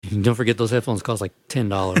Don't forget those headphones cost like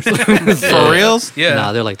 $10. For reals? Yeah.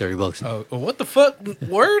 Nah, they're like $30. Oh, what the fuck?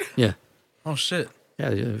 Word? Yeah. Oh shit.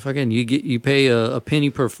 Yeah, fucking you pay a penny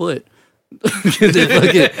per foot.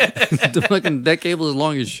 the fucking that cable is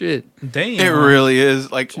long as shit. Damn. It really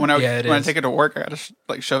is. Like when Yeah, it I is. take it to work, I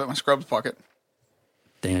gotta shove it in my scrubs pocket.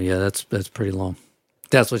 Damn, yeah, that's pretty long.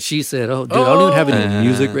 That's what she said. Oh, dude, I don't even have any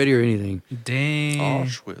music ready or anything. Damn. Oh,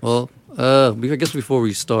 shit. Well, I guess before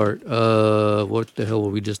we start, what the hell were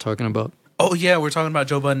we just talking about? Oh yeah, we're talking about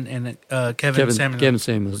Joe Budden and Kevin Samuels. Kevin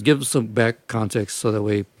Samuels. Give us some back context so that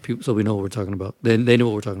way so we know what we're talking about. They know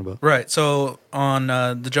what we're talking about. Right. So on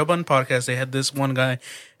the Joe Budden podcast, they had this one guy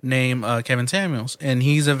named Kevin Samuels, and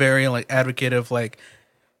he's a very like advocate of like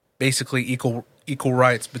basically equal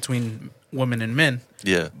rights between women and men.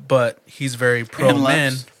 Yeah, But he's very pro And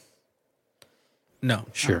men. lefts. No.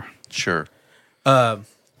 Sure. sure.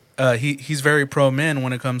 He's very pro men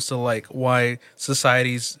when it comes to like why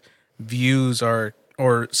society's views are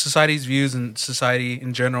or society's views and society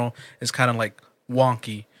in general is kind of like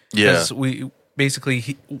wonky. Yeah. 'Cause we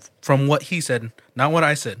basically from what he said, not what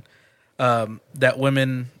I said, that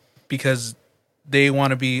women because they want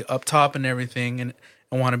to be up top and everything and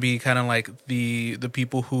want to be kind of like the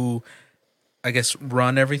people who I guess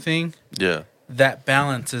run everything. Yeah, That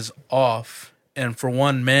balance is off, and for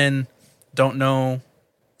one, men don't know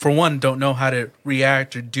how to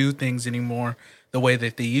react or do things anymore the way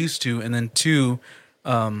that they used to, and then two,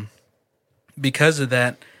 because of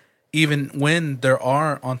that, even when there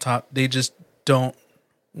are on top, they just don't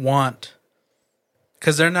want,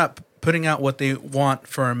 because they're not putting out what they want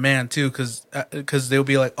for a man too, because they'll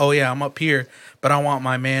be like, oh yeah, I'm up here, but I want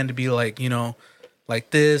my man to be like, like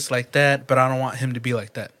this, like that, but I don't want him to be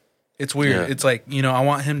like that. It's weird. Yeah. It's like, I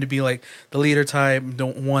want him to be like the leader type, the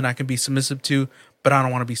one I can be submissive to, but I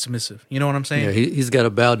don't want to be submissive. You know what I'm saying? Yeah, he's got to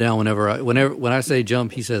bow down when I say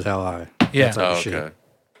jump, he says how high. Yeah. That type of oh, shit. okay.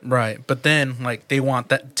 Right. But then, like, they want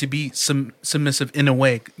that to be submissive in a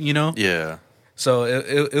way, Yeah, So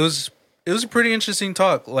it was a pretty interesting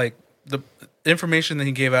talk. Like, the information that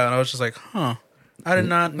he gave out, I was just like, huh. I did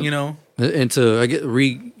not, And to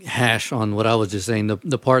rehash on what I was just saying,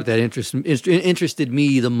 the part that interested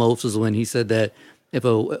me the most was when he said that if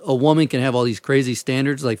a woman can have all these crazy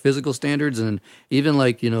standards, like physical standards, and even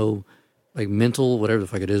like like mental, whatever the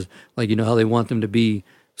fuck it is, like how they want them to be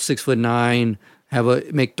 6'9",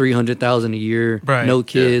 make $300,000 a year, Right. no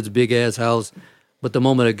kids, big ass house, but the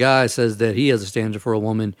moment a guy says that he has a standard for a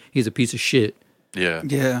woman, he's a piece of shit. yeah,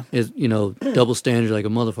 Yeah. Is double standard like a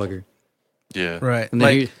motherfucker. yeah. right. And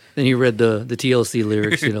then he read the TLC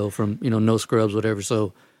lyrics, from No Scrubs, whatever.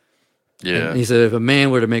 So Yeah. and he said if a man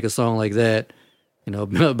were to make a song like that,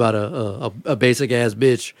 about a basic ass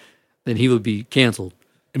bitch, then he would be canceled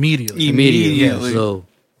Immediately. Immediately. So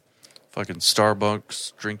Fucking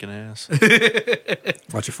Starbucks drinking ass.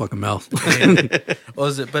 watch your fucking mouth.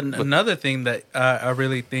 Was it? But another thing that I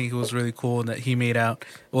really think was really cool that he made out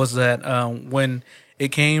was that when it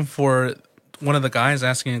came for one of the guys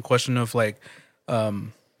asking a question of like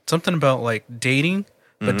something about like dating,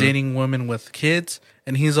 but dating women with kids,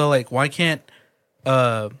 and he's all like, why can't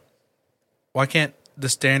the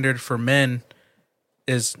standard for men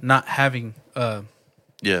is not having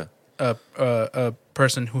Yeah, a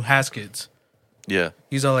person who has kids? yeah,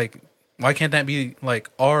 He's all like, why can't that be like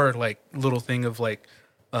our like little thing of like,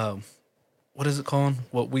 what is it called?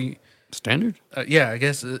 What we, Standard? yeah, I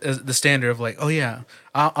guess the standard of like, oh yeah,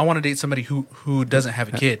 I want to date somebody who doesn't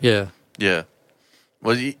have a kid. Yeah. yeah.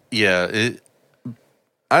 Well, yeah.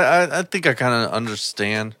 I think I kind of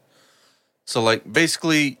understand. So, like,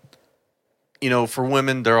 basically, for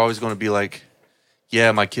women, they're always going to be like,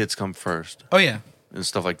 yeah, my kids come first Oh yeah, and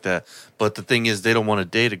stuff like that. But the thing is, they don't want to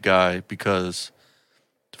date a guy because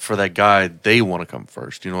for that guy, they want to come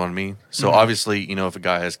first. You know what I mean? So obviously, if a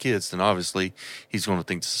guy has kids, then obviously he's going to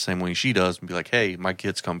think the same way she does and be like, hey, my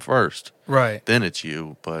kids come first. right. Then it's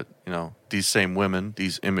you. But, these same women,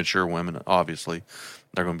 these immature women, obviously,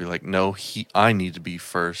 they're going to be like, no, I need to be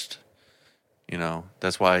first.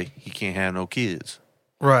 That's why he can't have no kids.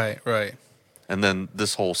 Right. Right. And then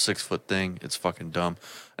this whole 6 foot thing, it's fucking dumb.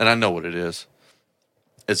 And I know what it is.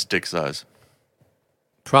 It's dick size.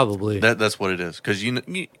 Probably. That's what it is. Because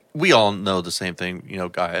we all know the same thing.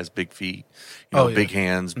 Guy has big feet, Oh, yeah. big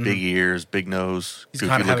hands, big ears, big nose, He's goofy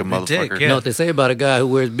gotta have looking a big dick, motherfucker. yeah. You know what they say about a guy who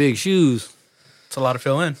wears big shoes? It's a lot to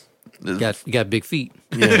fill in. You got big feet.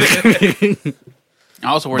 I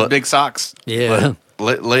also wear But- big socks. Yeah.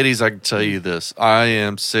 Ladies, I can tell you this: I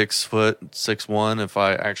am 6'1" if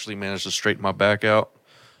I actually manage to straighten my back out.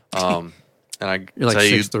 And I You're like tell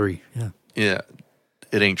you, 6'3". Yeah. yeah,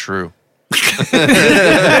 it ain't true.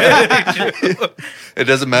 It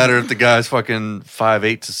doesn't matter if the guy's fucking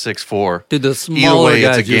 5'8" to 6'4". Dude, the Either smaller way, it's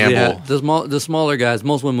guys a usually gamble. have, the smaller guys,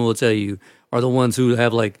 most women will tell you, are the ones who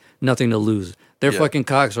have like nothing to lose. Their Yeah. fucking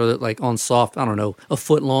cocks are like on soft, I don't know, a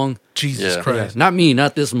foot long. Jesus Yeah. Christ. Not me,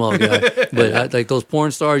 not this small guy, but like those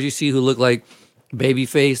porn stars you see who look like baby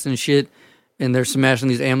face and shit, and they're smashing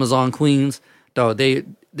these Amazon queens. Dog,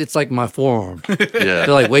 it's like my forearm. Yeah. They're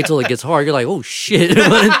like, wait till it gets hard. You're like, oh shit.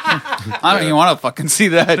 I don't even want to fucking see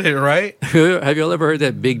that. Right? Have y'all ever heard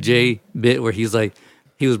that Big J bit where he's like,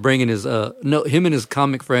 he was bringing his him and his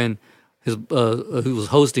comic friend, his who was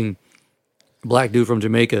hosting, black dude from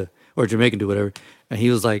Jamaica or Jamaican dude, whatever, and he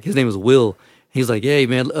was like, his name was Will. He's like, hey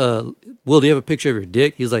man, Will, do you have a picture of your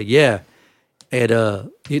dick? He's like, yeah, and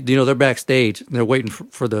they're backstage and they're waiting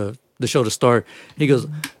for the show to start. He goes,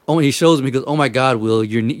 oh, he shows him. He goes, oh my God, Will,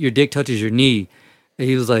 your dick touches your knee. And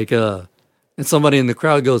he was like, and somebody in the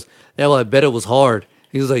crowd goes, yeah, well, I bet it was hard.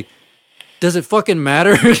 He was like, does it fucking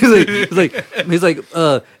matter? he's like,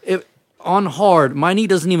 if on hard, my knee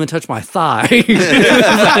doesn't even touch my thigh.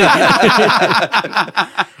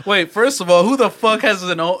 Wait, first of all, who the fuck has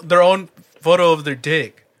their own photo of their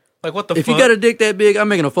dick? Like, what the If fuck? you got a dick that big, I'm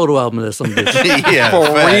making a photo album of that some bitch. Yeah, For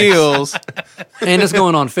facts. reals. And it's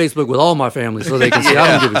going on Facebook with all my family so they can see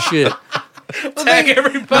I don't give a shit. Tag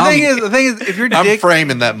everybody. The thing is, if your I'm dick,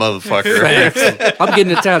 framing that motherfucker. Facts. I'm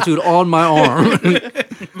getting it tattooed on my arm.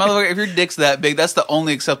 motherfucker, if your dick's that big, that's the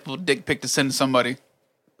only acceptable dick pic to send to somebody.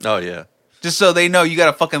 Oh yeah. Just so they know you got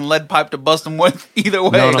a fucking lead pipe to bust them with either way.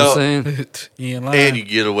 Know what No. I'm saying? You ain't lying. And you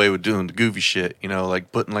get away with doing the goofy shit,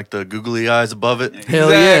 like putting like the googly eyes above it, Hell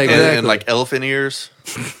yeah, Exactly. exactly. and like elephant ears.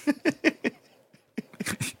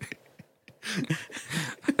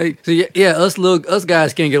 Hey, so yeah, us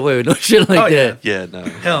guys can't get away with no shit like Oh, yeah. that. Yeah, no.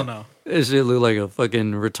 Hell no. That shit look like a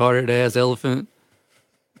fucking retarded ass elephant.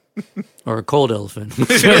 Or a cold elephant. I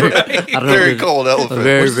don't know. Very if it's- cold a elephant.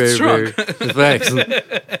 very, Where's the very, trunk? very. Facts.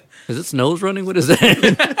 Is its nose running? What is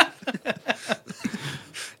that?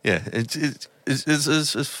 Yeah,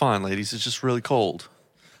 it's fine, ladies. It's just really cold.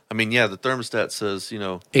 I mean, yeah, the thermostat says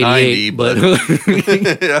 90, 88, but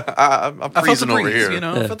yeah, I'm I felt the freezing over breeze, here.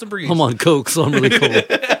 I felt the breeze. I'm on coke, so I'm really cold.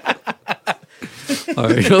 All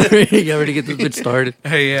right, y'all ready to get this bitch started?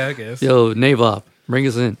 Hey, yeah, I guess. Yo, Navop, bring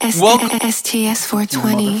us in. Welcome- STS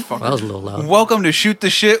 420. Motherfucker. That was a little loud. Welcome to Shoot the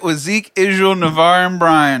Shit with Zeke, Israel, Navarre, and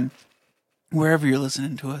Brian. Wherever you're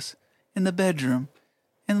listening to us, in the bedroom,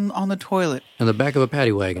 on the toilet, In the back of a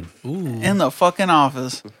paddy wagon. in the fucking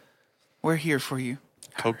office, we're here for you.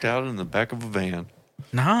 Coked out in the back of a van.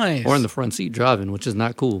 Nice. Or in the front seat driving, which is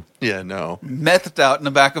not cool. Yeah, no. Methed out in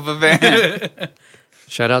the back of a van.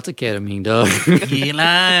 Shout out to ketamine, dog. You ain't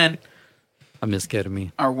lying. I miss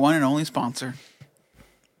ketamine. Our one and only sponsor.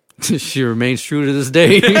 She remains true to this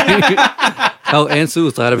day. Oh, and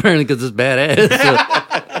suicide, apparently, because it's badass.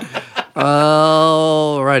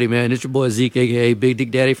 Alrighty, man. It's your boy Zeke, a.k.a. Big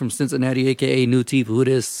Dick Daddy from Cincinnati, a.k.a. New Teeth. Who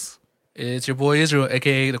this? It's your boy Israel,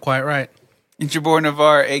 a.k.a. The Quiet Right. It's your boy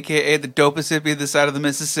Navarre, a.k.a. the dopest hippie this side of the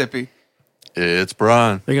Mississippi. It's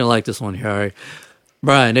Brian. You're going to like this one here, all right?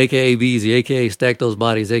 Brian, a.k.a. Beezy, a.k.a. Stack Those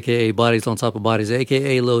Bodies, a.k.a. Bodies on Top of Bodies,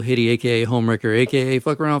 a.k.a. Lil Hitty, a.k.a. Homewrecker, a.k.a.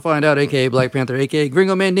 Fuck Around Find Out, a.k.a. Black Panther, a.k.a.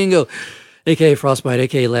 Gringo Mandingo, a.k.a. Frostbite,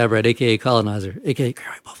 a.k.a. Lab Rat, a.k.a. Colonizer, a.k.a. Great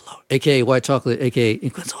White Buffalo, a.k.a. White Chocolate, a.k.a.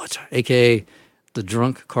 Inquisitor, a.k.a. The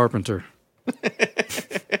Drunk Carpenter.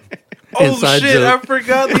 Oh, Inside shit. joke. I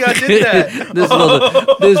forgot that I did that.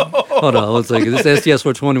 Hold on one second. This STS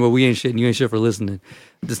 420 where we ain't shit and you ain't shit for listening.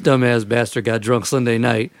 This dumbass bastard got drunk Sunday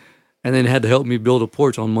night and then had to help me build a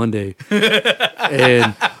porch on Monday.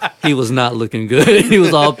 And he was not looking good. He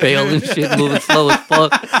was all pale and shit, moving slow as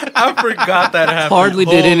fuck. I forgot that happened. Hardly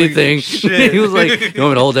did Holy anything. Shit. He was like, "You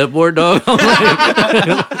want me to hold that board, dog?" I'm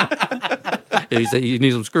like, yeah, he said, "You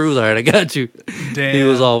need some screws." All right, I got you. Damn. He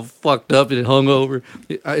was all fucked up and hung over.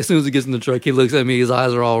 As soon as he gets in the truck, he looks at me. His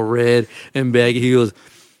eyes are all red and baggy. He goes,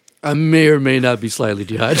 "I may or may not be slightly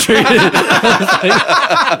dehydrated."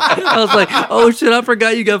 I was like, "Oh shit, I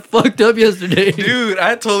forgot you got fucked up yesterday." Dude,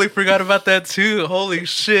 I totally forgot about that too. Holy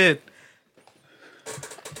shit.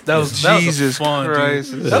 That was Jesus fun,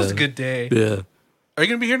 Christ. dude. That was a good day. Yeah, Are you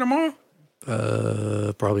gonna be here tomorrow?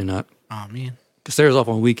 probably not. Oh man. Cause Sarah's off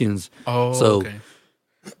on weekends. Oh, So- okay.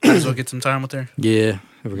 Might as well get some time with her. Yeah,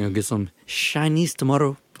 we're gonna get some Chinese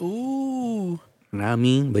tomorrow. Ooh. You know what I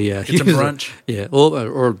mean? But yeah, Get some he was- brunch. Yeah, well,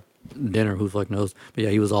 or dinner. Who the fuck knows? But yeah,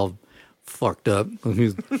 he was all fucked up. He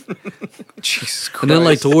was- Jesus Christ. and then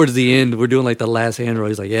like towards the end, we're doing like the last hand roll.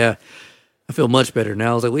 He's like, "Yeah, I feel much better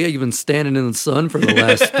now." I was like, "Well, yeah, you've been standing in the sun for the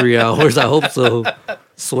last 3 hours. I hope so.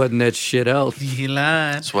 Sweating that shit out." You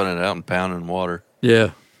lying. Sweating it out and pounding water.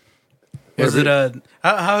 Yeah, Was it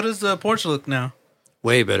how does the porch look now?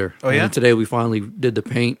 Way better. Oh, yeah? And today we finally did the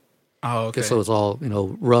paint. Oh, okay. So it's all,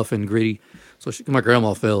 rough and gritty. So my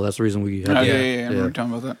grandma fell. That's the reason we had Yeah. We were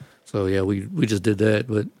talking about that. So yeah, we just did that,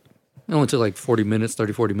 but it only took like 40 minutes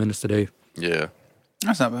today. Yeah.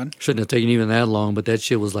 That's not bad. Shouldn't have taken even that long, but that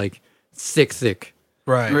shit was like thick.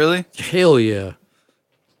 Right. Really? Hell yeah.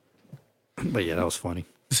 But yeah, that was funny.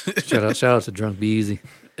 Shout out to Drunk Be Easy.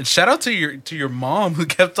 And shout out to your mom who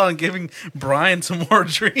kept on giving Brian some more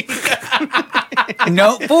drinks.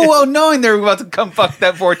 No, full well knowing they were about to come fuck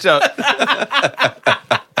that porch up.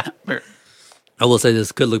 I will say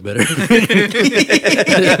this could look better. It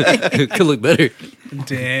could look better.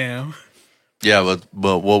 Damn. Yeah,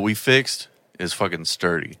 but what we fixed is fucking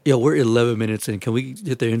sturdy. Yo, we're 11 minutes in. Can we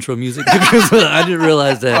hit the intro music? Because I didn't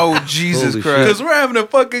realize that. Oh, Jesus Holy Christ. Because we're having a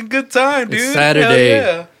fucking good time, dude. It's Saturday. Hell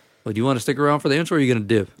yeah. Well, do you want to stick around for the intro or are you going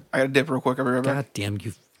to dip? I got to dip real quick. I'll be right back. God damn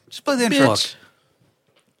you. Just play the intro. Fuck.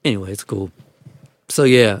 Anyway, it's cool. So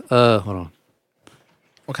yeah, hold on.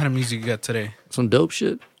 What kind of music you got today? Some dope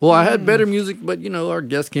shit. Well, I had better music, but our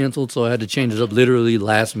guest canceled, so I had to change it up literally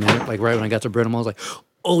last minute. Like right when I got to Brenham, I was like,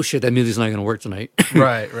 "Oh shit, that music's not gonna work tonight."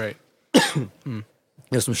 Right.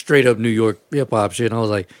 There's some straight up New York hip hop shit, and I was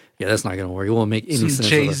like, "Yeah, that's not gonna work. It won't make any Some sense."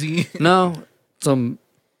 Jay-Z. No, some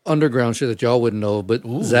underground shit that y'all wouldn't know, but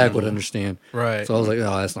Zach would understand. Right. So I was like,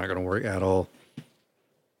 "Oh, that's not gonna work at all."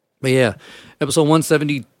 But yeah, episode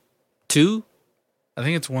 172 I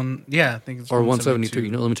think it's one. Yeah, I think it's or 173.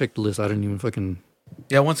 Let me check the list. I didn't even fucking.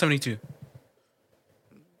 Yeah, 172.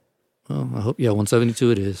 Oh, I hope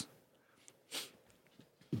 172 it is.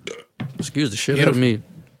 Excuse the shit out of me.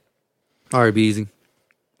 All right, be easy.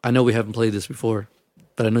 I know we haven't played this before,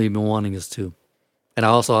 but I know you've been wanting us to. And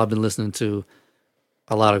I've been listening to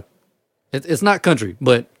a lot of. It's not country,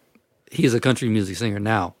 but he's a country music singer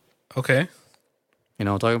now. Okay. You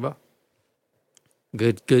know what I'm talking about?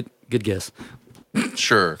 Good guess.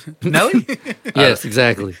 Sure. Nelly? Yes,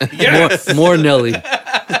 exactly. More Nelly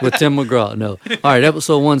with Tim McGraw. No. All right,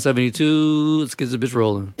 episode 172. Let's get this bitch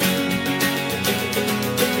rolling.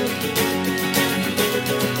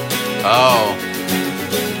 Oh.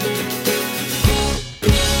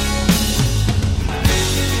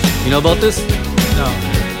 You know about this? No.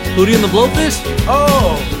 Hootie and the Blowfish?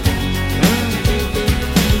 Oh.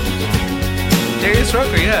 Darius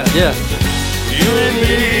Rucker, yeah. Yeah. You and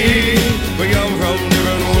me, we come from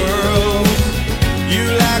different worlds. You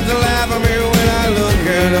like to laugh at me when I look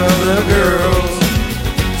at other girls.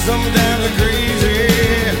 Sometimes I'm crazy,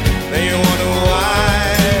 then you wonder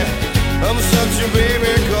why. I'm such a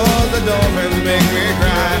baby cause the dolphins make me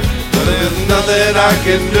cry. But there's nothing I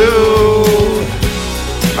can do.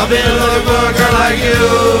 I've been looking for a girl like you.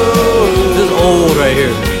 This is old right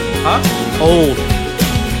here. Huh? Old.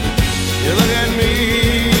 You look at me,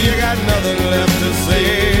 you got nothing left to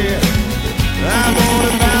say. I'm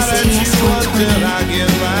gonna bow at you until I get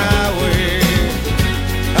my way.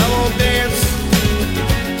 I won't dance,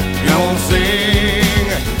 you won't sing.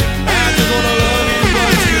 I just wanna love you,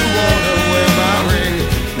 but you wanna wear my ring.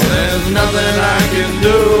 Well, there's nothing I can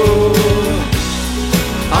do.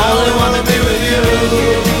 I only wanna be with you.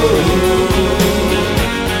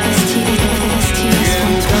 You can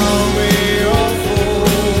call me your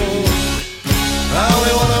fool. I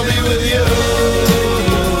only wanna be with you.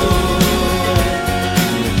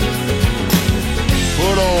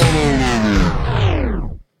 Put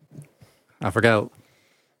on. I forgot.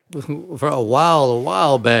 For a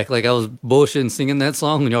while back, like I was bullshitting singing that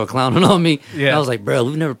song when y'all were clowning on me. Yeah. I was like, bro,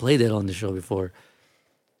 we've never played that on the show before.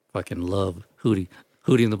 Fucking love Hootie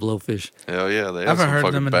and the Blowfish. Hell yeah, they I have haven't some heard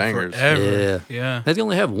fucking them in bangers. forever. Yeah. They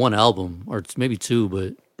only have one album, or it's maybe two,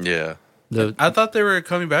 but Yeah. I thought they were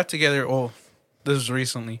coming back together. Oh, this was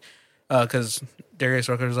recently. Because Darius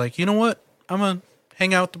Rucker was like, you know what? I'm going to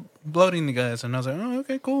hang out with the Bloating the guys. And I was like, oh,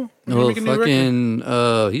 okay, cool. We're gonna make a new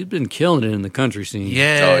record. he's been killing it in the country scene.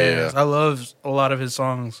 Yes. Oh, yeah. I love a lot of his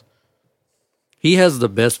songs. He has the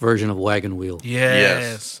best version of Wagon Wheel.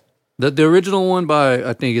 Yes. The original one by,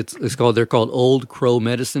 I think they're called Old Crow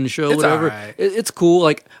Medicine Show, It's whatever. alright. It's cool.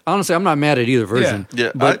 Like, honestly, I'm not mad at either version.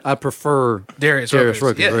 Yeah, But I prefer Darius Rucker's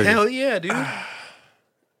Rucker. Yeah, version. hell yeah, dude.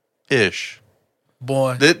 Ish.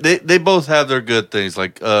 Boy. They both have their good things.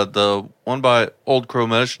 Like the one by Old Crow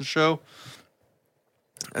Medicine Show.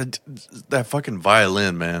 That fucking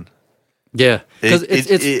violin, man. Yeah, because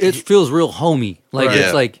It- it feels real homey. Like Right. it's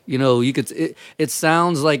Yeah. like you could. It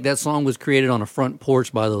sounds like that song was created on a front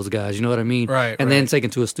porch by those guys. You know what I mean? Right, And then right. taken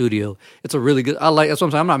to a studio. It's a really good. I like. That's what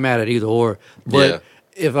I'm saying. I'm not mad at either or. But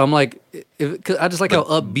Yeah. if I'm like, cause I just like how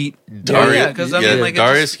upbeat. Yeah, 'cause I mean, like, it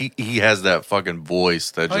Darius, he has that fucking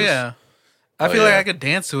voice that Oh, just yeah. I Oh, feel like yeah. I could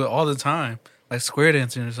dance to it all the time, like square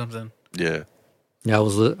dancing or something. Yeah. Yeah,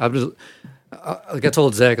 I'm just, like I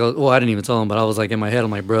told Zach, well, I didn't even tell him, but I was like in my head,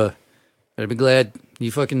 I'm like, bruh, I'd be glad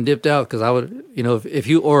you fucking dipped out because I would, you know, if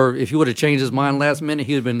you would have changed his mind last minute,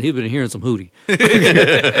 he'd been hearing some Hootie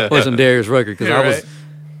or some Darius Rucker because Yeah,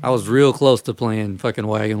 I was real close to playing fucking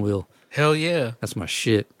Wagon Wheel. Hell yeah. That's my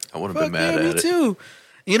shit. I wouldn't have Fuck been yeah, mad me at it. too.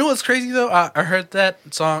 You know what's crazy though? I heard that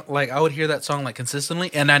song, like I would hear that song like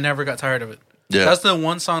consistently, and I never got tired of it. Yeah. That's the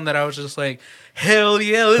one song that I was just like, hell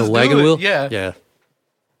yeah, let's The do Wagon it. Wheel. Yeah, yeah.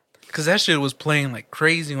 because that shit was playing like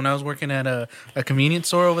crazy when I was working at a convenience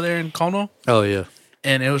store over there in Caldwell, Oh yeah.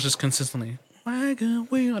 and it was just consistently Wagon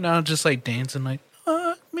Wheel, and I was just like dancing like,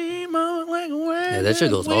 fuck me, mama, like a wagon. Yeah, that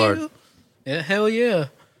shit goes hard. wheel. Yeah, hell yeah.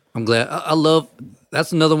 I'm glad. I love.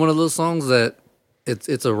 That's another one of those songs that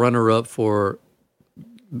it's a runner up for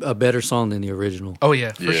a better song than the original Oh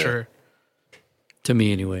yeah, for Yeah. sure. to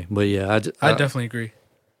me anyway. But yeah, I definitely agree.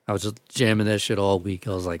 I was just jamming that shit all week.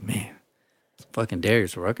 I was like, man, it's fucking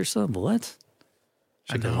Darius Rucker something. What?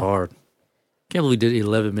 Shit goes hard. Can't believe we did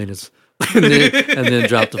 11 minutes and then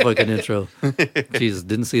dropped the fucking intro. Jesus,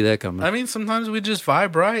 didn't see that coming. I mean, sometimes we just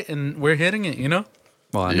vibe right and we're hitting it, you know?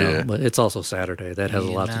 Well, I know, Yeah. but it's also Saturday. That has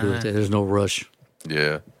a lot to do with it. There's no rush.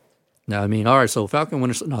 Yeah. No, I mean, all right. So Falcon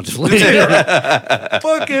Winter. No, just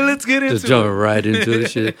Fuck it, let's get into just it. jumping right into the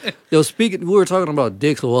shit. Yo, speaking, we were talking about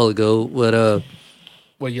dicks a while ago, but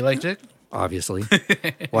What, you like dick? obviously,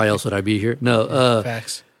 why else would I be here? No,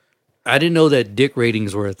 Facts. I didn't know that dick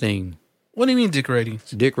ratings were a thing. What do you mean dick ratings?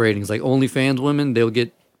 Dick ratings, like OnlyFans women,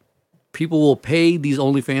 people will pay these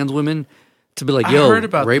OnlyFans women to be like, I yo, heard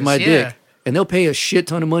about rate this, my yeah. dick, and they'll pay a shit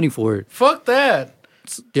ton of money for it. Fuck that.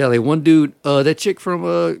 Yeah, like one dude, that chick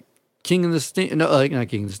from King of the Sting, no, not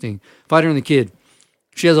King of the Sting, Fighter and the Kid.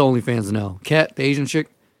 She has OnlyFans now. Kat, the Asian chick,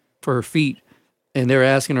 for her feet, and they're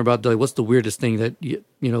asking her about like, what's the weirdest thing that you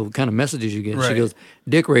know, kind of messages you get. And She Right. goes,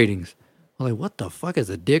 dick ratings. I'm like, what the fuck is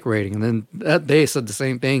a dick rating? And then that they said the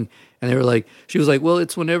same thing, and they were like, she was like, well,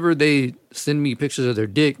 it's whenever they send me pictures of their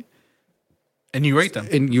dick, And you rate them.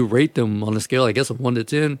 and you rate them on a scale, I guess, of 1 to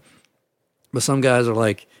 10. But some guys are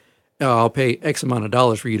like, oh, I'll pay X amount of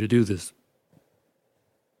dollars for you to do this.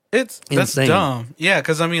 That's Insane. dumb. Yeah,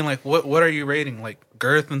 because I mean, like, what are you rating? Like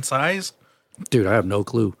girth and size? Dude, I have no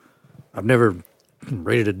clue. I've never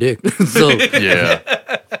rated a dick. So Yeah.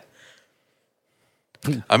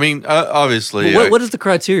 I mean, obviously, what is the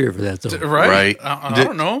criteria for that, though? Right? Right. I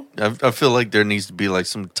don't know. I feel like there needs to be like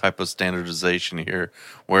some type of standardization here,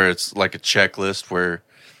 where it's like a checklist where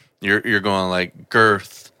you're going like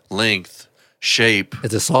girth, length, shape,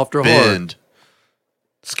 Is it soft or hard? bend.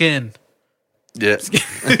 Skin. Yeah.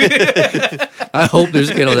 I hope there's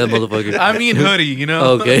skin on that motherfucker. I mean hoodie, you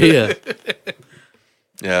know? Okay, yeah.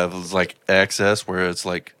 Yeah, it was like access where it's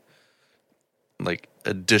like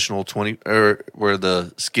additional 20, or where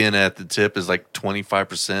the skin at the tip is like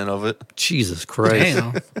 25% of it. Jesus Christ.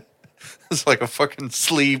 Damn. It's like a fucking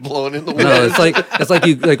sleeve blowing in the wind. No, it's like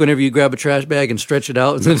you like whenever you grab a trash bag and stretch it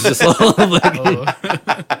out, and then it's just all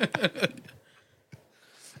like,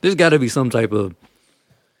 there's got to be some type of.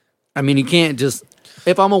 I mean, you can't just.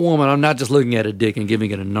 If I'm a woman, I'm not just looking at a dick and giving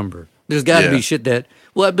it a number. There's got to Yeah. be shit that.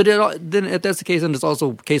 Well, but then if that's the case, then it's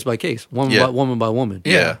also case by case, woman Yeah. by woman by woman.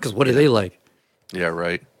 Yeah. Because what do they like? Yeah,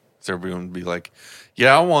 right. So everyone would be like,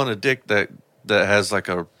 yeah, I want a dick that has like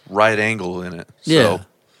a right angle in it. So, Yeah.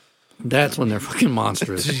 That's when they're fucking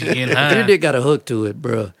monstrous. You know? If your dick got a hook to it,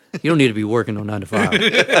 bruh, you don't need to be working on 9 to 5. You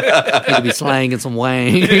need to be slanging some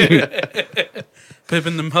wang.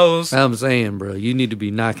 Pipping them hoes. I'm saying, bro, you need to be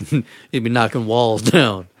knocking walls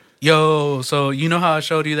down. Yo, so you know how I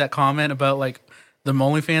showed you that comment about like the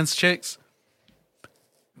OnlyFans chicks?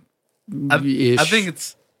 I think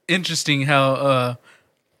it's interesting how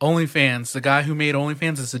OnlyFans, the guy who made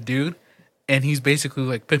OnlyFans is a dude, and he's basically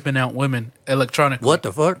like pimping out women electronically. What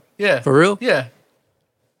the fuck? Yeah. For real? Yeah.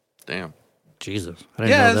 damn. Jesus, I didn't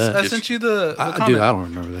Yeah, know that. I sent you the comment. Dude, I don't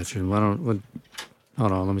remember that shit. Hold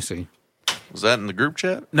on, let me see. Was that in the group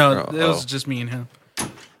chat? No, Or- it was just me and him.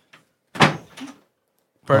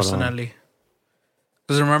 Personally.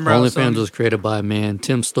 Because remember, I was OnlyFans telling- was created by a man,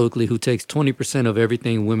 Tim Stokely, who takes 20% of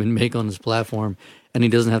everything women make on his platform, and he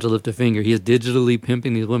doesn't have to lift a finger. He is digitally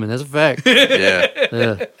pimping these women. That's a fact. Yeah.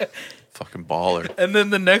 Yeah. Fucking baller. And then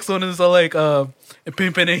the next one is like,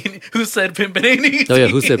 pimping ain't, who said pimping ain't easy? Oh yeah,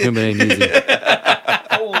 who said pimping ain't easy?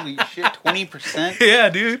 Holy shit, 20%? Yeah,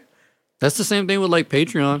 dude. That's the same thing with like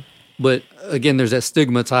Patreon. But again, there's that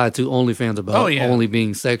stigma tied to OnlyFans about Oh, yeah. only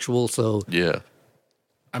being sexual. So, Yeah.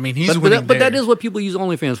 I mean, he's but, winning but that there. is what people use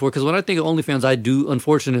OnlyFans for. Because when I think of OnlyFans, I do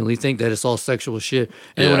unfortunately think that it's all sexual shit.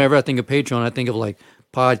 And Yeah. whenever I think of Patreon, I think of like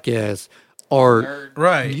podcasts, art,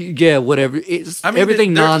 Right. yeah, whatever. It's I mean,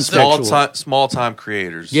 everything there's non-sexual. Small time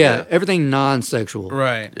creators. Yeah, everything non-sexual.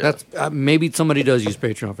 Right. That's maybe somebody does use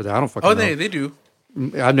Patreon for that. I don't fucking Oh, know. they do.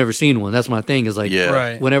 I've never seen one. That's my thing. Is like, Yeah.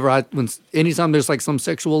 Right. anytime there's like some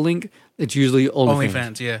sexual link, it's usually OnlyFans.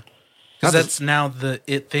 OnlyFans, yeah. Not Because the- that's now the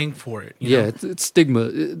it thing for it. You Yeah, know? it's stigma.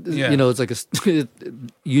 Yeah. You know, it's like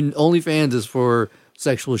OnlyFans is for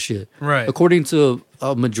sexual shit, Right. According to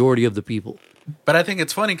a majority of the people. But I think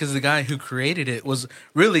it's funny because the guy who created it was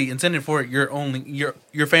really intended for your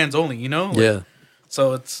fans only. You know. Like, Yeah,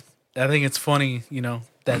 So I think it's funny. You know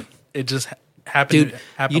that it just happened. dude.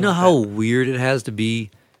 happened You know like how that. weird it has to be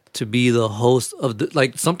the host of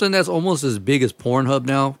like something that's almost as big as Pornhub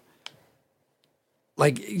now.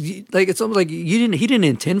 Like it's almost like he didn't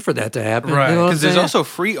intend for that to happen, Right. You know what I'm Because there's saying? also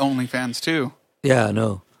free OnlyFans too, yeah, I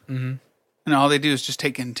know. and all they do is just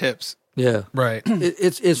take in tips. Yeah, Right.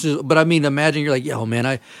 it's just, but I mean, imagine you're like, yo, man,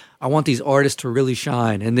 I want these artists to really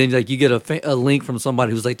shine, and then like you get a link from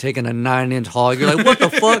somebody who's like taking a 9-inch hog. You're like, what the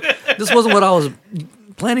fuck? This wasn't what I was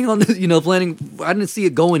planning on. This, I didn't see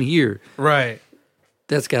it going here. Right.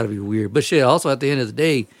 That's got to be weird. But shit, also at the end of the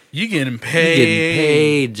day, You getting you're paid, getting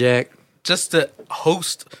paid, Jack. just to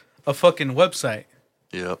host a fucking website.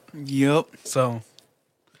 Yep. Yep. So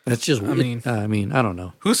That's just. I mean- I don't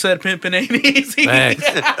know. who said pimping ain't easy? Facts.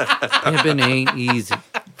 Pimping ain't easy.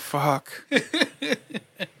 Fuck.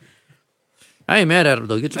 I ain't mad at him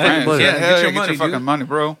though. Get your fucking Man, money. yeah. hell get your get money, your fucking dude. money,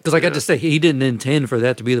 bro. Because like I just say, he didn't intend for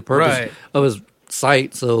that to be the purpose Right. of his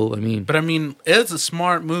site. So I mean, But I mean, it's a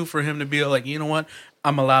smart move for him to be like, you know what?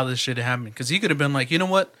 I'm allow this shit to happen because he could have been like, you know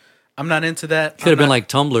what? I'm not into that. could have been like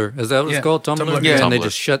Tumblr. Is that what Yeah, it's called? Tumblr. Tumblr. Yeah. And they Tumblr.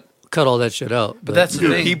 just cut all that shit out. But that's the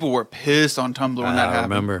Dude, thing. people were pissed on Tumblr when that I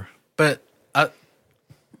happened. remember. But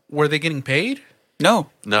were they getting paid? No.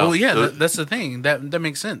 No. Well, yeah, the- that's the thing. That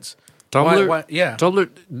makes sense. Tumblr, Yeah. Tumblr.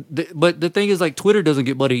 But the thing is, like, Twitter doesn't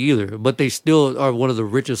get money either. But they still are one of the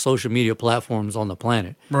richest social media platforms on the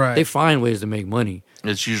planet. Right. They find ways to make money.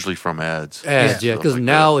 it's usually from ads. Ads, yeah. Stuff Because like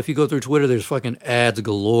now, if you go through Twitter, there's fucking ads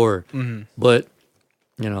galore. Mm-hmm. But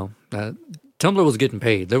Tumblr was getting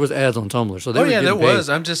paid. There was ads on Tumblr, so they Oh were yeah, there getting paid. was.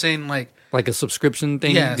 I'm just saying, like, Like a subscription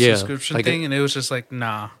thing. subscription like thing, and it was just like,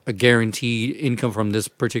 nah. a guaranteed income from this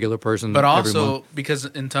particular person. But every month. also because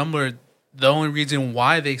in Tumblr, the only reason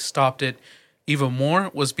why they stopped it even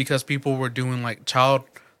more was because people were doing like child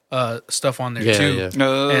stuff on there Yeah, too,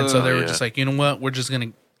 yeah. and so they were yeah. just like, you know what, we're just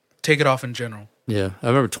gonna take it off in general. Yeah, I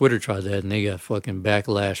remember Twitter tried that and they got fucking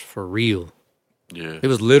backlash for real. Yeah. It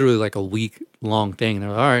was literally like a week long thing. And they're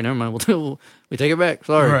like, all right, never mind. We take it back.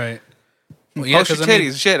 Sorry. Right. Well, yeah, Post your 'cause I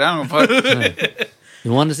mean, titties. Shit, I don't know. Fuck.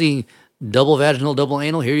 You want to see double vaginal, double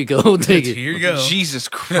anal? Here you go. Take it. here you go. Jesus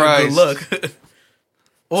Good Christ. luck.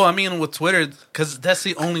 Well, I mean, with Twitter, because that's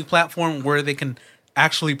the only platform where they can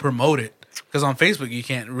actually promote it. Because on Facebook, you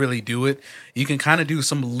can't really do it. You can kind of do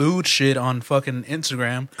some lewd shit on fucking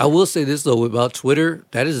Instagram. I will say this though about Twitter.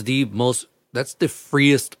 That's the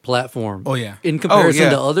freest platform. Oh, yeah. In comparison yeah.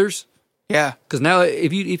 to others. Yeah. Because now,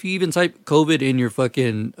 if you even type COVID in your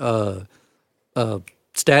fucking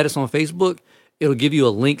status on Facebook, it'll give you a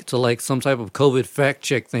link to like some type of COVID fact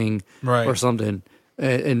check thing, Right. or something.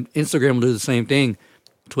 And Instagram will do the same thing.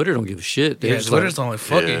 Twitter don't give a shit. They're Yeah, just Twitter's like, only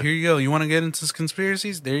fuck Yeah. it. Here you go. You want to get into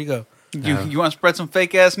conspiracies? There you go. You want to spread some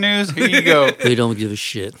fake ass news? Here you go. they don't give a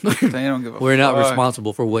shit. They don't give a We're not fuck.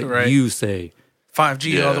 responsible for what Right. you say.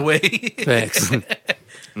 5G Yeah. all the way. Facts. And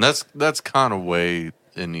that's kind of way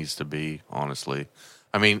it needs to be, honestly.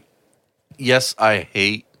 I mean, yes, I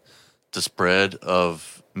hate the spread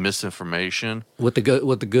of misinformation. With the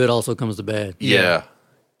good also comes the bad. Yeah.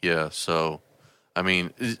 So, I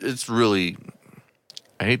mean, it's really,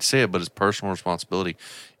 I hate to say it, but it's personal responsibility.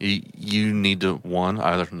 You need to, one,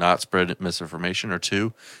 either not spread misinformation, or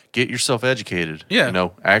two, get yourself educated. Yeah.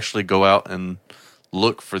 Actually go out and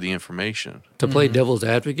look for the information. To play devil's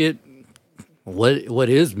advocate, what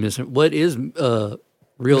is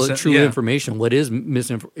real true yeah. information? What is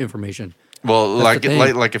misinformation? Well, That's like the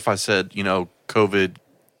thing. like if I said, COVID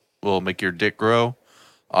will make your dick grow,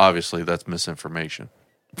 obviously that's misinformation.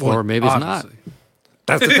 Or maybe it's not. Obviously.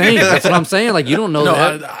 That's the thing. That's what I'm saying. Like you don't know No,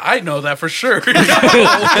 that. I know that for sure. Fuck no.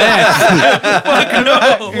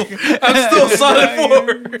 I'm still solid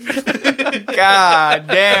for. God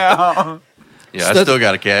damn. Yeah, I That's- still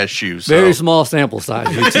got a cashew. So. Very small sample size.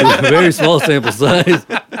 Me too. Very small sample size.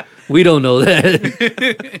 We don't know that.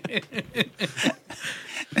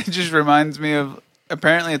 It just reminds me of,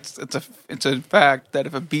 apparently it's a fact that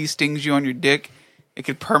if a bee stings you on your dick, it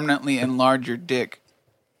could permanently enlarge your dick.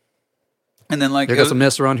 And then like There it got was- some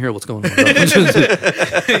mess around here. What's going on?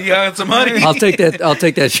 You got some money. I'll take that. I'll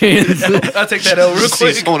take that chance. I'll take that L real See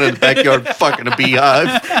quick. someone in the backyard fucking a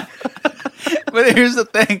beehive. But here's the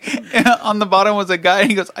thing. On the bottom was a guy, and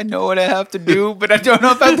he goes, I know what I have to do, but I don't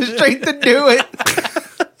know if I have the strength to do it.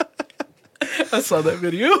 I saw that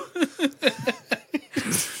video.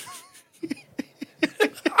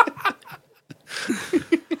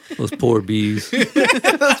 Those poor bees.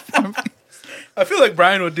 I feel like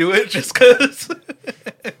Brian would do it just because.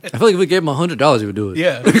 I feel like if we gave him $100, he would do it.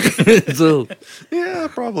 Yeah. So Yeah,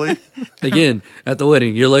 probably. again, at the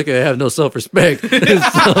wedding, you're lucky I have no self-respect.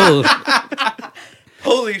 So,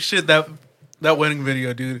 Holy shit, that wedding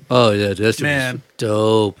video, dude. oh yeah, that shit Man. was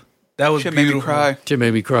dope. That was Shit made me beautiful. cry. Shit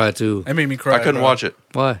made me cry too. That made me cry. I couldn't bro. watch it.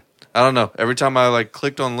 Why? I don't know. Every time I like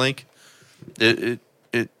clicked on link, it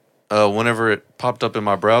whenever it popped up in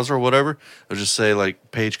my browser or whatever, it would just say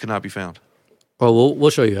like page could not be found. Well, we'll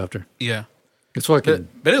show you after. Yeah. It's fucking.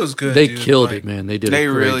 But it was good. They dude. killed Like, it, man. They did. They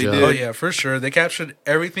a great really job. did. Oh yeah, for sure. They captured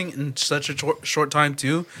everything in such a short time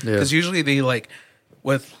too. Yeah. Because usually they like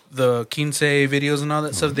with the Kinsey videos and all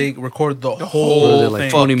that stuff, they record the What are whole they, like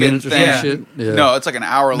thing. 20 Fucking minutes or some thing. Yeah. shit? Yeah. No, it's like an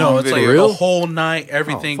hour No, long it's video. like real? the whole night,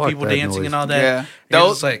 everything, Oh, fuck people that dancing noise. and all that. Yeah. And it's Those,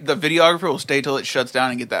 just like, the videographer will stay till it shuts down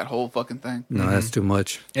and get that whole fucking thing. No, that's too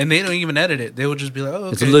much. and they don't even edit it. They will just be like, oh,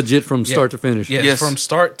 okay. It's legit from Yeah. start to finish. Yeah, Yes. from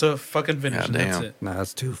start to fucking finish. God and that's damn. it. Nah,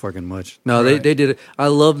 that's too fucking much. No, Right. they did it. I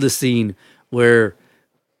love the scene where,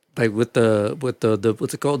 like with the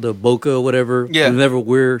what's it called, the bokeh or whatever. Yeah. Whenever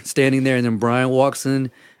we're standing there and then Brian walks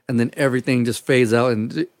in and then everything just fades out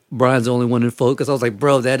and Brian's the only one in focus. I was like,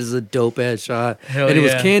 bro, that is a dope ass shot. Hell and it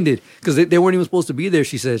was yeah. candid because they weren't even supposed to be there.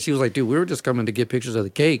 She said, she was like, dude, we were just coming to get pictures of the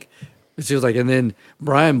cake. And she was like, and then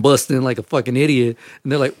Brian busted in like a fucking idiot,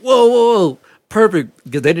 and they're like, whoa, whoa, whoa, perfect,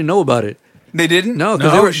 because they didn't know about it. They didn't? No,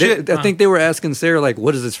 because Oh, they were. shit. I think they were asking Sarah like,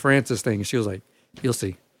 "What is this Francis thing?" And she was like, "You'll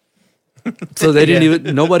see." So they didn't Yeah.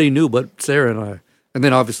 even. Nobody knew but Sarah and I, and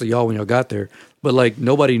then obviously y'all when y'all got there. But like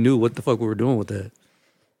nobody knew what the fuck we were doing with that.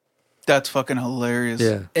 That's fucking hilarious.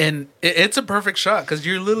 Yeah, And it's a perfect shot because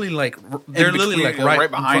you're literally like they're literally between, like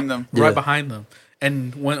right behind them. right Yeah. behind them.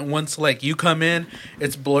 And once like you come in,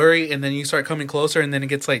 it's blurry, and then you start coming closer, and then it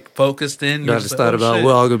gets like focused in. I You're just just thought like, oh, about shit.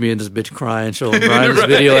 we're all gonna be in this bitch crying, showing Brian this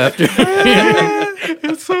video after.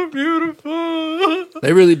 It's so beautiful.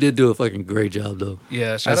 They really did do a fucking great job though.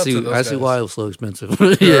 Yeah, I shout out see. to those I see guys. why it was so expensive.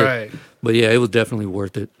 yeah, Right. but yeah, it was definitely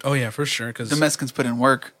worth it. Oh yeah, for sure. Because The Mexicans put in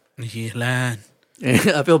work. yeah, man.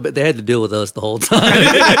 And I feel bad they had to deal with us the whole time.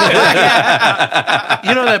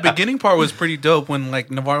 You know that beginning part was pretty dope when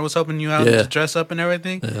like Navarro was helping you out Yeah. to dress up and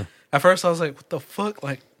everything. Yeah. At first, I was like, "What the fuck?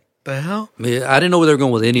 Like, the hell?" Yeah, I didn't know where they were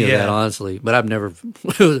going with any of Yeah. that, honestly. But I've never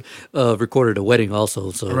recorded a wedding,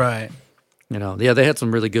 also. So Right. you know, yeah, they had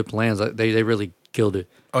some really good plans. They really killed it.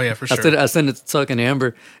 Oh yeah, for I sure. sent it to Tuck and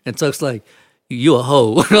Amber, and Tuck's like, "You a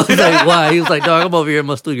hoe?" I was like, "Why?" He was like, "Dog, I'm over here in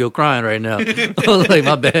my studio crying right now." I was like,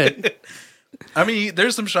 "My bad." I mean,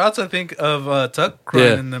 there's some shots I think of Tuck crying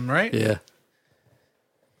Yeah. in them, right? Yeah.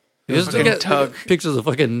 was There's fucking Tuck. pictures of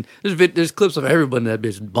fucking. There's clips of everybody in that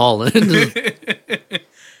bitch balling.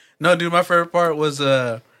 No, dude, my favorite part was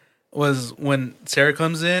when Sarah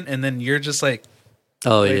comes in and then you're just like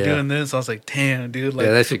oh yeah. doing this. I was like, damn, dude, like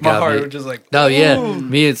Yeah, that shit my got heart me. was just like, Oh yeah, ooh.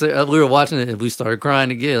 me and Sarah, we were watching it and we started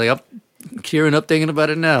crying again. Like I'm tearing up thinking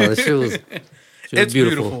about it now. That shit was, It's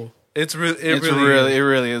beautiful. It's really, It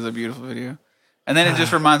really is a beautiful video. And then it Ah.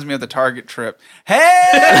 just reminds me of the Target trip. Help!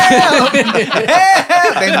 Help!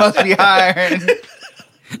 They must be hiring.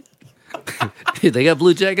 They got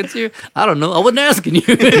blue jackets here. I don't know. I wasn't asking you.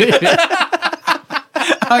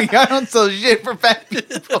 Oh, y'all don't sell shit for fat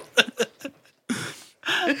people.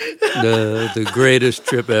 the greatest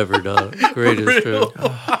trip ever, dog. Greatest trip.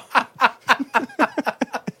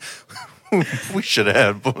 We should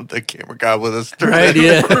have had the camera guy with us. Right?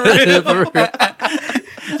 Yeah.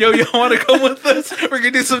 Yo, you want to come with us? We're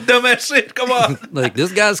gonna do some dumbass shit. Come on. Like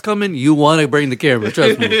this guy's coming. You want to bring the camera?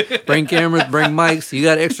 Trust me. Bring cameras. Bring mics. You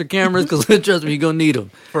got extra cameras because trust me, you are gonna need them.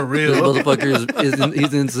 For This real. motherfucker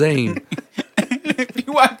he's insane. If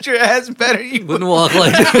you wiped your ass better, you Wouldn't walk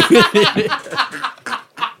like that.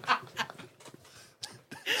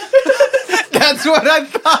 That's what I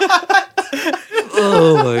thought.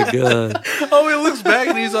 Oh my god. Oh, he looks back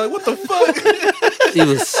and he's like, what the fuck? He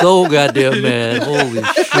was so goddamn mad. Holy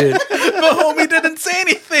shit. The homie didn't say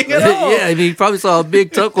anything at all. Yeah, I mean, he probably saw how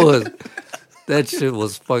big Tuck was. That shit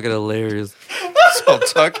was fucking hilarious. So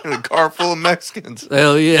Tuck in a car full of Mexicans.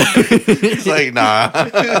 Hell yeah. He's like, nah,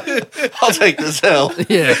 I'll take this L.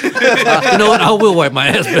 Yeah. You know what? I will wipe my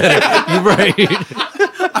ass better. You're right.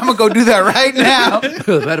 I'm going to go do that right now.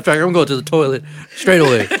 Matter of fact, I'm going to the toilet straight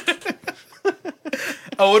away.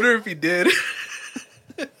 I wonder if he did.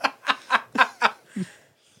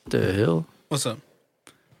 The hell? What's up?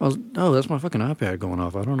 Oh, that's my fucking iPad going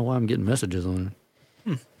off. I don't know why I'm getting messages on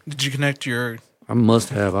it. Did you connect your? I must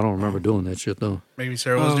have. I don't remember doing that shit though. Maybe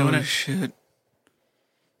Sarah was doing it. Shit.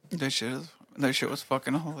 That shit was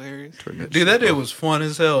fucking hilarious. Dude, that day was fun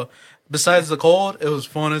as hell. Besides the cold, it was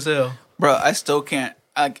fun as hell. Bro, I still can't.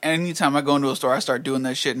 Like, anytime I go into a store, I start doing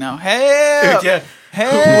that shit now. Help! Yeah.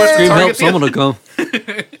 Help! Scream help! Target Someone will come.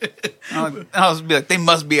 I was be like, they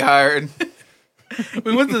must be hired.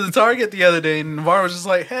 We went to the Target the other day, and Navarro was just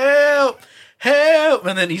like, "Help! Help!"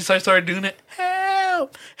 And then Eastside started doing it.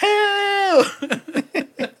 Help! Help!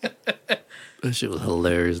 That shit was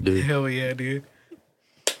hilarious, dude. Hell yeah, dude.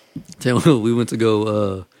 Tell you what, we went to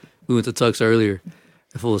Tux earlier.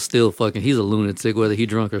 The fool was still fucking. He's a lunatic, whether he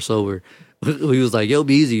drunk or sober. He was like, "Yo,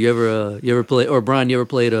 Beezy, you ever play?" Or Brian, you ever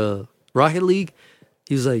played Rocket League?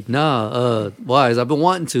 He was like, "Nah, why? I've been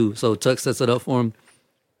wanting to." So Tux sets it up for him.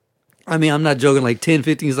 I mean, I'm not joking. Like 10,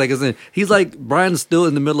 15 seconds in, he's like, Brian's still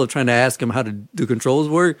in the middle of trying to ask him how to do controls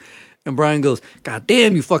work. And Brian goes, "God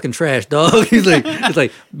damn, you fucking trash, dog." He's like,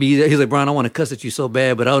 "Brian, I want to cuss at you so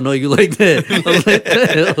bad, but I don't know you like that." I was like, "The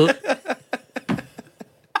hell?"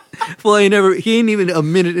 Well, he ain't even a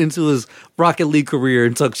minute into his Rocket League career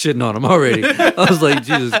and Tuck shitting on him already. I was like,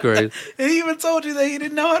 Jesus Christ. And he even told you that he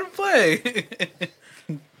didn't know how to play.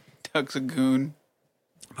 Tuck's a goon.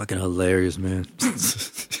 Fucking hilarious, man.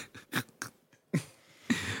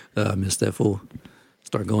 I missed that fool.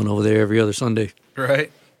 Start going over there every other Sunday.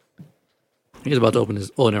 Right? He's about to open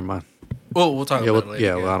his. Oh, never mind. Well, we'll talk about it later.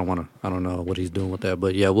 Yeah, well, I don't know what he's doing with that,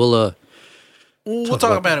 but yeah, we'll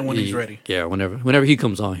talk about it when he's ready. Yeah, whenever he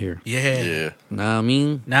comes on here. Yeah. Yeah. Nah, I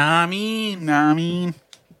mean, Man.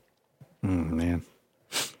 man,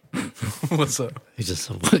 What's up? he's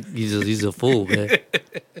a fool, man.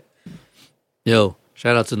 Yo,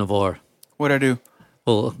 shout out to Navarre. What'd I do?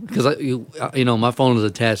 Well, because my phone is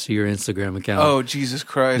attached to your Instagram account. Oh, Jesus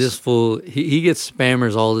Christ. This fool, he gets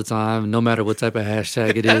spammers all the time, no matter what type of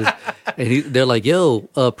hashtag it is. And they're like, "Yo,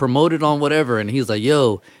 promote it on whatever," and he's like,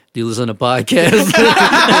 "Yo, do you listen to podcasts?"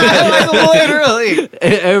 Literally.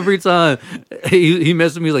 Every time he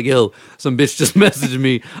messaged me like, "Yo, some bitch just messaged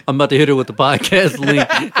me. I'm about to hit her with the podcast link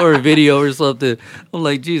or a video or something." I'm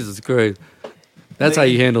like, Jesus Christ. That's how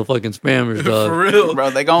you handle fucking spammers, dog. For real.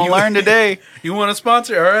 Bro, they gonna learn today. You want a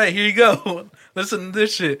sponsor? All right, here you go. Listen to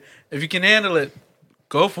this shit. If you can handle it,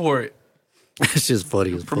 go for it. It's just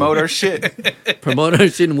funny as Promote fuck. our shit. Promote our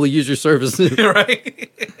shit and we'll use your services.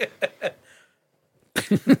 Right?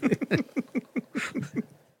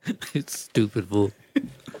 It's stupid, fool.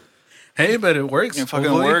 Hey, but it works. It fucking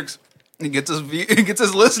hopefully. works. It gets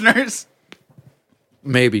us listeners.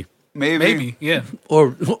 Maybe. Maybe, yeah.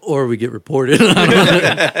 Or we get reported. Nah,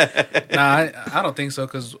 I don't think so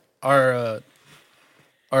because our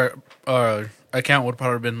account would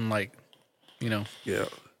probably been like, Yeah.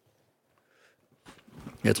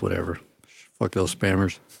 It's whatever. Fuck those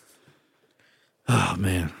spammers. Oh,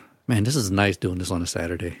 man. Man, this is nice doing this on a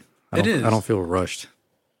Saturday. It is. I don't feel rushed.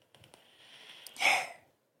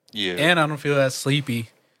 Yeah. and I don't feel as sleepy.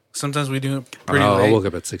 Sometimes we do it I pretty know, I late, woke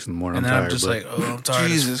up at 6 in the morning. and I'm then tired, I'm just but, like, oh, I'm tired.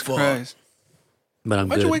 Jesus as fuck. Christ. but I'm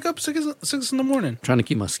Why'd good. you wake up 6 in the morning? Trying to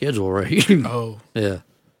keep my schedule right. Oh, Yeah.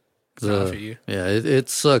 'Cause, I feel you. Yeah, it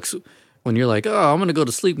sucks when you're like, oh, I'm going to go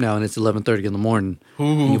to sleep now, and it's 11:30 in the morning.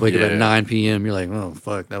 And you wake up at yeah. 9 p.m. You're like, oh,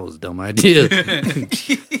 fuck, that was a dumb idea.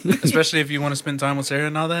 especially if you want to spend time with Sarah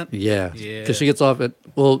and all that. Yeah. Yeah. Because she gets off at,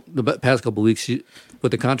 the past couple of weeks,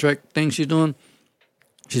 with the contract thing she's doing,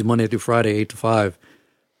 she's Monday through Friday, 8 to 5.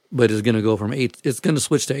 But it's going to go from 8, it's going to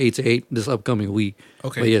switch to 8 to 8 this upcoming week.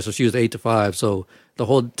 Okay. But yeah, so she was 8 to 5. So the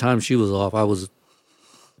whole time she was off, I was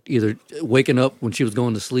either waking up when she was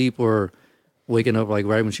going to sleep or waking up like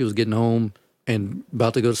right when she was getting home and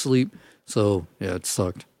about to go to sleep. So yeah, it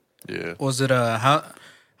sucked. Yeah. Was it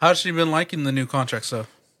how's she been liking the new contract stuff?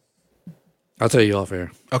 I'll tell you off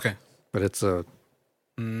air. Okay. But it's yeah.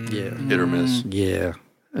 Hit or miss. Yeah.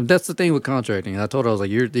 And that's the thing with contracting. I told her, I was like,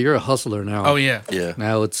 you're a hustler now. Oh yeah. Yeah.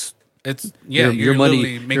 Now it's Your your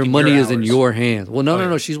money. money. Your money is in hours. your hands. Well, no.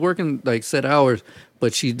 yeah. She's working like set hours,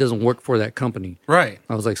 but she doesn't work for that company. Right.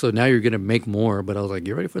 I was like, so now you're gonna make more. But I was like,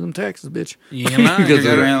 you ready for them taxes, bitch? You ain't lying. Because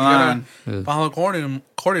You of You're that. in line. gotta follow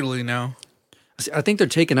accordingly now. See, I think they're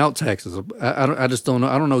taking out taxes. I just don't know.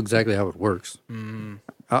 I don't know exactly how it works.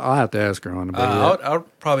 I'll have to ask her on it. But yeah. I'll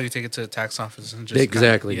probably take it to the tax office and just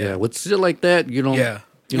Exactly. kinda- Yeah. With shit like that, you don't. Yeah.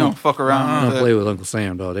 You don't fuck around You with don't it. play with Uncle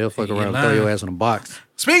Sam, dog. They'll fuck You around and lying. throw your ass in a box.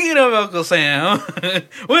 Speaking of Uncle Sam,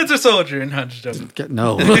 Winter Soldier and Hunter Joker.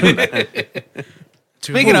 No.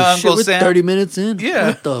 Speaking of Oh, shit, Uncle we're Sam, 30 minutes in? Yeah.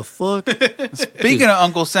 What the fuck? speaking of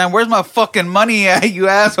Uncle Sam, where's my fucking money at, you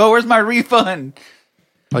asshole? Where's my refund?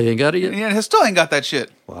 Oh, you ain't got it yet? Yeah, he still ain't got that shit.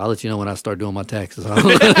 Well, I'll let you know when I start doing my taxes.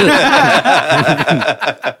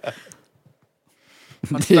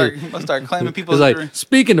 Let's start claiming people. It's like,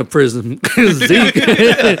 speaking of prison, Zeke,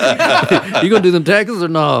 you gonna do them taxes or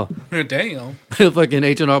no? Damn. Fucking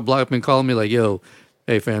H&R Block been calling me like, yo,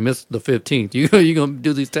 hey fam, it's the 15th. You gonna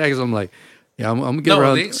do these taxes? I'm like, yeah, I'm gonna get No,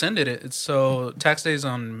 around. they extended it. It's so tax day's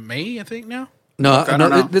on May, I think now. No, I don't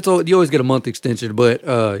know. it's you always get a month extension, but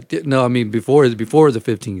no, I mean before the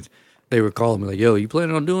 15th, they were calling me like, yo, you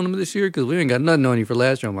planning on doing them this year? Because we ain't got nothing on you for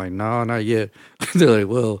last year. I'm like, no, not yet. They're like,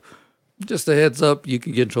 well, just a heads up, you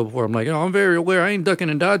can get in trouble for it. I'm like, oh, I'm very aware. I ain't ducking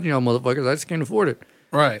and dodging y'all motherfuckers. I just can't afford it.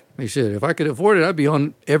 Right. Like, shit, if I could afford it, I'd be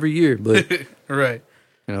on every year. But, Right.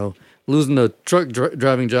 you know, losing a truck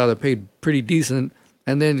driving job that paid pretty decent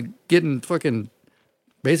and then getting fucking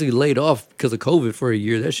basically laid off because of COVID for a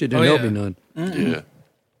year, that shit didn't help me none. Yeah.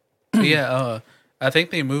 Yeah. I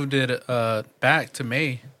think they moved it back to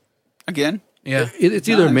May. again. Yeah. It's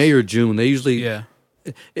either Nice. May or June. They usually, Yeah.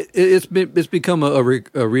 it's become a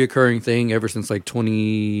reoccurring thing ever since like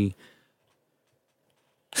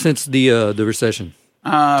since the recession.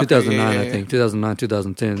 2009, I think 2009,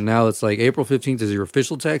 2010. Now it's like April 15th is your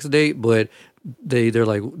official tax date, but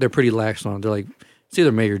they're pretty lax on it. They're like, it's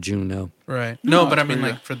either May or June now. Right. No, but I it's mean,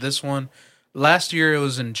 pretty like for this one, last year it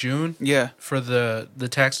was in June Yeah. for the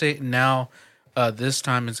tax date. Now, this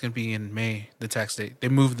time it's going to be in May, the tax date. They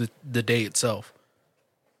moved the day itself.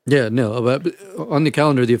 Yeah, no, but on the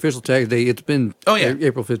calendar, the official tax date, it's been Oh, yeah.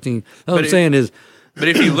 April 15th. What But I'm it- saying is, But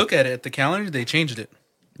if you look at it at the calendar, they changed it.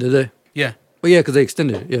 did they? Yeah. Well, yeah, because they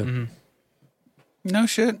extended it. Yeah. Mm-hmm. No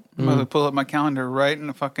shit. I'm about to pull up my calendar right in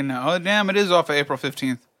the fucking now. Oh damn! It is off of April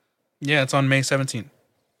 15th. Yeah, it's on May 17th.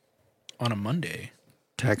 On a Monday.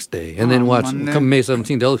 Tax day. And then watch, Monday. come May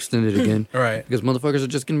 17th, they'll extend it again. All right. Because motherfuckers are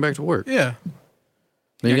just getting back to work. Yeah.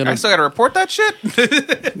 Then you I gotta, still got to report that shit.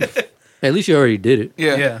 hey, at least you already did it.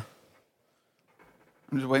 Yeah. Yeah.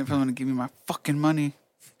 I'm just waiting for them to give me my fucking money.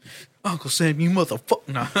 Uncle Sam, you motherfucker.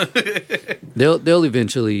 No. They'll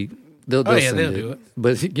eventually, they'll Oh, yeah, send they'll it. do it.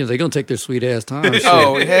 But you know, they're going to take their sweet ass time. Shit.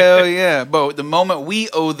 Oh hell yeah! But the moment we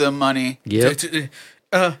owe them money, Yep.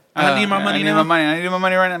 I need my money I need now. my money. I need my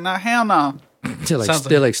money right now. Nah, hell no. They're Sounds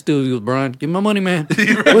like, like- Stewie with Brian. Give me my money, man.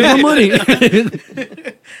 Where's my money?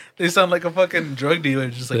 They sound like a fucking drug dealer.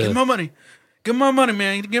 Just like, Yeah. give me my money. Give me my money,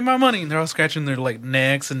 man. Give me my money. And they're all scratching their like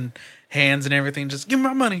necks and hands and everything. Just give me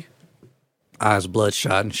my money. Eyes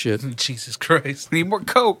bloodshot and shit. Jesus Christ. Need more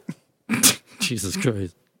coke. Jesus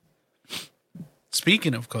Christ.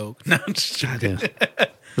 Speaking of coke. No, I'm just joking. Yeah.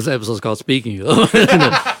 This episode's called Speaking of.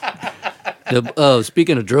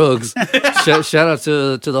 Speaking of drugs, shout out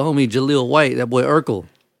to the homie Jaleel White, that boy Urkel.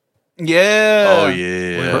 Yeah. Oh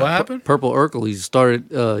yeah. Wait, what happened? Purple Urkel. He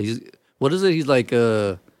started. What is it? He's like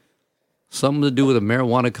something to do with a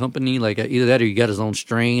marijuana company. Like either that or he got his own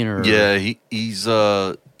strain or Yeah, he's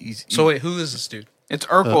So wait, who is this dude? It's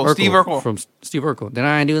Urkel. Steve Urkel. from Steve Urkel. Did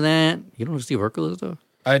I do that? You know who Steve Urkel is though?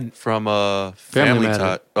 from Family Family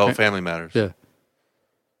Matters. Family Matters. Yeah,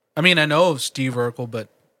 I mean, I know of Steve Urkel, but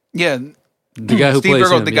yeah. the guy who Steve plays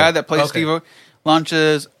Urkel, him, the yeah. guy that plays Okay. Steve Urkel,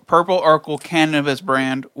 launches Purple Urkel cannabis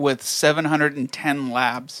brand with 710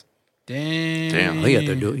 labs. damn. Oh,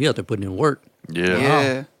 he out there putting in work. Yeah.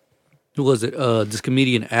 Yeah. Who was it? This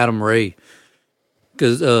comedian Adam Ray.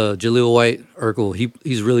 Because Jaleel White Urkel,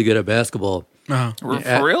 he's really good at basketball. Uh-huh.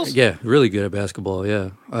 For reals? Yeah, really good at basketball.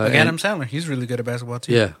 Yeah, Like and- Adam Sandler, he's really good at basketball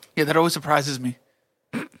too. Yeah, Yeah, that always surprises me.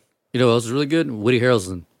 you know who else is really good? Woody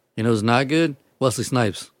Harrelson. You know who's not good? Wesley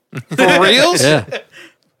Snipes. For reals? Yeah.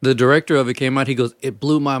 The director of it came out. He goes, "It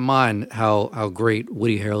blew my mind how great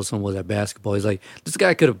Woody Harrelson was at basketball." He's like, "This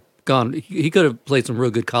guy could have gone. He could have played some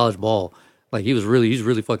real good college ball. Like he's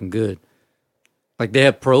really fucking good. Like they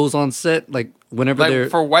have pros on set. Like whenever they're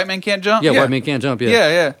Like for White Man Can't Jump? yeah, White Man Can't Jump. Yeah,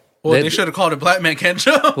 Yeah. Well, They- they should have called it Black Man Can't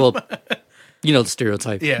Jump. Well, you know the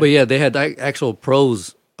stereotype. Yeah. But yeah, they had actual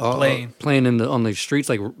pros Playing. on the streets,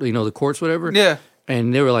 like you know the courts, whatever. Yeah.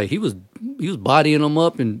 And they were like, he was bodying them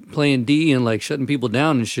up and playing D and like shutting people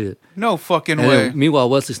down and shit. No fucking And way. then, meanwhile,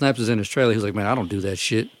 Wesley Snipes is in his trailer. He's like, man, I don't do that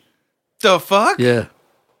shit. The fuck? Yeah.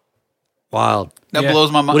 Wild. That Yeah.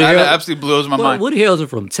 blows my mind. Woody That Harrel- absolutely blows my Well, mind. Woody Harrelson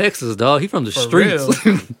from Texas, dog. He from the For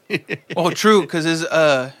streets. Oh, true. Because his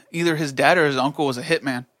either his dad or his uncle was a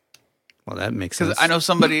hitman. Well, that makes Because sense. I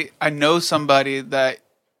know somebody that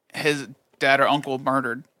his dad or uncle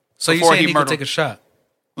murdered. So you before saying he could murdered. take a shot?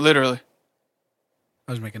 Literally.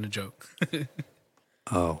 I was making a joke.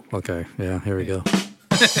 Oh, okay. Yeah, here we go.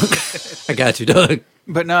 I got you, Doug.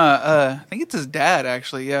 But no, I think it's his dad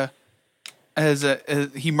actually. Yeah, as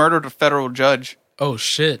he murdered a federal judge. Oh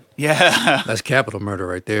shit! Yeah, That's capital murder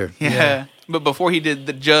right there. yeah. But before he did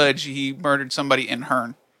the judge, he murdered somebody in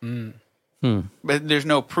Hearn. But there's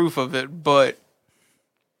no proof of it. But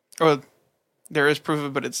or there is proof of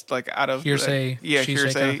it, but it's like out of Hearsay, yeah, she-say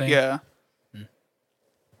hearsay. kind of thing? Yeah.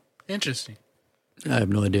 Interesting. I have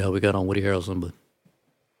no idea how we got on Woody Harrelson, but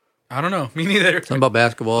I don't know. Me neither. something about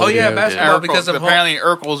basketball. Oh yeah, Woody Harrelson. basketball because of apparently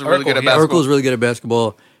Urkel's really good at Urkel, yeah. basketball. Urkel's really good at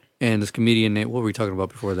basketball, and this comedian name. What were we talking about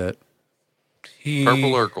before that?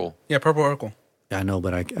 Purple Urkel. Yeah, Purple Urkel. Yeah, I know,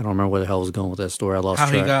 but I don't remember where the hell I was going with that story. I lost How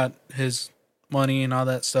track. he got his money and all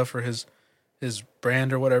that stuff for his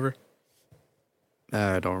brand or whatever.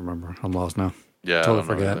 I don't remember. I'm lost now. Yeah, I Totally don't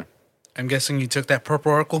know forgot. either. I'm guessing you took that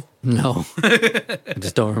Purple Urkel. No, I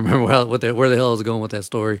just don't remember where the hell I was going with that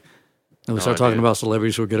story. And we No start talking idea. about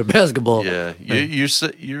celebrities who are good at basketball. Yeah,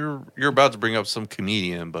 you're about to bring up some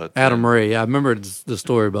comedian, but Adam Ray. Yeah, I remember the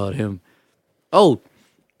story about him. Oh,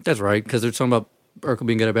 that's right, because they're talking about Urkel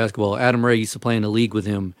being good at basketball. Adam Ray used to play in the league with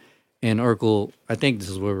him, and Urkel. I think this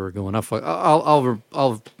is where we're going. I'll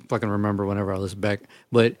fucking remember whenever I listen back.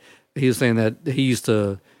 But he was saying that he used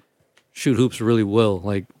to shoot hoops really well,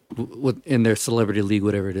 like in their celebrity league,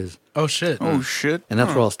 whatever it is. Oh shit! Oh shit! And that's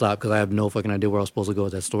where I'll stop because I have no fucking idea where I was supposed to go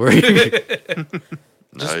with that story. Just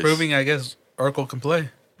Nice. proving, I guess, Urkel can play.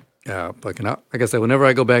 Yeah, fucking. Like I said, whenever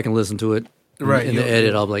I go back and listen to it, Right, in the you'll-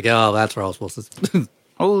 edit, I'll be like, oh, that's where I was supposed to.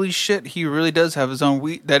 Holy shit! He really does have his own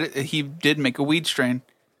weed. He did make a weed strain.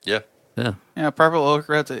 yeah, Yeah. Yeah, purple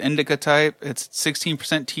ochre. It's an indica type. It's 16%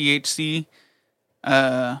 THC.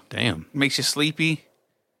 Damn. Makes you sleepy.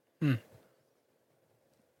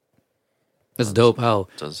 That's dope how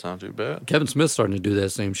doesn't sound too bad. Kevin Smith's starting to do that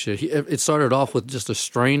same shit. It started off with just a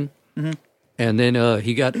strain, and then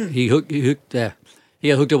he got hooked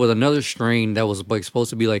up with another strain that was like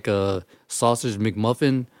supposed to be like a sausage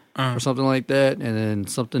McMuffin or something like that, and then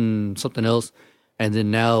something else, and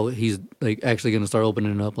then now he's like actually going to start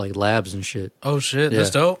opening up like labs and shit. Oh shit!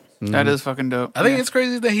 That's Yeah. dope. That is fucking dope. I think Yeah. it's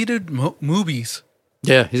crazy that he did movies.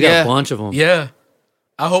 Yeah, he's got Yeah. a bunch of them. Yeah,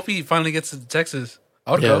 I hope he finally gets to Texas.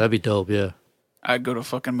 I would Yeah, go. that'd be dope. Yeah. I'd go to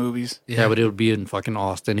fucking movies. Yeah, but it would be in fucking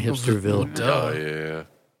Austin, Hipsterville. Duh. Oh yeah,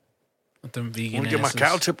 With them vegan. want to get my asses.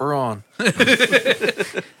 cow tipper on.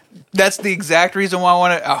 That's the exact reason why I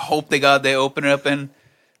want to. I hope they open it up in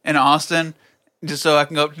Austin, just so I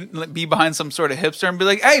can go be behind some sort of hipster and be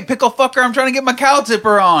like, "Hey, pickle fucker, I'm trying to get my cow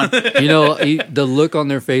tipper on." You know, the look on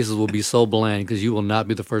their faces will be so bland because you will not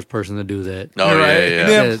be the first person to do that. Oh Right. yeah, yeah.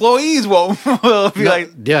 The Yeah. employees will be like,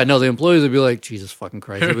 Yeah, no, the employees will be like, Jesus fucking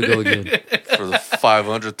Christ, here we go again. For the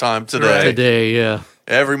 500th time today. Right. Today, yeah.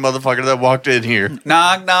 Every motherfucker that walked in here.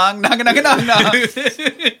 "Knock, knock, knock, knock, knock, knock."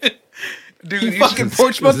 Dude, You fucking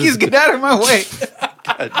porch monkeys, get out of my way.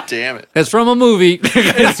 God damn it. It's from a movie,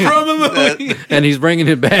 it's from a movie. and he's bringing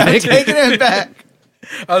it back. Taking it back.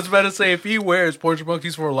 I was about to say if he wears Porch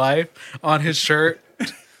Monkeys for Life on his shirt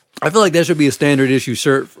I feel like that should be a standard issue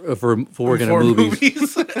shirt for working for at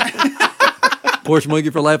movies. movies. Porch Monkey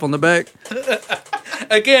for Life on the back.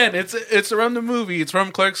 Again, it's from the movie. It's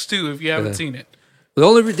from Clerks 2 if you haven't Yeah. seen it.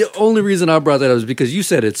 The only reason I brought that up is because you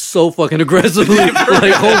said it so fucking aggressively.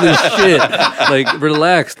 Like, holy shit. Like,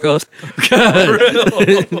 relax, cuz. God.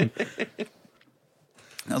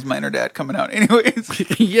 That was my inner dad coming out.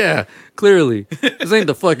 Anyways, Yeah, clearly. This ain't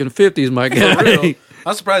the fucking 50s, my guy. Real.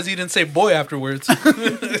 I'm surprised he didn't say boy afterwards.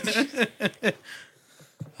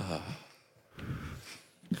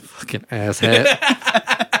 Fucking asshat.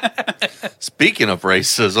 Speaking of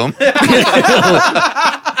racism,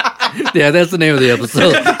 Yeah, that's the name of the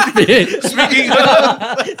episode.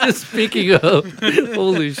 Speaking of.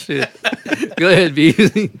 Holy shit. Go ahead,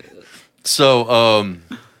 B. so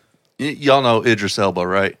y'all know Idris Elba,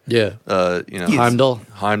 right? Yeah. Heimdall.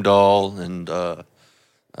 Heimdall, and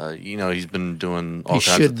he's been doing all He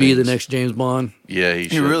kinds should of be the things. next James Bond. Yeah, he he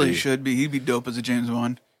should really be. should be. He'd be dope as a James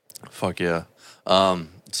Bond. Fuck yeah.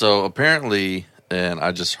 So apparently, and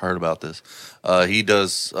I just heard about this, he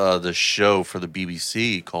does the show for the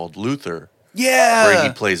BBC called Luther, where he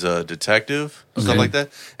plays a detective, stuff like that.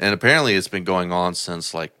 And apparently it's been going on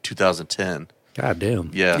since like 2010. God damn.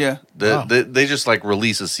 Yeah. Yeah. Wow. They just like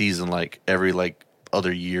release a season like every like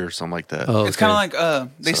other year or something like that. Oh, It's okay. kind of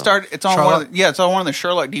like they So- start. It's on Sherlock? it's on one of the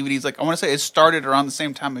Sherlock DVDs. Like I want to say it started around the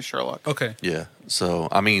same time as Sherlock. Okay. Yeah. So,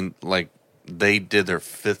 I mean, like they did their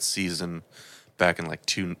 5th season back in like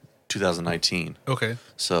 2019. Okay.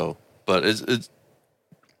 So, but it's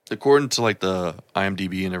according to like the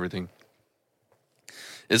IMDb and everything,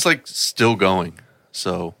 it's like still going.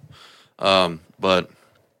 So, but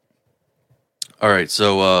All right,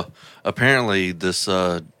 so apparently this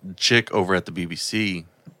chick over at the BBC,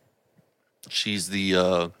 she's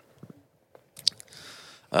the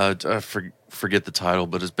I forget the title,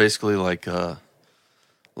 but it's basically like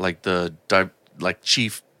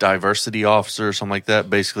chief diversity officer or something like that.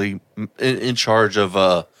 Basically, in charge of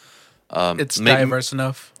It's diverse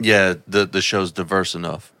enough. Yeah, the show's diverse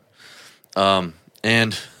enough.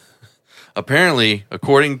 And apparently,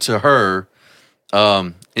 according to her,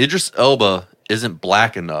 Idris Elba isn't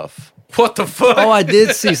black enough. What the fuck? Oh, I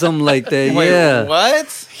did see something like that. Wait, Yeah.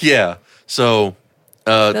 what? Yeah, so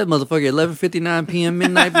That motherfucker, 11:59 p.m.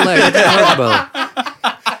 midnight black. What you talking about?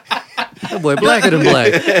 That boy blacker than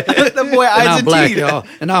black. That boy And I'm black, Argentina. y'all.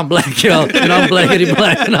 And I'm black, y'all. And I'm blackity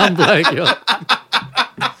black. And I'm black, y'all.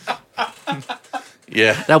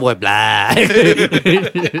 yeah, That boy black.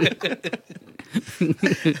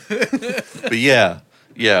 but yeah.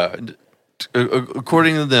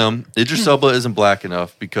 According to them, Idris Elba isn't black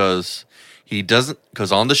enough because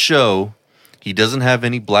on the show he doesn't have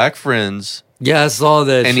any black friends Yeah, I saw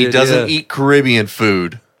that. and shit, he doesn't yeah. eat Caribbean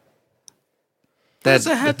food. What does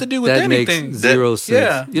that have to do with that anything? makes zero sense.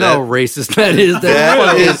 yeah. You know how racist that is.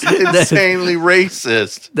 That is that- insanely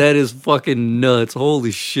racist. that is fucking nuts.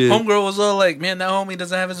 Holy shit. Homegirl was all like, "Man, that homie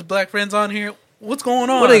doesn't have his black friends on here. What's going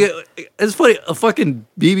on?" What it's funny. A fucking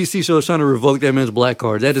BBC show is trying to revoke that man's black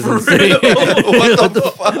card. That is insane. What the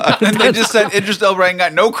fuck? And they just said Idris Elba ain't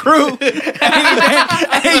got no crew.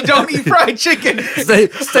 and he don't eat fried chicken.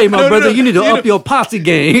 Say, my brother, you need to up your posse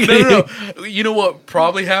gang. No. You know what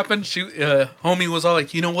probably happened? She, homie was all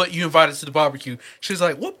like, "You know what? You invited us to the barbecue." She's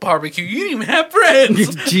like, "What barbecue? You didn't even have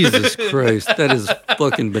friends." Jesus Christ, that is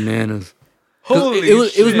fucking bananas. 'Cause Holy it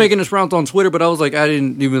was shit. making its rounds on Twitter, but I was like, I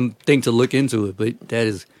didn't even think to look into it. But that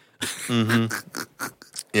is,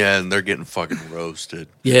 Yeah, and they're getting fucking roasted.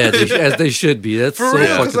 yeah, as they should be. That's so real,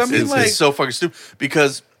 fucking 'cause I mean, stupid. It's so fucking stupid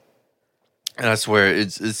because, and I swear,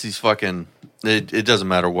 it's these fucking. It doesn't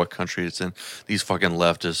matter what country it's in. These fucking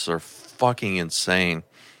leftists are fucking insane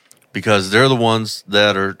because they're the ones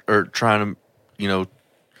that are trying to,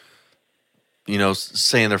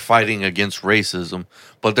 saying they're fighting against racism,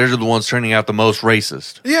 but they're the ones turning out the most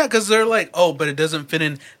racist. Yeah, because they're like, "Oh, but it doesn't fit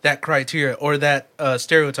in that criteria or that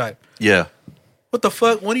stereotype." Yeah, What the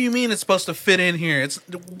fuck? What do you mean it's supposed to fit in here?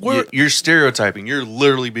 you're stereotyping. You're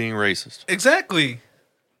literally being racist. Exactly.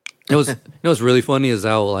 What's really funny is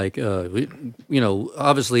how like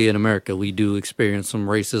obviously in America we do experience some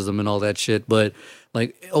racism and all that shit, but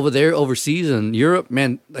like over there overseas in Europe,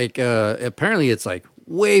 man, like apparently it's like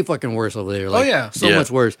way fucking worse over there. Like, yeah. so Yeah.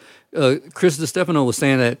 much worse. Chris DiStefano was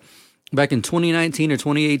saying that back in 2019 or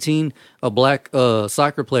 2018, a black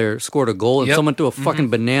soccer player scored a goal and Yep. someone threw a fucking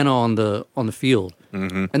banana on the field,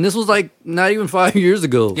 and this was like not even 5 years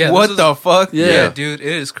ago. Yeah. What this the fuck? Yeah. Yeah, dude, it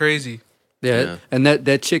is crazy. Yeah, Yeah. and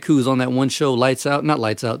that chick who's on that one show, not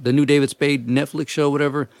Lights Out, the new David Spade Netflix show,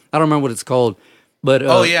 whatever. I don't remember what it's called, but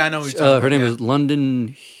Oh, yeah, I know what you're talking her about, name yeah. is London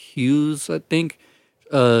Hughes, I think.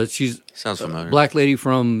 She's Sounds familiar. a black lady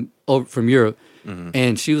from Europe,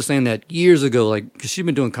 and she was saying that years ago, like because she's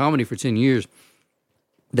been doing comedy for 10 years,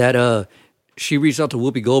 that she reached out to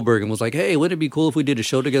Whoopi Goldberg and was like, "Hey, wouldn't it be cool if we did a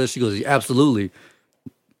show together?" She goes, "Absolutely,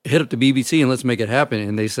 hit up the BBC and let's make it happen."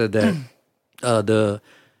 And they said that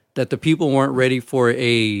that the people weren't ready for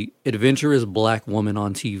a adventurous black woman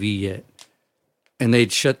on TV yet, and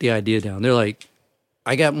they'd shut the idea down. They're like,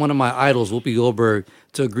 "I got one of my idols, Whoopi Goldberg,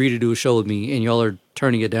 to agree to do a show with me, and y'all are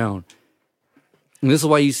turning it down." And this is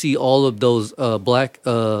why you see all of those black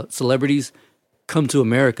celebrities come to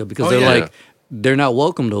America because they're yeah. like they're not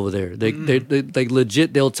welcomed over there. They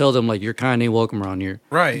legit they'll tell them like your kind ain't welcome around here.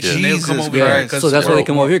 Right. Jesus And they'll come over Christ. here Yeah, 'cause so that's why they we're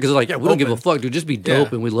come over here because they're like, yeah, we don't give a open. fuck, dude. Just be dope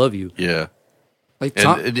Yeah. and we love you. Yeah. Like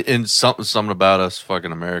Tom, And something about us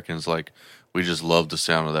fucking Americans, like we just love the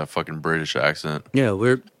sound of that fucking British accent. yeah,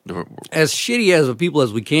 we're as shitty as a people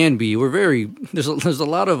as we can be. We're very there's a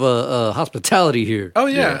lot of hospitality here. Oh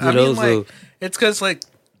yeah, You I know, mean, like so- it's because like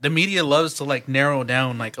the media loves to like narrow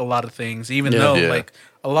down like a lot of things, even Yeah. though Yeah. like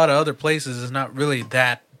a lot of other places is not really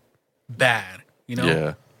that bad, you know,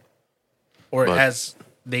 Yeah. or But- as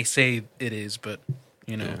they say it is, but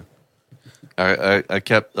you know, I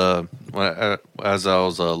kept as I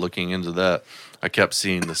was looking into that, I kept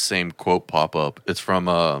seeing the same quote pop up. It's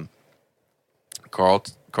from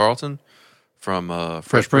Carlton from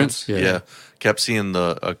Fresh Prince. Yeah. Kept seeing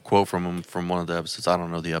a quote from him from one of the episodes. I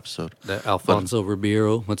don't know the episode. That Alfonso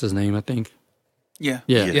Ribeiro, what's his name? I think. Yeah.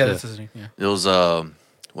 Yeah, yeah, that's his name. Yeah, It was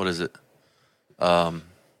what is it? I'm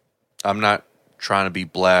not trying to be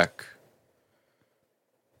black,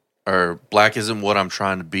 or black isn't what I'm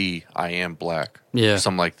trying to be. I am black. Yeah.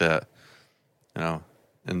 Something like that. You know,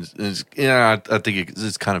 And I think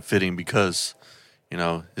it's kind of fitting because,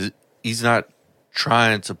 he's not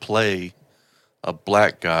trying to play a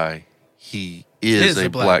black guy. He is a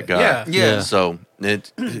black guy. Yeah. Yeah. So They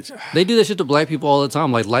do that shit to black people all the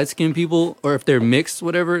time, like light skinned people, or if they're mixed,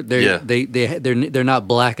 whatever. They're not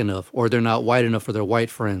black enough, or they're not white enough for their white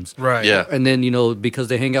friends. Right. yeah, And then because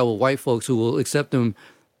they hang out with white folks who will accept them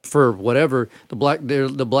for whatever, the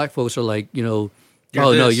black folks are like, no,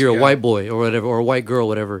 you're a white boy or whatever, or a white girl,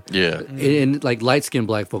 whatever. yeah, And like light skinned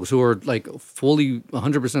black folks who are like fully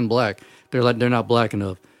 100% black, they're not black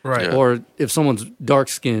enough. Right. Yeah. Or if someone's dark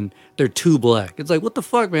skinned, they're too black. It's like, what the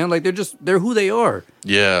fuck, man? Like they're who they are.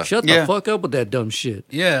 yeah. Shut the Yeah. fuck up with that dumb shit.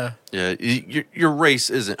 Yeah. Yeah, your race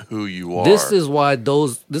isn't who you are. This is why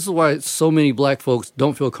so many black folks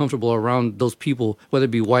don't feel comfortable around those people, whether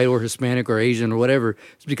it be white or Hispanic or Asian or whatever.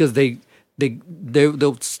 It's because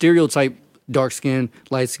they'll stereotype dark skin,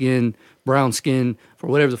 light skin, brown skin for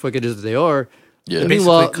whatever the fuck it is that they are. Yeah. And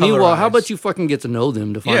Basically meanwhile, how colorized. about you fucking get to know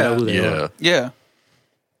them to find Yeah. out who they yeah, are? Yeah.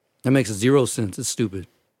 That makes zero sense. It's stupid.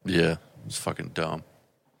 yeah. It's fucking dumb.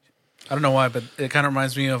 I don't know why, but it kind of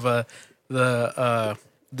reminds me of the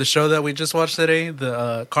show that we just watched today,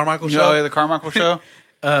 the Carmichael You know, show. the Carmichael show.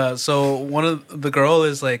 So one of the girl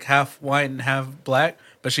is like half white and half black,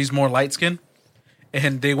 but she's more light skinned.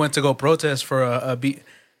 And they went to go protest for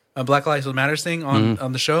a Black Lives Matter thing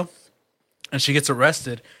on the show. And she gets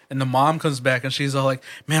arrested, and the mom comes back, and she's all like,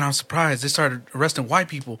 "Man, I'm surprised they started arresting white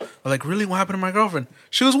people." I'm like, "Really? What happened to my girlfriend?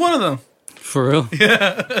 She was one of them." For real?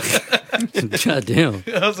 Yeah. God damn.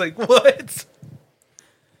 I was like, "What?"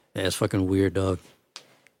 Yeah, it's fucking weird, dog.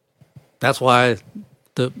 That's why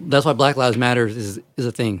Black Lives Matter is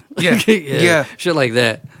a thing. Yeah. Yeah. Shit like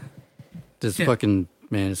that. Just Yeah. fucking,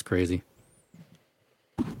 man, it's crazy.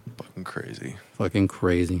 Fucking crazy. Fucking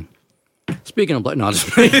crazy. Speaking of black, no, I'm just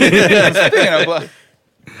Speaking of black,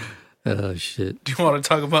 shit. Do you want to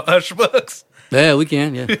talk about Usher Bucks? Yeah, we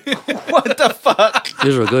can. Yeah, what the fuck?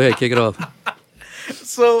 Israel, go ahead, kick it off.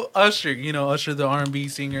 So Usher, Usher the R&B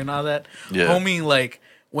singer and all that. Yeah. Homie like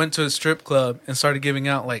went to a strip club and started giving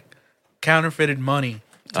out like counterfeited money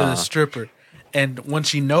to the stripper. And when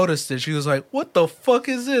she noticed it, she was like, "What the fuck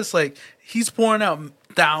is this?" Like he's pouring out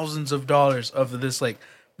thousands of dollars of this like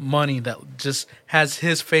money that just has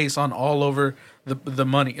his face on all over the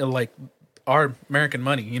money, like our American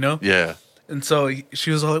money, Yeah. And so she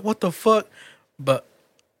was all like, "What the fuck?" But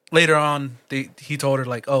later on, he told her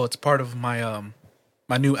like, "Oh, it's part of my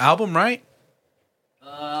my new album, right?"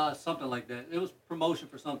 Something like that. It was promotion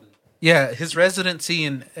for something. Yeah, his residency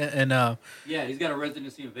in Yeah, he's got a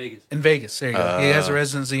residency in Vegas. Vegas. There you go. He has a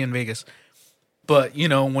residency in Vegas. But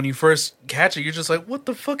when you first catch it, you're just like, "What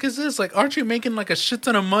the fuck is this? Like, aren't you making like a shit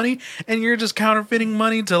ton of money and you're just counterfeiting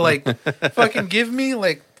money to like fucking give me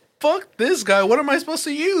like." Fuck this guy. What am I supposed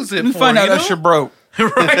to use it Let me for? find out Usher broke.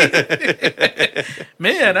 Right?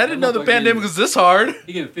 Man, I didn't know the pandemic was this hard.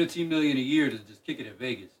 He getting $15 million a year to just kick it at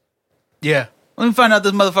Vegas. Yeah. Let me find out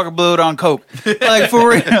this motherfucker blew it on coke. Like, for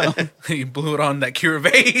real. He blew it on that cure of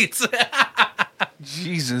AIDS.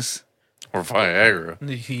 Jesus. Or Viagra.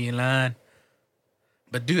 He ain't lying.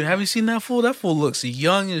 But dude, have you seen that fool? That fool looks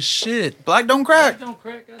young as shit. Black don't crack. Don't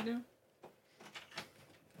crack, goddamn.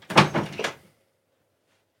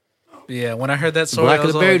 Yeah, when I heard that story, Black I of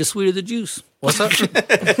was the all berry, like, the sweeter the juice. "What's up?"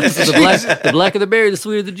 The black of the berry, the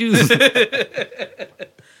sweeter the juice.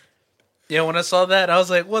 Yeah, when I saw that, I was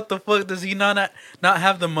like, "What the fuck? Does he not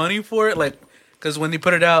have the money for it?" Like, because when they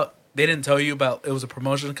put it out, they didn't tell you about it was a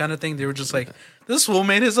promotion kind of thing. They were just like, "This fool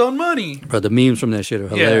made his own money." Bro, the memes from that shit are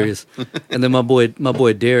hilarious. And then my boy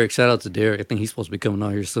Derek, shout out to Derek. I think he's supposed to be coming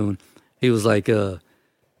on here soon. He was like,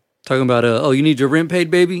 talking about, "Oh, you need your rent paid,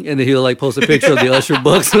 baby?" And then he'll like post a picture of the Usher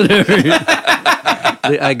Bucks or whatever.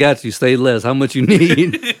 I got you. Stay less. How much you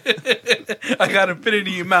need? I got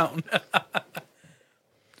Infinity Mountain.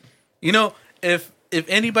 If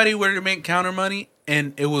anybody were to make counter money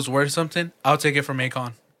and it was worth something, I'll take it from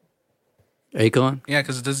Akon. Akon? Yeah,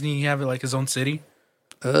 because doesn't he have like his own city?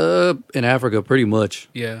 In Africa, pretty much.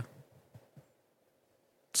 Yeah.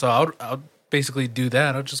 So I'll basically do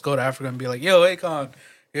that. I'll just go to Africa and be like, "Yo, Akon,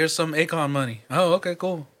 here's some Akon money." "Oh, okay,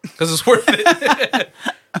 cool." Because it's worth it.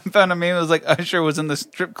 I found a meme. It was like Usher was in the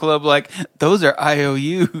strip club. Like, those are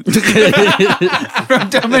IOUs from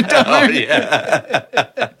Dumb and Dumber. Oh, yeah.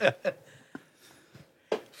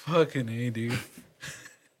 Fucking A, dude.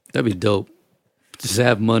 That'd be dope. Just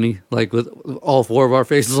have money, like with all four of our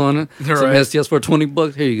faces on it. Some Right. STS for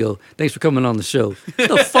 $20. Here you go. Thanks for coming on the show.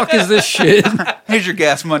 The fuck is this shit? Here's your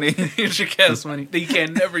gas money. Here's your gas money that you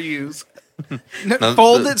can never use.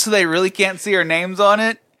 Fold it so they really can't see our names on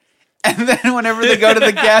it. And then whenever they go to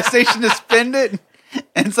the gas station to spend it,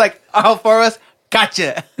 And it's like, all four of us,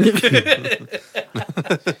 gotcha. If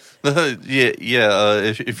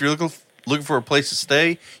you're looking for a place to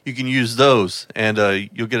stay, you can use those, and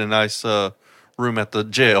you'll get a nice room at the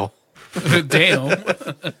jail. Damn.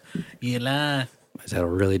 You lie. Is that a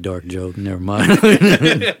really dark joke? Never mind.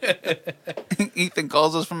 Ethan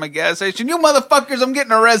calls us from a gas station. You motherfuckers, I'm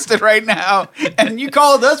getting arrested right now. And you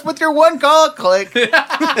called us with your one call. Click. What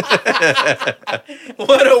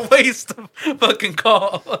a waste of fucking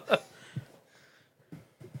call.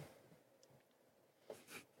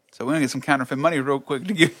 So we're going to get some counterfeit money real quick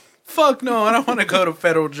to give. Fuck no, I don't want to go to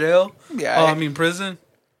federal jail. Yeah. I mean prison.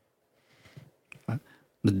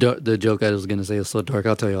 The joke I was going to say is so dark.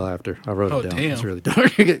 I'll tell you all after. I wrote it down. Damn. It's really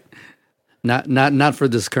dark. not for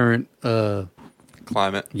this current.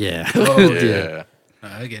 Climate. Yeah. Oh, Yeah.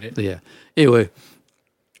 I get it. Yeah. Anyway,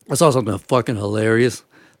 I saw something fucking hilarious.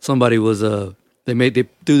 Somebody was they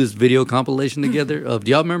threw this video compilation together of.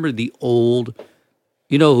 Do y'all remember the old?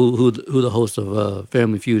 You know who the host of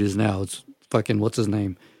Family Feud is now? It's fucking what's his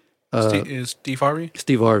name? Is Steve Harvey?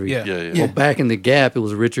 Steve Harvey. Yeah. Well, back in the Gap, it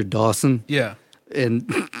was Richard Dawson. Yeah. And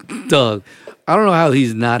Doug, I don't know how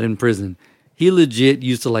he's not in prison. He legit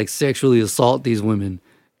used to like sexually assault these women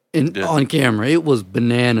on camera. It was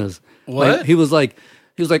bananas. What? Like, he was like,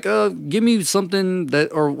 give me something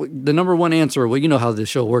that, or the number one answer. Well, you know how this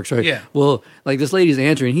show works, right? Yeah. Well, like this lady's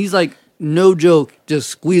answering. He's like, no joke, just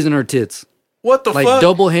squeezing her tits. What the Like fuck?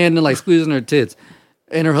 double handed, like squeezing her tits.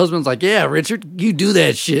 And her husband's like, yeah, Richard, you do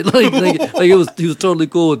that shit. Like he was totally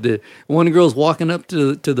cool with it. One girl's walking up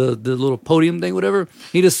to the little podium thing, whatever.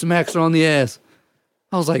 He just smacks her on the ass.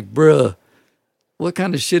 I was like, bruh, what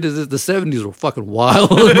kind of shit is this? The 70s were fucking wild.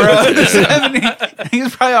 Bro, the 70s, he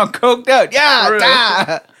was probably on coked out. Yeah,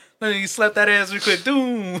 da. Then he slapped that ass real quick.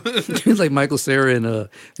 Doom. It's like Michael Cera in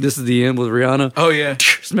This Is the End with Rihanna. Oh yeah.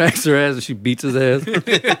 Smacks her ass and she beats his ass.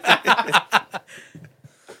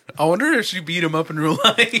 I wonder if she beat him up in real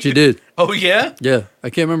life. She did. Oh yeah. Yeah.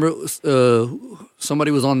 I can't remember.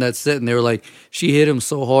 Somebody was on that set and they were like, she hit him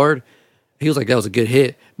so hard. He was like, that was a good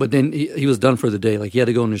hit. But then he was done for the day. Like he had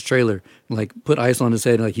to go in his trailer and like put ice on his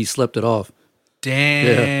head and like he slept it off.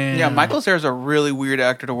 Damn. Yeah, Michael Cera's a really weird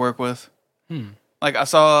actor to work with. Like I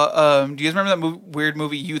saw, do you guys remember that weird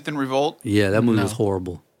movie Youth in Revolt? Yeah, that movie was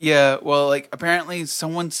horrible. Yeah, well, like apparently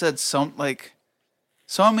someone said someone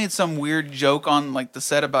made some weird joke on like the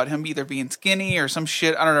set about him either being skinny or some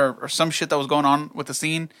shit, I don't know, or some shit that was going on with the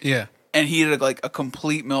scene. Yeah. And he did like a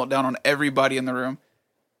complete meltdown on everybody in the room.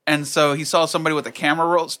 And so he saw somebody with the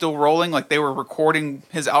camera still rolling, like they were recording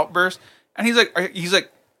his outburst. And he's like, are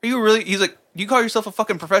you really? He's like, do you call yourself a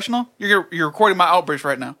fucking professional? You're recording my outburst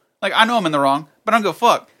right now. Like I know I'm in the wrong, but I don't give a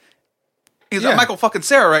fuck. He's like Michael fucking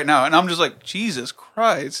Cera right now, and I'm just like, Jesus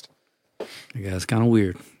Christ. Yeah, it's kind of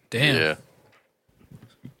weird. Damn. Yeah.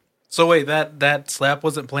 So wait, that slap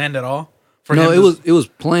wasn't planned at all? No, it was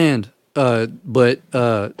planned, but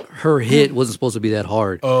her hit wasn't supposed to be that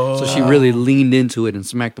hard. So she really leaned into it and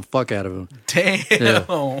smacked the fuck out of him. Damn.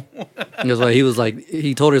 Yeah. He was like,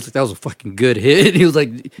 he told her it's like that was a fucking good hit. He was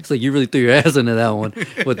like, it's like you really threw your ass into that one.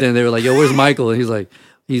 But then they were like, yo, where's Michael? And he's like,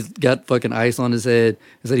 he's got fucking ice on his head.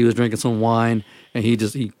 He said he was drinking some wine and he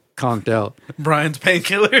conked out. Brian's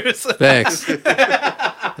painkillers. Facts.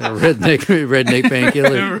 redneck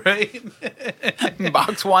painkiller. Right.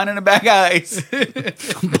 Box wine and a bag of ice.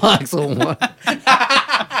 Box of wine.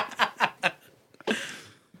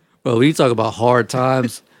 Bro, when you talk about hard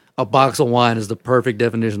times, a box of wine is the perfect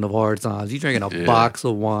definition of hard times. You drinking a box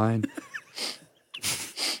of wine.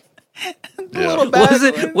 Yeah.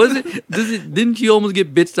 Was it? Didn't you almost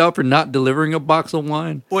get bitched out for not delivering a box of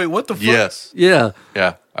wine? Wait, what the fuck? Yes. Yeah.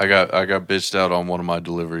 Yeah. I got bitched out on one of my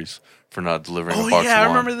deliveries for not delivering a box of wine. I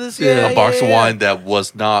remember this. Yeah. A box of wine that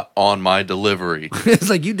was not on my delivery. It's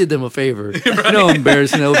like you did them a favor. You know how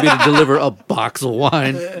embarrassing that would be to deliver a box of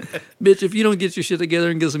wine. Bitch, if you don't get your shit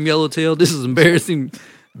together and get some yellowtail, this is embarrassing.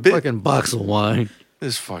 Fucking box of wine.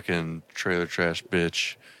 This fucking trailer trash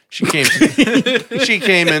bitch. She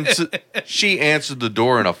answered the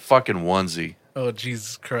door in a fucking onesie. Oh,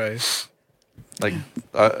 Jesus Christ. Like,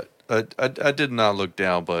 I did not look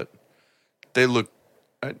down, but they looked.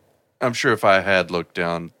 I'm sure if I had looked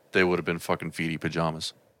down, they would have been fucking feety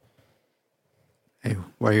pajamas. Hey,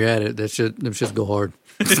 while you're at it, them shits go hard.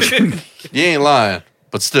 You ain't lying,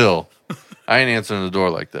 but still, I ain't answering the door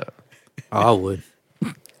like that. I would.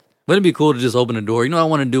 Wouldn't it be cool to just open the door? You know what I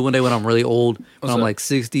want to do one day when I'm really old? When I'm like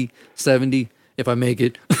 60, 70, if I make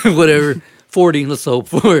it, whatever, 40, let's hope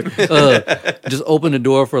for. Just open the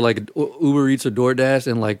door for like Uber Eats or DoorDash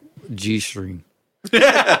and like G-string.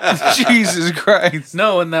 Jesus Christ.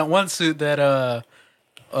 No, in that one suit that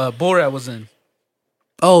Borat was in.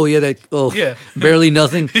 Oh yeah, that. Oh Yeah. barely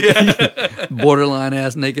nothing. Borderline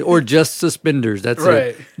ass naked, or just suspenders. That's Right.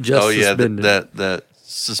 it. Just Oh yeah, suspenders. that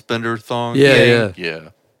suspender thong. Yeah. yeah.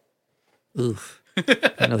 Oof.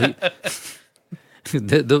 You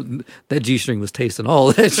know, that G-string was tasting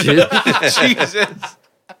all that shit. Jesus.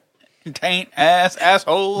 Taint ass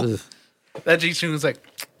asshole. Ugh. That G-string was like,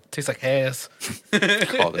 tastes like ass.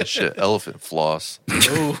 Call that shit elephant floss.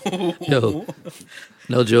 Yo,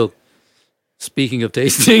 no joke. Speaking of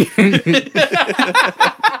tasting,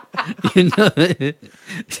 you know,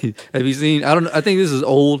 have you seen? I don't. I think this is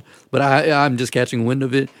old, but I'm just catching wind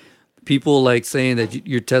of it. People like saying that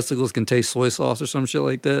your testicles can taste soy sauce or some shit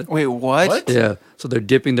like that. Wait, what? What? Yeah, so they're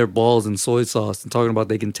dipping their balls in soy sauce and talking about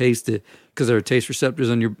they can taste it because there are taste receptors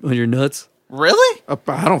on your nuts. Really? I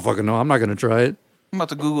don't fucking know. I'm not gonna try it. I'm about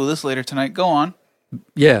to Google this later tonight. Go on.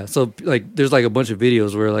 Yeah, so like there's like a bunch of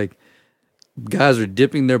videos where like guys are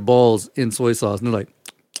dipping their balls in soy sauce and they're like,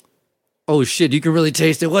 "Oh shit, you can really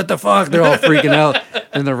taste it. What the fuck?" They're all freaking out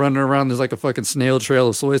and they're running around. There's like a fucking snail trail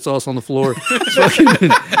of soy sauce on the floor.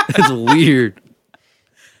 It's weird.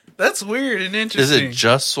 That's weird and Is interesting. it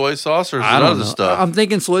just soy sauce or is it I don't other know. stuff? I'm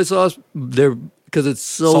thinking soy sauce. Because it's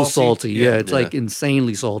so Salty? salty. Yeah, Yeah. it's like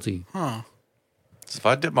insanely salty. Huh. If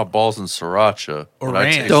I dip my balls in sriracha, Or would I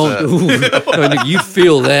ranch. taste Don't. that? You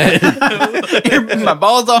feel that. My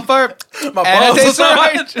balls on fire. My And balls it tastes are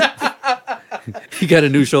right. You got a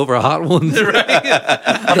new show for Hot Ones. balls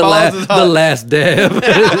is The hot. last dab.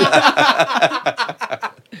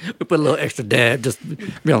 We put a little extra dab just to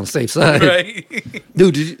be on the safe side. Right.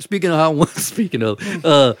 Dude, speaking of Hot Ones,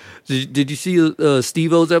 did you see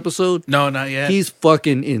Steve-O's episode? No, not yet. He's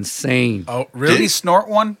fucking insane. Oh, Did really? he snort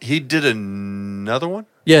one? He did another one?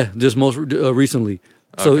 Yeah, just most recently.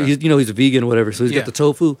 So Okay. he's a vegan or whatever. So he's Yeah. got the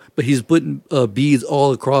tofu, but he's putting beads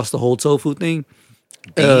all across the whole tofu thing.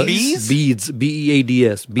 Beads? Beads,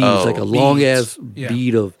 BEADS, beads, Oh, like a long ass Yeah.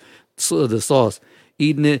 bead of the sauce.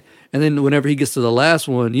 Eating it, and then whenever he gets to the last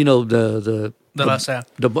one, you know The last half.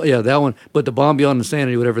 yeah, that one. But the Bomb Beyond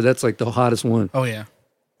Insanity, whatever, that's like the hottest one. Oh, yeah.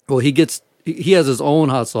 Well, he has his own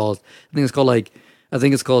hot sauce. I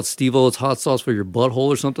think it's called Steve-O's hot sauce for your butthole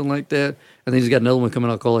or something like that. And then he's got another one coming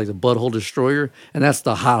out called like the Butthole Destroyer, and that's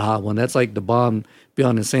the hot one. That's like the Bomb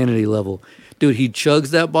Beyond Insanity level. Dude, he chugs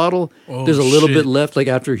that bottle. Oh, There's a little shit. bit left, like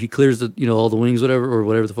after he clears the all the wings,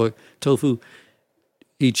 whatever the fuck tofu.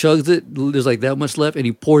 He chugs it. There's like that much left, and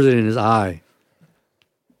he pours it in his eye.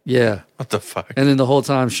 Yeah. What the fuck? And then the whole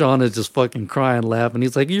time, Sean is just fucking crying, laughing.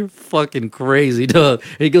 He's like, "You're fucking crazy, dog."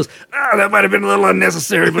 And he goes, "That might have been a little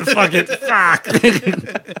unnecessary, but fuck it, fuck."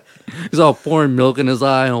 He's all pouring milk in his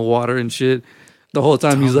eye and water and shit. The whole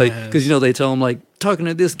time he's like, because they tell him like talking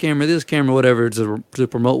to this camera, whatever, to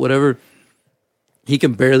promote whatever. He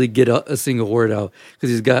can barely get a single word out because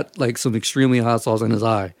he's got like some extremely hot sauce in his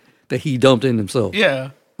eye that he dumped in himself. Yeah.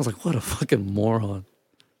 I was like, what a fucking moron.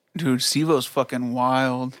 Dude, Steve-O's fucking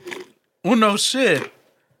wild. Well, no shit.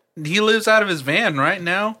 He lives out of his van right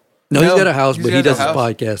now. No, he's No, got a house, he's but got he a does his house.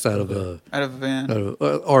 podcast out of Out of a van.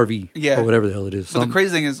 RV, Yeah. or whatever the hell it is. But the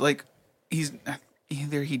crazy thing is, like, he's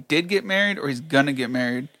either he did get married or he's gonna get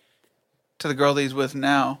married to the girl that he's with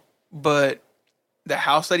now. But the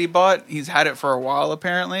house that he bought, he's had it for a while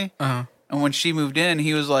apparently. Uh-huh. And when she moved in,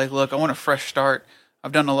 he was like, "Look, I want a fresh start.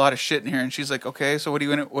 I've done a lot of shit in here." And she's like, "Okay, so what do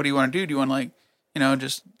you want to do? Do you want to like,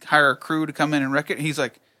 just hire a crew to come in and wreck it?" And he's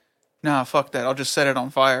like, "Nah, fuck that. I'll just set it on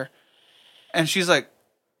fire." And she's like,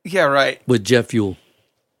 "Yeah, right." with jet fuel.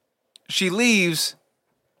 She leaves,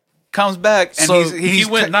 comes back, and So he he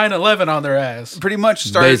went 9/11 on their ass. pretty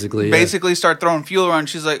much Basically, start throwing fuel around.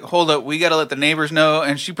 She's like, "Hold up, we got to let the neighbors know."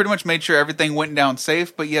 And she pretty much made sure everything went down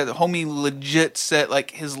safe. But yeah, the homie legit set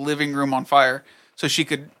like his living room on fire so she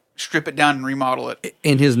could strip it down and remodel it.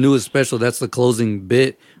 In his newest special, that's the closing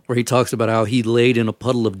bit where he talks about how he laid in a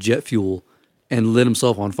puddle of jet fuel and lit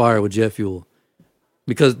himself on fire with jet fuel.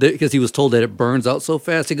 Because he was told that it burns out so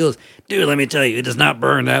fast. He goes, "Dude, let me tell you, it does not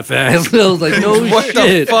burn that fast." I was like, "No What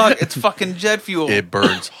shit." the fuck? It's fucking jet fuel. It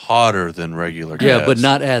burns hotter than regular gas. Yeah, but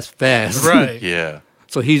not as fast. Right. Yeah.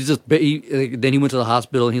 So he's just then he went to the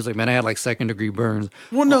hospital and he's like, "Man, I had like second-degree burns."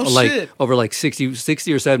 Well, no like, shit. Over like 60 or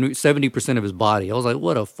 70% of his body. I was like,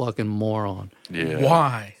 "What a fucking moron." Yeah.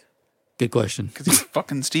 Why? Good question. Because he's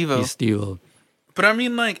fucking Steve-O. He's Steve-O. But I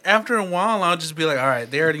mean, like, after a while, I'll just be like, all right,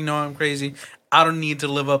 they already know I'm crazy. I don't need to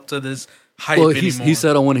live up to this hype Well, anymore. he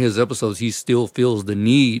said on one of his episodes he still feels the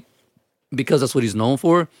need because that's what he's known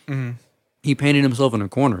for. Mm-hmm. He painted himself in a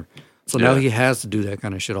corner, so now Yeah. he has to do that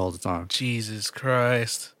kind of shit all the time. Jesus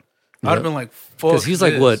Christ. I'd Yeah. have been like, fuck Because he's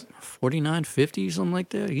like this. what 49, 50, something like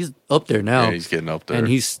that. He's up there now, Yeah, he's getting up there. and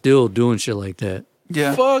he's still doing shit like that.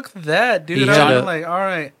 Yeah. Fuck that, dude. He I'm had a- like, all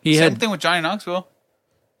right. He Same had, thing with Johnny Knoxville.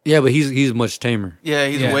 yeah, but he's much tamer Yeah,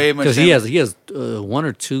 he's Yeah. way much. because he has one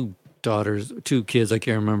or two daughters, two kids. I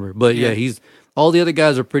can't remember, but yeah, he's all the other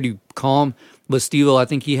guys are pretty calm. But Steve-O, I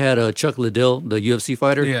think he had Chuck Liddell, the UFC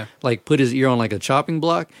fighter, Yeah. like put his ear on like a chopping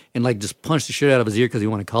block and like just punched the shit out of his ear because he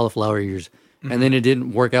wanted cauliflower ears, and then it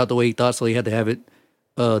didn't work out the way he thought, so he had to have it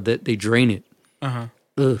that they drain it. Uh-huh.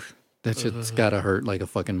 Ugh, that shit's gotta hurt like a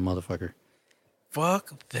fucking motherfucker.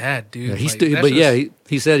 Fuck that, dude. Yeah, Like, but that's yeah, just-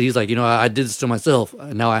 he said he's like, I did this to myself.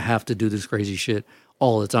 Now I have to do this crazy shit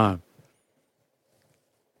all the time.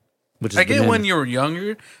 Which is I get when bananas. you were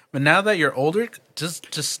younger, but now that you're older, just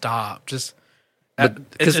stop. Just But-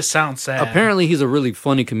 it 'cause just sounds sad. Apparently, he's a really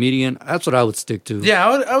funny comedian. That's what I would stick to. Yeah,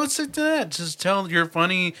 I would stick to that. Just tell your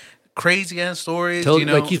funny, crazy ass stories. Tell, you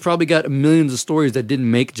know, like he's probably got millions of stories that didn't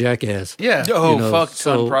make Jackass. yeah. Oh, you know, fuck,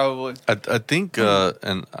 so- ton, probably. I think,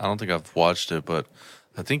 and I don't think I've watched it, but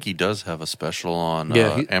I think he does have a special on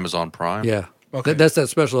Yeah, Amazon Prime. Yeah. Okay. That's that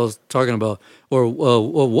special I was talking about. Or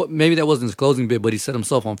what? Maybe that wasn't his closing bit, but he set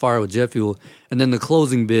himself on fire with jet fuel. And then the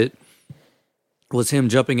closing bit was him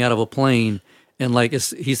jumping out of a plane. And like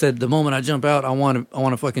he said, the moment I jump out, I want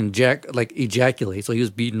to fucking ejaculate. So he was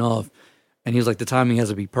beating off, and he was like, the timing has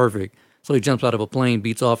to be perfect. So he jumps out of a plane,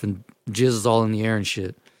 beats off, and jizzes all in the air and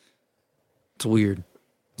shit. It's weird.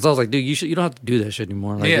 So I was like, dude, you don't have to do that shit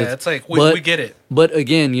anymore. Like, Yeah, it's like, but- we get it. But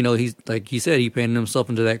again, he's like he said, he painted himself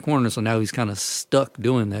into that corner, so now he's kind of stuck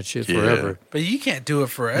doing that shit Yeah. forever. But you can't do it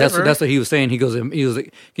forever. That's what he was saying. He was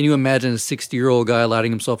like, can you imagine a 60-year-old guy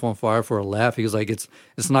lighting himself on fire for a laugh? He was like, it's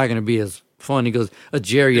not going to be as fun. He goes, a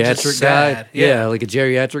geriatric just guy, sad. Yeah. like a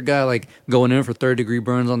geriatric guy, like going in for 3rd-degree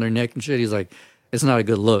burns on their neck and shit. He's like, it's not a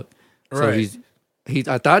good look. So Right.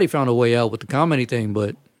 I thought he found a way out with the comedy thing,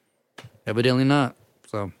 but evidently not.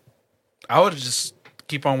 So I would just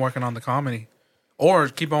keep on working on the comedy, or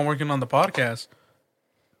keep on working on the podcast.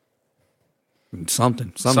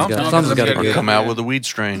 something's Something. got to Gotta give. Come out with a weed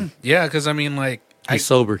strain. Yeah, because I mean, like, He's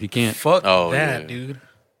sober. He can't. fuck Oh, that, yeah. dude.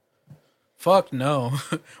 Fuck no.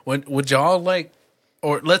 Would y'all like,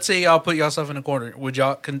 or let's say y'all put yourself in a corner? Would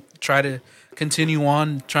y'all try to continue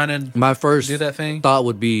on trying to? My first Do that thing? thought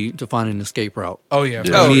would be to find an escape route. Oh yeah,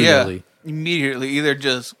 Yeah. Oh Immediately. yeah, immediately. Either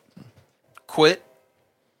just quit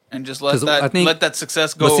and just let 'Cause I think- let that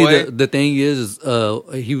success go But see, away. the thing is who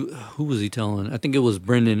was he telling? I think it was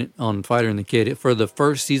Brendan on Fighter and the Kid. For the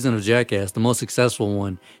first season of Jackass, the most successful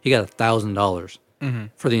one, he got $1,000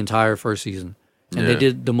 for the entire first season, and they Yeah.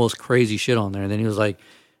 did the most crazy shit on there. And then he was like,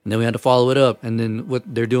 and then we had to follow it up. And then what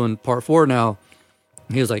they're doing part 4 now,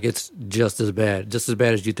 he was like, it's just as bad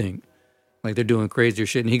as you think. Like they're doing crazier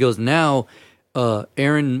shit. And he goes, now,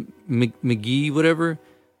 Aaron McGee, whatever,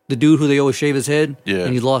 the dude who they always shave his head, Yeah.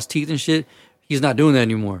 and he lost teeth and shit. He's not doing that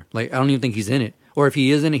anymore. Like I don't even think he's in it. Or if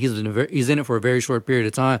he is in it, he's in it for a very short period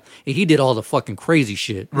of time. And he did all the fucking crazy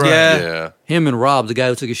shit. Yeah. Yeah. Him and Rob, the guy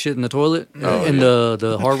who took his shit in the toilet Oh, in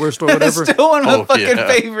the hardware store, or That's whatever. still one of my Oh, fucking yeah.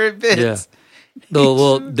 favorite bits. Yeah. Though,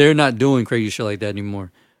 well, they're not doing crazy shit like that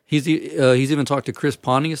anymore. He's even talked to Chris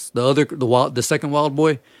Pontius, the second Wild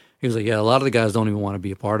Boy. He was like, yeah, a lot of the guys don't even want to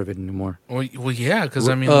be a part of it anymore. Well, yeah, because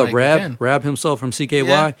I mean, like, again, Rab himself from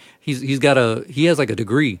CKY, Yeah. he has like a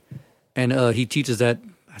degree, and he teaches at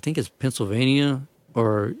I think it's Pennsylvania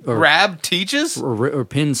or Rab teaches. I'm or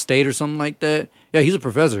Penn State or something like that. Yeah, he's a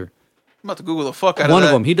professor. about to Google the fuck out One of of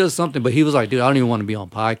that. them, he does something, but he was like, dude, I don't even want to be on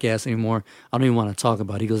podcasts anymore. I don't even want to talk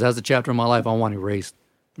about it. He goes, that's a chapter in my life I want erased.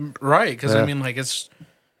 right? Because I Yeah. mean, like, it's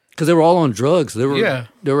Because they were all on drugs. They were Yeah.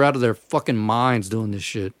 they were out of their fucking minds doing this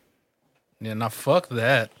shit. yeah, now fuck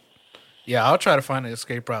that. Yeah, I'll try to find an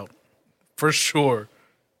escape route for sure,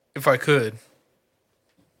 if I could.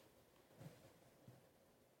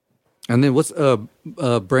 And then what's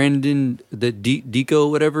Brandon the Deco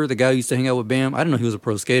whatever, the guy who used to hang out with Bam? I didn't know he was a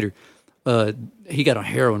pro skater. He got on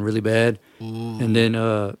heroin really bad, and then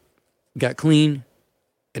got clean,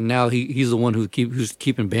 and now he's the one who's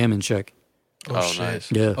keeping Bam in check. Oh, shit.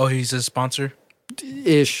 nice. Yeah, Oh, he's his sponsor.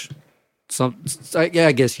 ish. Yeah,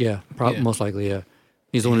 I guess yeah, Yeah. most likely yeah.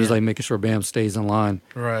 He's the one who's like making sure Bam stays in line.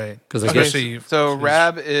 Right. 'Cause I guess- Especially So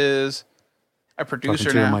Rab is a Fucking producer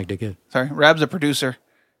to your now. mic, dickhead. Sorry, Rab's a producer.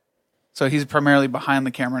 So he's primarily behind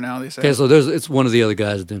the camera now. They say. Okay, so it's one of the other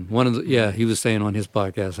guys. Then he was saying on his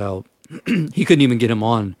podcast how he couldn't even get him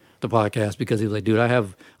on the podcast because he was like, dude, I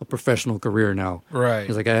have a professional career now. Right.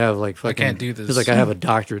 He's like, I have like fucking. can't do this. He's like, I have a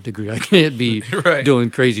doctorate degree. I can't be Right. doing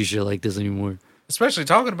crazy shit like this anymore. especially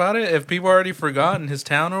talking about it, if people already forgotten his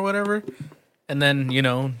town or whatever, and then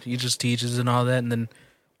he just teaches and all that, and then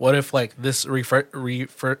what if like this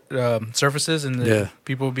surfaces and then Yeah.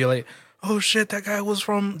 people will be like, oh shit, that guy was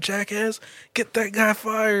from Jackass. Get that guy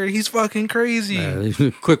fired. He's fucking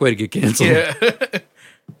crazy. Quick way to get canceled. Yeah.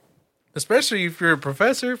 Especially if you're a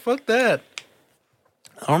professor. Fuck that.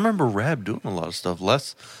 I don't remember Rab doing a lot of stuff.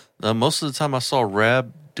 Most of the time I saw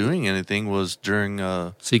Rab doing anything was during,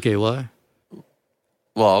 CKY.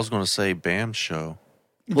 well, I was going to say Bam's show.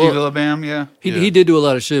 Viva La Bam, yeah. He did do a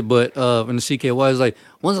lot of shit, but in the CKY, he's like,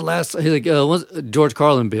 when's the last? He's like, when's George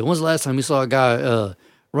Carlin bit? When's the last time you saw a guy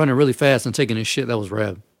running really fast and taking his shit? That was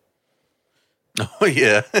Rab. Oh,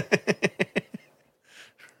 yeah.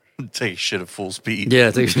 Take shit at full speed.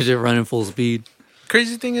 Yeah, taking shit running full speed.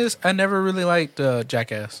 Crazy thing is, I never really liked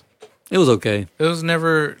Jackass. It was okay. It was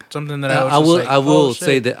never something that I was will. just like, I will oh,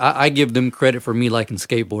 say shit. that I give them credit for me liking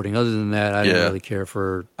skateboarding. Other than that, I didn't really care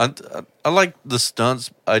for. I like the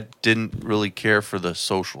stunts. I didn't really care for the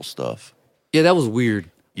social stuff. Yeah, that was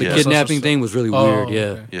weird. The Yeah. kidnapping Social thing was really Oh, weird. Yeah.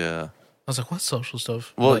 okay. Yeah. I was like, what social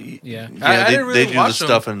stuff? Well, But, yeah. I didn't really they do the watch them.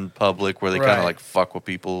 stuff in public where they kind Right. of like fuck with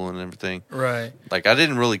people and everything. Right. Like I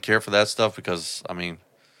didn't really care for that stuff because I mean,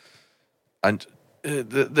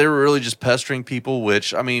 they were really just pestering people,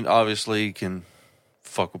 which I mean, obviously can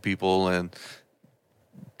fuck with people and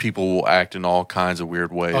people will act in all kinds of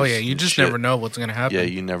weird ways. Oh, yeah. You and just shit. never know what's going to happen. Yeah,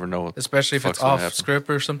 you never know what. Especially if fuck's it's gonna off happen. script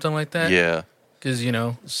or something like that. Yeah. Because, you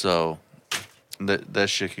know, So that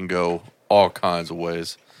shit can go all kinds of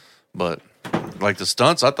ways. But like the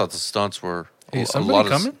stunts, I thought the stunts were hey, a somebody lot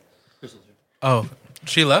coming? Oh,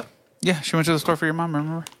 she left? Yeah, she went to the store for your mom,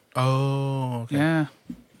 remember? Oh, okay. Yeah.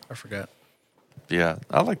 I forgot. Yeah,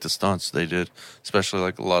 I like the stunts they did, especially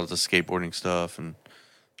like a lot of the skateboarding stuff and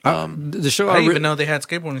The show I didn't re- even know they had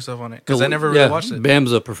skateboarding stuff on it because I never really watched it.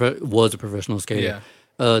 Bam's was a professional skater.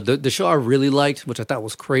 Yeah. The show I really liked, which I thought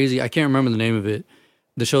was crazy. I can't remember the name of it.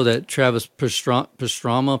 The show that Travis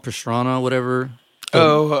Pastrana, whatever.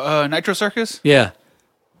 Nitro Circus? Yeah,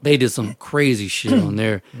 they did some crazy shit on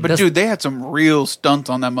there. But dude, they had some real stunts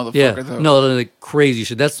on that motherfucker, yeah, though. no, like crazy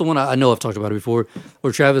shit. That's the one I know I've talked about it before.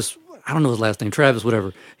 Where Travis, I don't know his last name, Travis,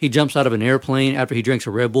 whatever. He jumps out of an airplane after he drinks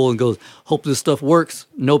a Red Bull and goes, "Hope this stuff works."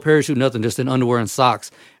 No parachute, nothing, just in underwear and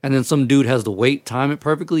socks. And then some dude has the weight, time it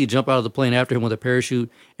perfectly. You jump out of the plane after him with a parachute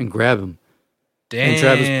and grab him. Damn. And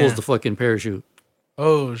Travis pulls the fucking parachute.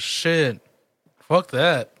 Oh, shit. Fuck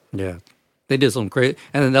that. Yeah, they did something crazy.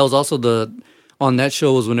 And then that was also on that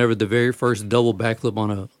show was whenever the very first double backflip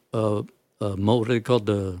on what are they called,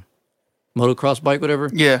 the motocross bike, whatever.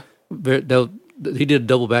 Yeah. He did a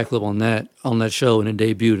double backflip on that show and it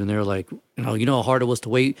debuted, and they were like, you know how hard it was to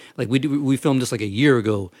wait. Like we filmed this like a year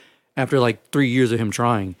ago, after like 3 years of him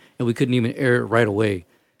trying, and we couldn't even air it right away.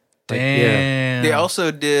 Like, Damn. yeah. They also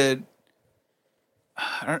did.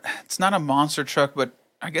 It's not a monster truck, but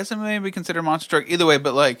I guess it may be considered a monster truck. Either way,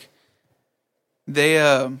 but like they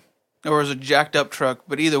or it was a jacked up truck,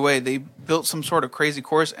 but either way, they built some sort of crazy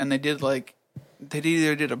course, and they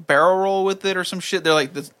either did a barrel roll with it or some shit. They're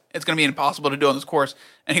like, it's gonna be impossible to do on this course,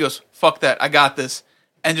 and he goes, "Fuck that, I got this,"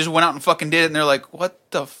 and just went out and fucking did it. And they're like, "What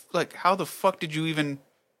the how the fuck did you even?"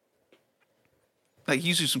 Like, he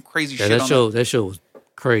used to do some crazy shit. That show was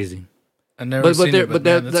crazy. I never seen it, but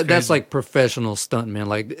man, that's crazy. like professional stunt, man.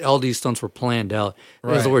 Like all these stunts were planned out.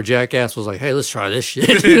 That's Right. where Jackass was like, "Hey, let's try this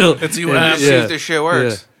shit." You know? Let's see what And- happens. See if this shit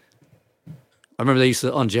works. I remember they used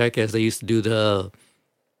to on Jackass. They used to do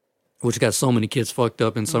which got so many kids fucked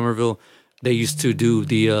up in Somerville. They used to do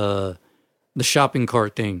the shopping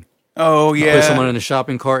cart thing. Oh You yeah. put someone in a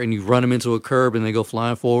shopping cart and you run them into a curb and they go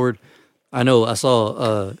flying forward. I know. I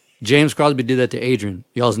saw James Crosby did that to Adrian,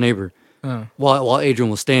 y'all's neighbor, while Adrian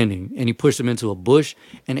was standing, and he pushed him into a bush,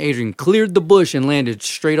 and Adrian cleared the bush and landed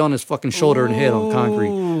straight on his fucking shoulder and head on concrete,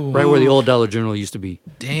 right where the old Dollar General used to be.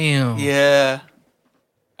 Damn. Yeah.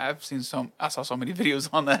 I saw so many videos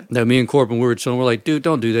on that. That me and Corbin, we were chilling. We're like, dude,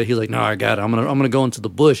 don't do that. He's like, no, I got it. I'm gonna go into the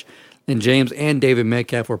bush. And James and David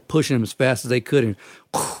Metcalf were pushing him as fast as they could,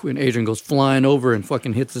 and Adrian goes flying over and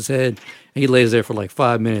fucking hits his head. And he lays there for like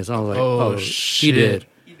 5 minutes. I was like, Oh, he shit. did.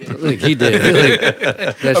 Like, he did. Like,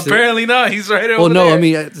 that shit- Apparently not. He's right over Well, no, there. I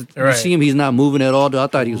mean, you Right. see him, he's not moving at all. Dude. I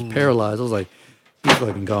thought he was paralyzed. I was like, he's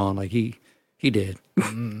fucking gone. Like, he did.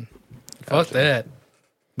 Fuck that.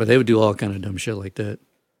 But they would do all kind of dumb shit like that.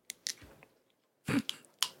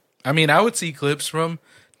 I mean, I would see clips from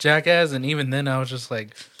Jackass, and even then, I was just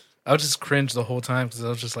cringe the whole time because I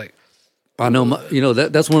was just like, I know,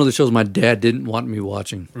 that's one of the shows my dad didn't want me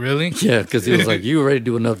watching. really? Yeah, because he was like, "You already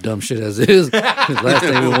do enough dumb shit as is." Last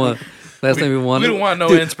thing we want. We don't want no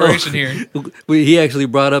Dude, inspiration here. He actually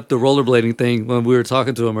brought up the rollerblading thing when we were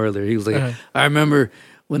talking to him earlier. He was like, "I remember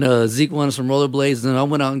when Zeke wanted some rollerblades, and I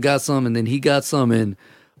went out and got some, and then he got some, and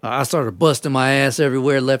I started busting my ass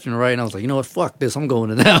everywhere, left and right, and I was like, you know what, fuck this, I'm going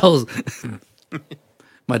to the house.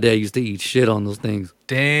 My dad used to eat shit on those things.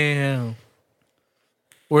 Damn.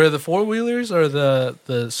 Were the 4-wheelers or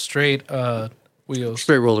the straight wheels?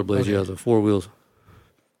 Straight rollerblades, Okay. yeah, the 4 wheels.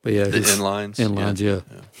 But yeah, The it's- inlines. inlines, yeah.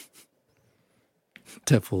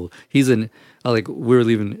 That fool. He's in. We were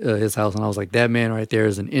leaving his house, and I was like, that man right there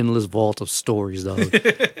is an endless vault of stories, dog.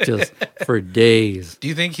 Just for days. Do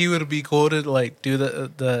you think he would be cool to like do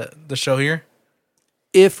the show here?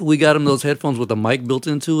 If we got him those headphones with a mic built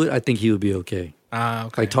into it, I think he would be okay. Ah,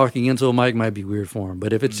 okay. Like talking into a mic might be weird for him,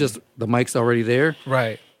 but if it's just the mic's already there,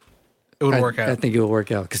 Right. It would work out. I think it would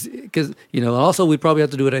work out because also we'd probably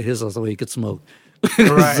have to do it at his house so he could smoke.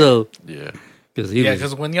 Right. So Yeah. because Yeah,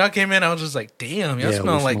 because when y'all came in, I was just like, damn, y'all Yeah, we smell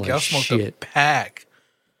smell like like y'all smoked a shit. pack.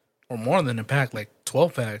 Or more than a pack, like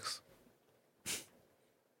 12 packs.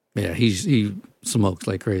 yeah, he smokes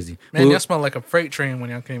like crazy. Man, We- y'all smelled like a freight train when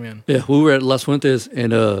y'all came in. Yeah, we were at Las Fuentes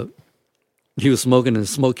and he was smoking and the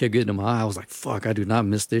smoke kept getting in my eye. I was like, fuck, I do not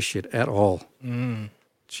miss this shit at all.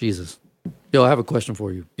 Jesus. Yo, I have a question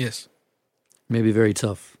for you. Yes. Maybe very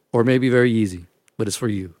tough or maybe very easy, but it's for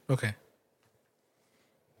you. Okay.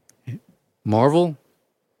 Marvel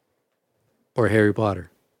or Harry Potter?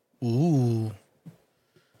 Ooh.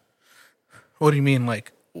 What do you mean?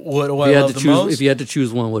 Like, what do If I you had love to the choose, most? if you had to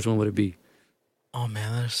choose one, which one would it be? Oh,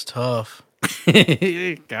 man, that's tough.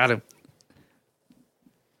 Got him.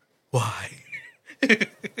 Why?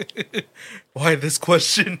 Why this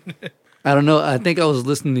question? I don't know. I think I was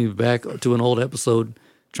listening back to an old episode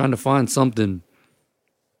trying to find something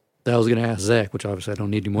that I was going to ask Zach, which obviously I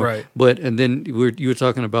don't need anymore. Right. But, and then you were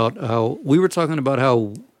talking about how,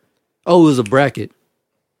 oh, it was a bracket.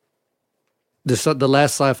 The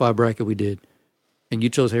last sci-fi bracket we did. And you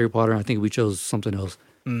chose Harry Potter, and I think we chose something else.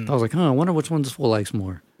 I was like, I wonder which one this fool likes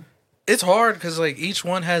more. It's hard because like each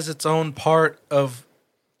one has its own part of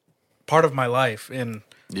my life, and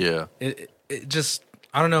Yeah. it just,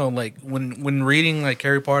 I don't know, like when reading like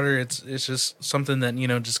Harry Potter, it's just something that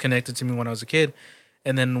just connected to me when I was a kid,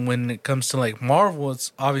 and then when it comes to like Marvel,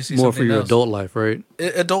 it's obviously More something for your else. adult life, right?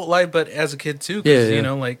 Adult life, but as a kid too, because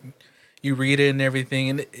Yeah. like you read it and everything,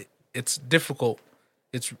 and it's difficult.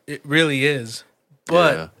 It really is.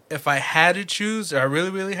 But Yeah. if I had to choose, or I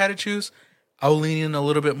really had to choose, I'll lean in a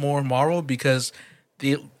little bit more Marvel because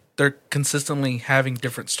they're consistently having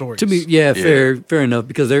different stories. To me, yeah, fair enough.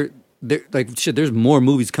 Because they're like shit. There's more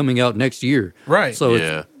movies coming out next year, Right. So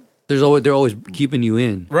Yeah. they're always keeping you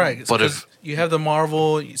in. Right, But because if- you have the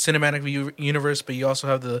Marvel Cinematic Universe, but you also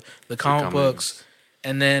have the comic comics. books,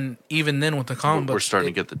 and then even then with the comic We're books, starting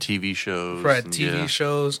to get the TV shows. right and TV yeah.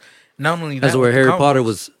 shows. Not only that, That's where with the Harry comic Potter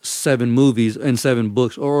books- was 7 movies and 7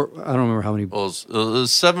 books, or I don't remember how many. Well, it was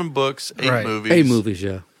 7 books, 8 Right. movies. 8 movies,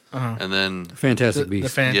 yeah. And then Fantastic the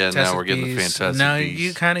Beasts. Fantastic Yeah, now we're getting the Beasts. Fantastic Now Beasts.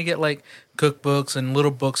 you kind of get like cookbooks and little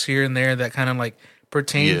books here and there that kind of like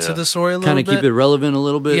pertain to Yeah. the story a little Kind of bit. keep it relevant a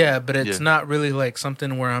little bit. Yeah, but it's Yeah. not really like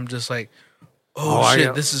something where I'm just like, Oh, I shit,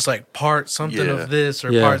 got- this is like part something Yeah. of this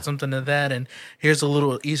or Yeah. part something of that, and here's a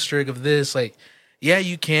little Easter egg of this. Like, yeah,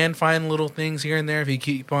 you can find little things here and there if you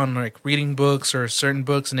keep on like reading books or certain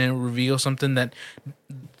books and then reveal something that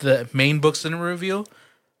the main books didn't reveal.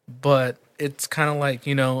 But it's kind of like,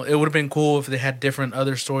 it would have been cool if they had different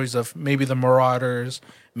other stories of maybe the Marauders,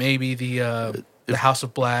 maybe the House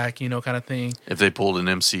of Black, kind of thing. if they pulled an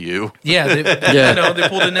MCU, Yeah, they, Yeah. they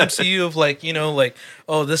pulled an MCU of like,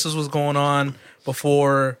 oh, this is what's going on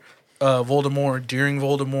before Voldemort, during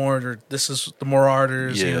Voldemort, or this is the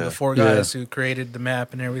Marauders, Yeah. the 4 guys who created the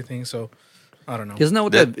map and everything. So, I don't know. Isn't that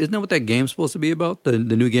what that game's supposed to be about? The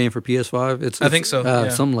new game for PS5? I think so, yeah.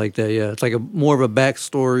 Something like that, yeah. It's like more of a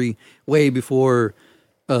backstory way before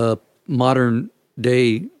modern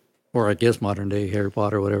day, or I guess modern day Harry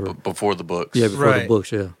Potter or whatever. before the books. Yeah, before the Right.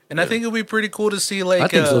 books, yeah. And I think it would be pretty cool to see like I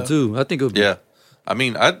think so too. I think it would be. Yeah. I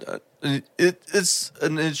mean, it's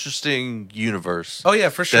an interesting universe. Oh yeah,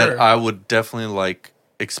 for sure. That I would definitely like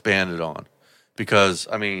expanded on, because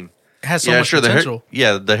I mean, it has so much potential.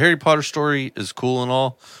 the Harry Potter story is cool and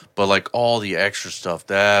all, but like all the extra stuff,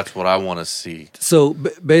 that's what I want to see. So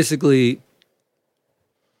basically,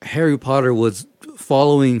 Harry Potter was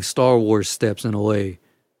following Star Wars steps in a way,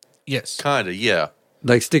 Yes. Kind of, yeah,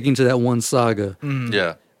 like sticking to that one saga.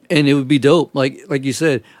 yeah, And it would be dope. Like you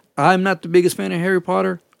said, I'm not the biggest fan of Harry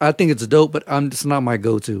Potter. I think it's dope, but it's not my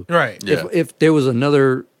go-to. Right. Yeah. If there was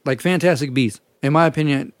another, like Fantastic Beasts, in my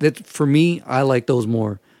opinion, that for me, I like those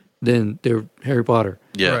more than their Harry Potter.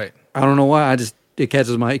 yeah. Right. I don't know why. It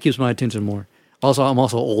keeps my attention more. Also, I'm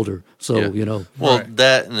also older, so Yeah. Well, Right.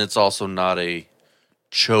 that, and it's also not a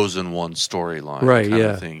chosen one storyline, Right, kind yeah.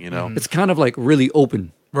 of thing, it's kind of like really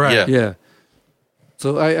open. Right. Yeah. Yeah.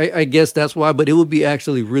 So I guess that's why, but it would be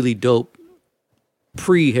actually really dope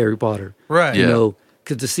pre Harry Potter. Right. You Yeah. know,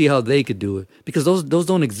 cause to see how they could do it. Because those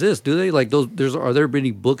don't exist, do they? Like are there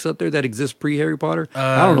any books out there that exist pre Harry Potter?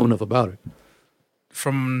 I don't know enough about it.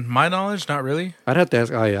 From my knowledge, not really. I'd have to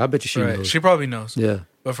ask Aya. I bet you she Right. knows. She probably knows. Yeah.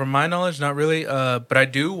 But from my knowledge, not really. But I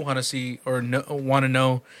do want to see or want to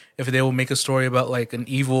know if they will make a story about like an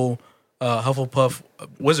evil Hufflepuff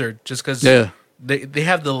wizard, just because Yeah. they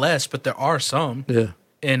have the less, but there are some, Yeah.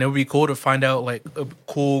 and it would be cool to find out like a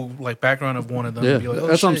cool like background of one of them. Yeah. And be like, oh,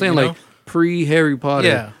 That's what I'm shit, saying. you know? Like pre Harry Potter.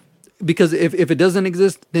 Yeah. Because if it doesn't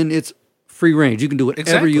exist, then it's free range. You can do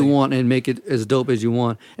whatever you Exactly. want and make it as dope as you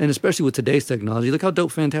want. And especially with today's technology, look how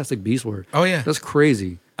dope Fantastic Beasts were. Oh yeah. That's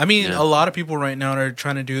crazy. I mean, Yeah. a lot of people right now are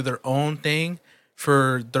trying to do their own thing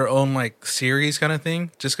for their own like series kind of thing,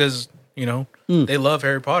 just because they love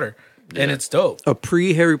Harry Potter and it's dope. A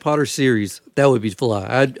pre Harry Potter series, that would be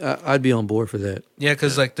fly. I'd be on board for that. Yeah,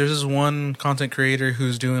 because like there's this one content creator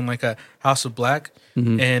who's doing like a House of Black,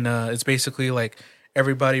 and it's basically like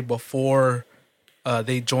everybody before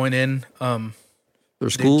they join in, Their they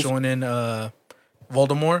schools. join in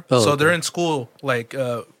Voldemort. Oh, So okay. they're in school, like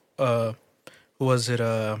who was it?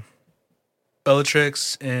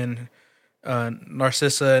 Bellatrix and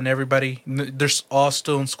Narcissa and everybody. They're all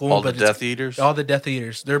still in school. All the but it's- Death Eaters. all the Death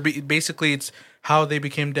Eaters. They're basically it's how they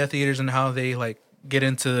became Death Eaters and how they like get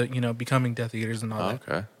into becoming Death Eaters and all that.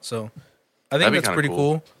 Okay. So I think That'd be that's kinda pretty cool.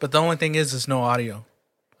 cool. But the only thing is, there's no audio.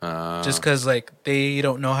 Just because like they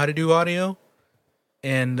don't know how to do audio,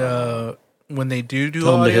 and when they do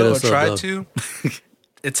Tell 'em to hit audio or us up, try though. to,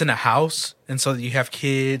 it's in a house, and so you have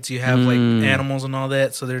kids, you have like animals and all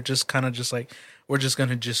that. So they're just kind of just like we're just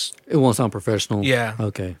gonna just It won't sound professional. Yeah.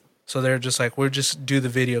 Okay. so they're just like we're just do the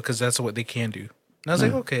video because that's what they can do. And I was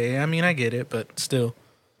like, okay, I mean I get it, but still,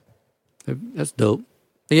 That's dope.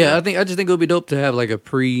 Yeah, I just think it would be dope to have like a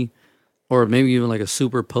pre or maybe even like a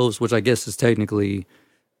super post, which I guess is technically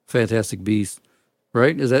Fantastic Beasts,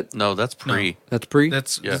 right? Is that No, that's pre. that's pre?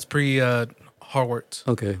 that's Yeah. pre Hogwarts.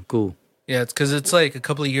 Okay, cool. Yeah, it's because it's like a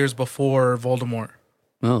couple of years before Voldemort.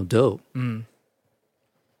 Oh, dope.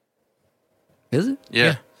 Is it?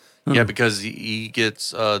 Yeah. Yeah, because he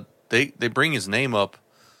gets they bring his name up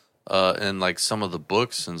in like some of the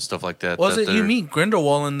books and stuff like that. Was that it you they're- meet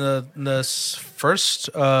Grindelwald in the first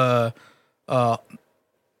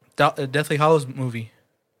Deathly Hallows movie?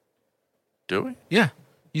 Do we? Yeah,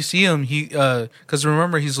 you see him. He because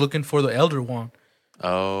remember he's looking for the Elder Wand,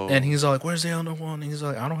 Oh. and he's all like, "Where's the Elder Wand?" And he's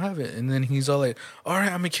like, "I don't have it." And then he's all like, "All right,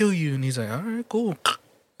 I'm gonna kill you." And he's like, "All right, cool."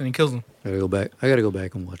 And he kills him. I gotta go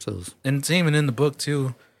back and watch those. And it's even in the book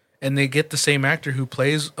too. And they get the same actor who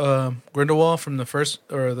plays Grindelwald from the first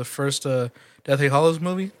Deathly Hallows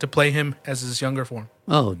movie to play him as his younger form.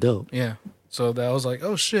 Oh, dope. Yeah. So that was like,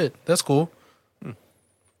 oh shit, that's cool.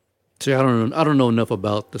 See, I don't know enough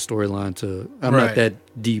about the storyline to. I'm Right. not that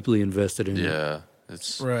deeply invested in it. Yeah.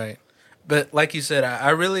 It's Right. But like you said, I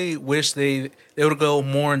really wish they would go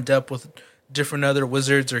more in depth with different other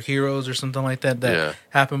wizards or heroes or something like that Yeah.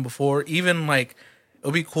 happened before. Even like it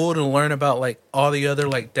would be cool to learn about like all the other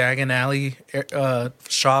like Diagon Alley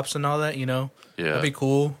shops and all that. yeah. That'd be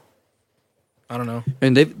cool. I don't know.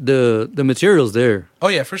 And the material's there. Oh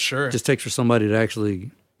yeah, for sure. Just takes for somebody to actually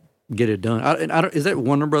get it done. I don't. Is that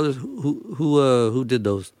Warner Brothers who did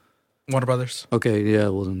those? Warner Brothers. Okay, yeah.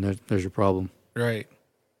 Well, then there's your problem. Right.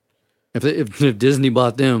 If Disney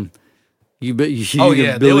bought them, you bet you Oh can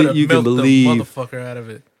yeah, they believe, would have you can milked the believe. motherfucker out of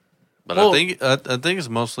it. But Well- I think it's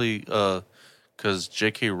mostly because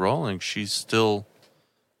J.K. Rowling, she's still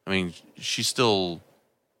in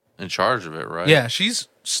charge of it, right? Yeah, she's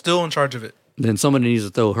still in charge of it. Then somebody needs to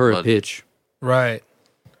throw her a But- pitch. Right.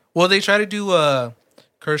 Well, they try to do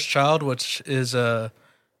Cursed Child, which is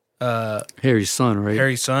Harry's son, right?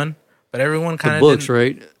 Harry's son, but everyone the kind of books,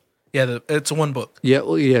 right? Yeah, it's one book, Yeah,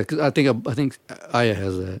 well, yeah. Because I think Aya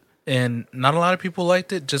has that. and not a lot of people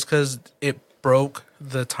liked it just because it broke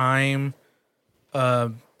the time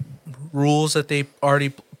rules that they already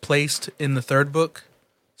placed in the third book.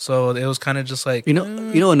 So it was kind of just like You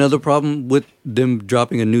know, another problem with them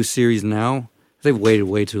dropping a new series now, they've waited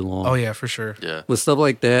way too long. oh yeah, for sure. Yeah. With stuff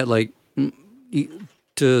like that, like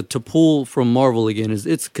to pull from Marvel again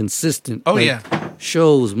it's consistent. Oh Like, yeah,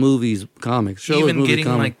 shows, movies, comics. Shows, even movies, getting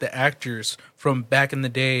comics. like the actors from back in the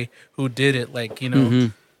day who did it, like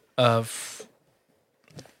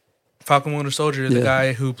Falcon Winter Soldier, the Yeah.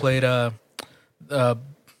 guy who played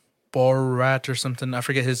Borat or something. I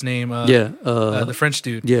forget his name. The French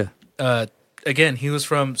dude. yeah. Again, he was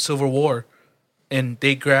from Civil War, and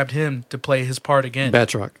they grabbed him to play his part again.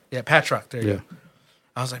 Batroc. Yeah, Patrock. There you Yeah. go.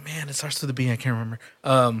 I was like, man, it starts with a B. I can't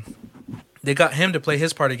remember. They got him to play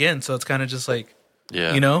his part again, so it's kind of just like,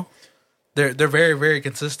 Yeah. you know, they're very, very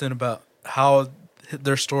consistent about how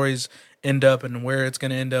their stories end up and where it's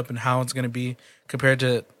going to end up and how it's going to be compared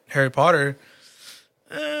to Harry Potter.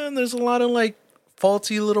 And there's a lot of like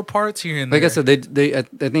faulty little parts here and Like there. I said,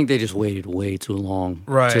 I think they just waited way too long.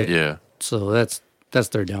 Right. Yeah. So that's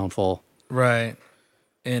their downfall. Right.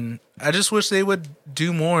 And I just wish they would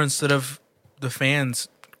do more instead of the fans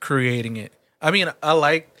creating it. I mean, I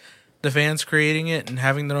like the fans creating it and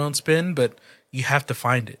having their own spin, but you have to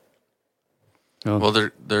find it. Well,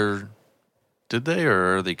 they're did they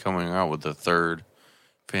or are they coming out with the third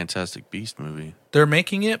Fantastic Beast movie? They're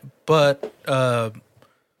making it, but Johnny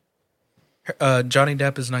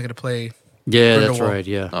Depp is not going to play. Yeah, that's Grindelwald. right.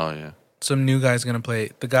 Yeah. Oh yeah. Some new guy's going to play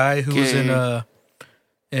it. The guy who was in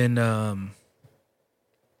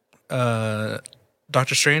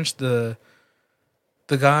Doctor Strange, the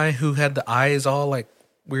guy who had the eyes all like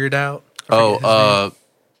weird out. I forget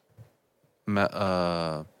his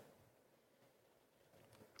name.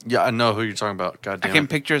 Yeah, I know who you're talking about. God I damn can it.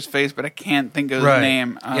 picture his face, but I can't think of his Right.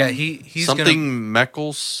 name. Yeah, he's Something gonna,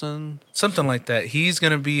 Meckelson. something like that. He's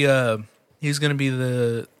gonna be the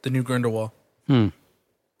new Grindelwald,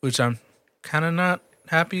 which I'm kind of not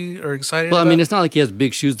happy or excited. Well, I about. mean, it's not like he has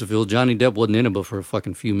big shoes to fill. Johnny Depp wasn't in it but for a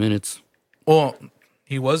fucking few minutes. well,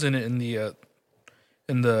 he was in it in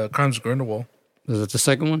the Crimes of Grindelwald. Is that the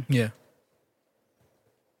second one? Yeah.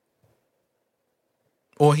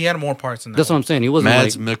 Well, he had more parts in that. That's what I'm saying. He wasn't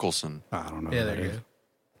Mads like Mikkelsen. I don't know. Yeah, who there that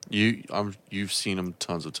you is. go. You've seen him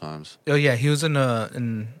tons of times. Oh yeah, he was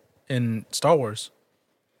in Star Wars.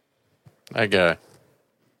 That guy.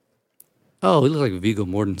 Oh, he looks like Viggo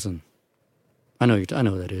Mortensen. I know who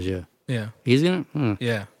that is. Yeah, Yeah, he's gonna.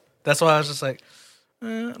 yeah. That's why I was just like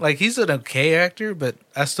he's an okay actor, but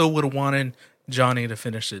I still would have wanted Johnny to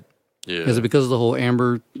finish it. Yeah. Is it because of the whole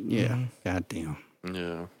Amber? Yeah. God damn.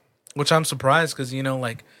 Yeah. Which I'm surprised because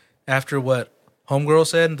like after what Homegirl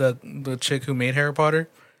said, the chick who made Harry Potter,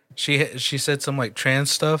 she said some like trans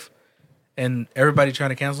stuff, and everybody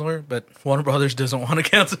trying to cancel her, but Warner Brothers doesn't want to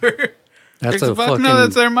cancel her. That's a fuck fucking. no,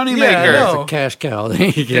 that's their moneymaker. Yeah, I know. that's a cash cow.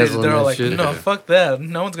 They canceling They're that like, shit. no, fuck that.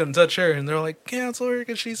 No one's gonna touch her, and they're like, cancel her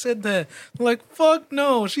because she said that. They're like, fuck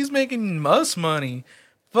no, she's making us money.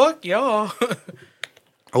 Fuck y'all.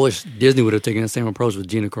 I wish Disney would have taken the same approach with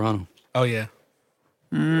Gina Carano, Oh yeah.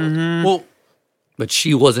 Mm-hmm. Well, but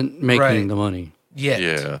she wasn't making Right. the money.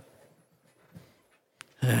 Yeah.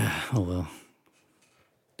 Oh well.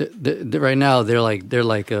 Right now, they're like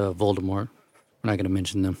Voldemort. We're not gonna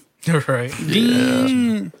mention them. right.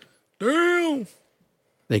 Damn. Damn.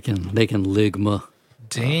 They can ligma.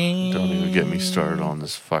 Damn. Don't even get me started on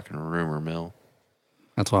this fucking rumor mill.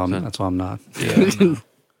 That's why I'm not. Yeah.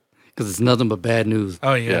 Because it's nothing but bad news.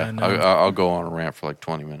 Oh yeah. Yeah. I know. I'll go on a rant for like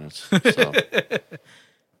 20 minutes. So.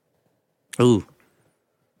 Ooh.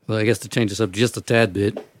 Well, I guess to change this up just a tad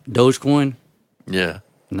bit, Dogecoin. Yeah.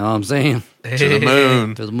 Know what I'm saying? To the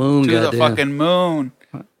moon. To the moon, To the goddamn. fucking moon.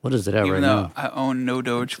 What is it at Even right though now? I own no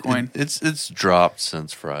Dogecoin. It's dropped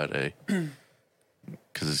since Friday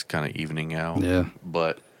because it's kind of evening out. Yeah.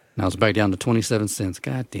 But Now it's back down to 27 cents.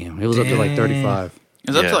 God damn. It was up to like 35.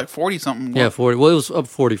 It's up Yeah. to like 40 something. Yeah, 40. Well, it was up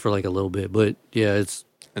 40 for like a little bit, but yeah, it's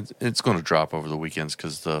it's going to drop over the weekends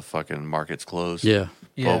because the fucking market's closed. yeah.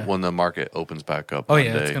 Yeah. But when the market opens back up, Oh one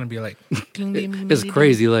yeah, it's day, gonna be like It's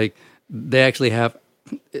crazy. Like they actually have.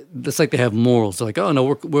 It's like they have morals. They're like, oh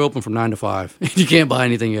no, we're open from 9 to 5. You can't buy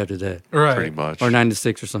anything after that, right. pretty much. or 9 to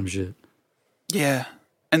 6 or some shit. Yeah.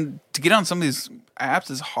 And to get on some of these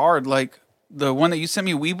apps is hard. Like the one that you sent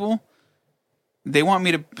me, Weeble, they want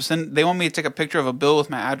me to take a picture of a bill with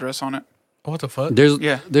my address on it. What the fuck?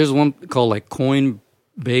 There's one called like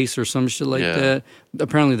Coinbase or some shit like Yeah. that.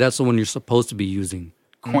 Apparently, that's the one you're supposed to be using.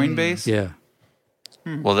 Coinbase. Yeah.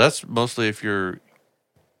 Well, that's mostly if you're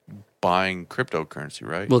buying cryptocurrency,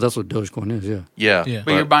 right? Well, that's what Dogecoin is. Yeah. yeah. Yeah.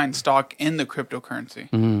 But you're buying stock in the cryptocurrency.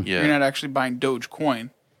 Mm-hmm. Yeah. You're not actually buying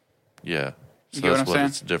Dogecoin. Yeah. So You get what that's I'm saying?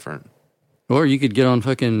 it's different. Or you could get on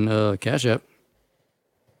fucking Cash App.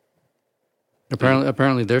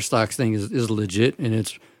 Apparently, their stocks thing is legit and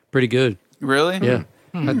it's pretty good. Really? Yeah.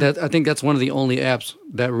 I think that's one of the only apps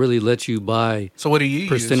that really lets you buy So what do you use?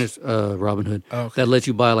 percentage. Robinhood. Oh, okay. That lets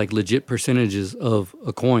you buy like legit percentages of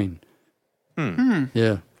a coin.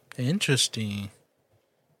 Yeah. Interesting.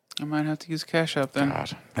 I might have to use Cash App then.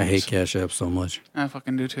 God, I hate Cash App so much. I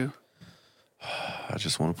fucking do too. I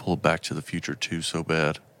just want to pull it Back to the Future too so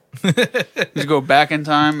bad. Just go back in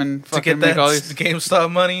time and To fucking get make that all these.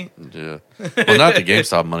 GameStop money. Yeah. Well, not the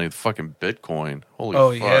GameStop money, the fucking Bitcoin. Holy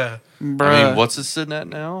Oh fuck. yeah. Bruh. I mean, what's it sitting at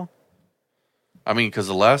now? I mean, because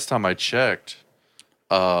the last time I checked,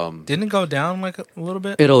 Didn't it go down like a little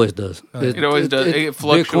bit? It always does. It always does. It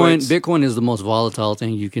fluctuates. Bitcoin is the most volatile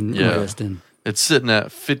thing you can Yeah. invest in. it's sitting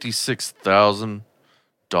at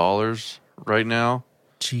 $56,000 right now.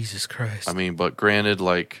 Jesus Christ. I mean, but granted,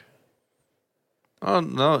 like, oh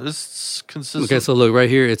no, it's consistent. Okay, so look right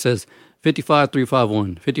here. It says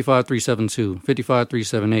 55,351, 55,372,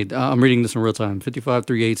 55,378. I'm reading this in real time.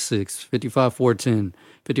 55,386, 55,410,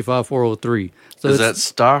 55,403. So Is it's that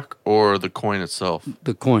stock or the coin itself?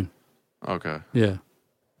 the coin? Okay, Yeah.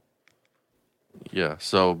 yeah.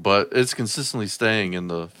 So, but it's consistently staying in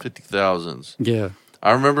the 50,000s. Yeah.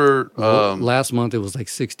 I remember, Last month it was like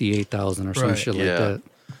 68,000 or some Right. shit Yeah. like that.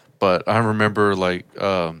 but I remember like,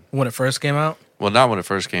 when it first came out? well, not when it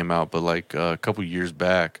first came out, but like a couple years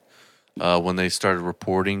back, when they started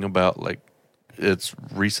reporting about like its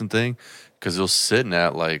recent thing, because it was sitting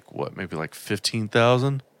at like what, maybe like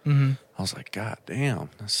 15,000. Mm-hmm. I was like, God damn,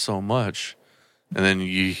 that's so much. And then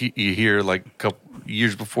you hear like a couple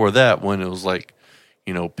years before that when it was like,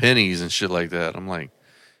 you know, pennies and shit like that. I'm like,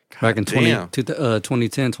 Back in damn.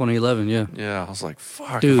 2010, 2011, yeah. Yeah, I was like,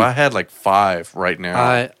 fuck. Dude. If I had like 5 right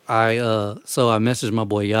now, So I messaged my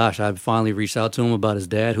boy Yash. I finally reached out to him about his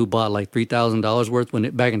dad who bought like $3,000 worth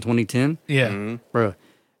back in 2010. Yeah. Mm-hmm. Bro,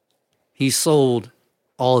 he sold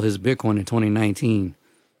all of his Bitcoin in 2019.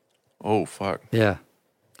 oh fuck. Yeah.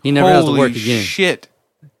 He never has to Holy work again. shit.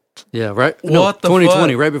 Yeah, right. What the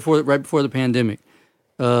 2020, fuck? right before the pandemic,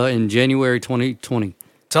 in January 2020.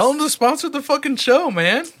 Tell them to sponsor the fucking show,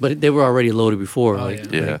 man. But they were already loaded before. Oh, like,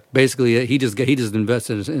 yeah. basically, he just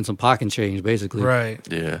invested in some pocket change, basically. Right.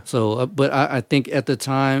 Yeah. So, but I think at the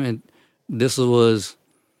time, and this was,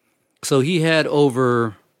 so he had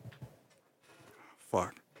over,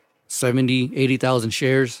 70, 80,000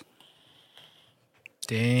 shares.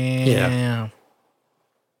 Damn. Yeah.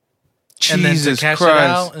 And then to Jesus cash it Christ.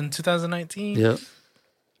 out in 2019? Yep.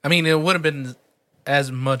 I mean, it would have been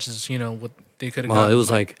as much as, you know, what they could have Well, gotten. it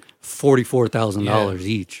was like $44,000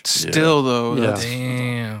 each. Still, though, Yeah. that's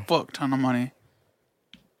Damn. a fuck ton of money.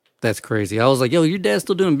 That's crazy. I was like, yo, your dad's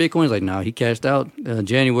still doing Bitcoin? He's like, nah, he cashed out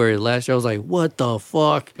January last year. I was like, what the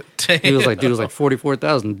fuck? He was like, dude, it was like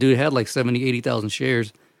 44,000. Dude had like 70, 80,000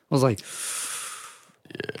 shares. I was like,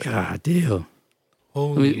 God damn.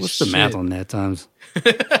 Holy I mean, what's the math shit. on that times?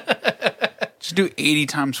 Just do 80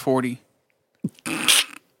 times 40.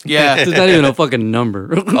 Yeah. It's not even a fucking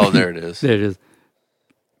number. Oh, there it is. There it is.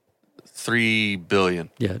 3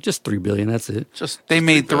 billion. Yeah, just 3 billion. That's it. Just They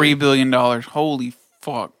made $3 billion. Holy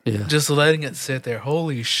fuck. Yeah. Just letting it sit there.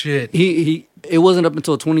 Holy shit. It wasn't up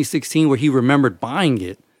until 2016 where he remembered buying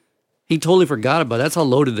it. He totally forgot about it. That's how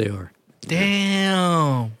loaded they are.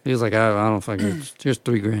 Damn. He was like, I don't fucking, here's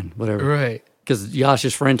 $3,000, whatever. Right. Because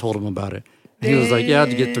Yash's friend told him about it. And he was like, yeah, I'll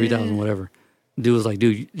get 3,000, whatever. Dude was like,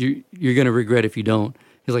 dude, you're going to regret if you don't.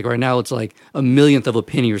 He's like, right now it's like a millionth of a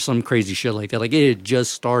penny or some crazy shit like that. Like it had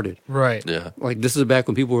just started. Right. yeah. Like this is back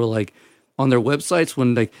when people were like on their websites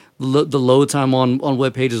when like the load time on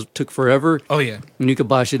web pages took forever. Oh, yeah. And you could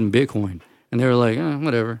buy shit in Bitcoin. And they were like,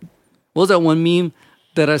 whatever. What was that one meme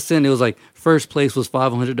that I sent? It was like first place was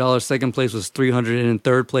 $500, second place was $300, and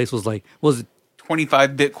third place was like, what was it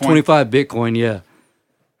 25 Bitcoin. 25 Bitcoin? Yeah.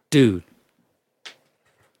 Dude.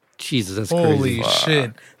 Jesus, that's Holy crazy.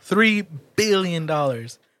 shit. $3 billion.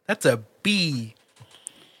 That's a B.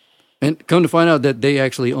 And come to find out that they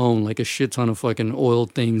actually own like a shit ton of fucking oil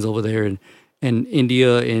things over there in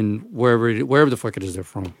India and wherever the fuck it is they're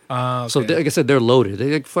from. Okay. So like I said, they're loaded.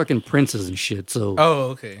 They're like fucking princes and shit. So Oh,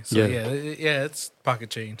 okay. So, Yeah. yeah, it's pocket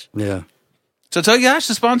change. yeah. So tell Yash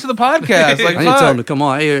to sponsor the podcast. Like, I need to tell him to fuck. come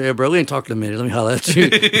on. Hey, bro, we ain't talking a minute. Let me holler at you.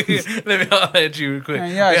 Let me holler at you real quick.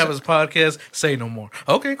 Yeah, we so- have his podcast. Say no more.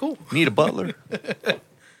 Okay, cool. Need a butler.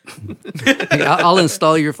 Hey, I'll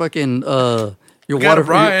install your fucking your got water. it,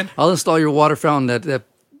 Brian. I'll install your water fountain that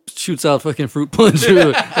shoots out fucking fruit punch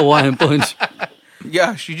or Hawaiian punch.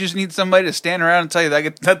 Yash, you just need somebody to stand around and tell you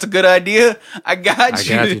that's a good idea. I got I you.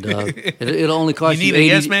 got you, dog. It'll only cost You you, need a 80.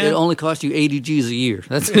 yes man? It'll only cost you 80 G's a year.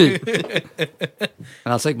 That's it. And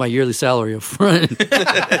I'll take my yearly salary up front.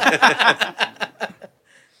 Let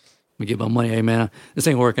me get my money. Hey man, this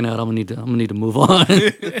ain't working out. I'm gonna need to move on.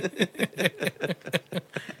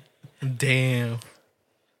 Damn.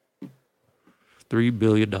 $3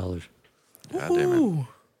 billion. God damn it. Ooh.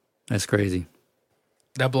 That's crazy.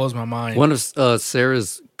 That blows my mind. One of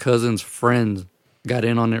Sarah's cousin's friends got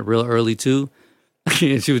in on it real early too.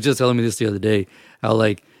 And she was just telling me this the other day. How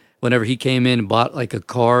like whenever he came in and bought like a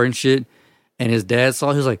car and shit, and his dad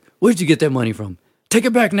saw, he was like, "Where'd you get that money from? Take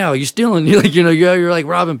it back now. You're stealing. You're like, you're like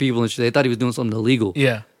robbing people and shit." They thought he was doing something illegal.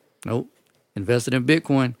 Yeah. Nope. Invested in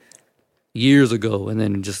Bitcoin. years ago, and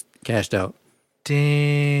then just cashed out.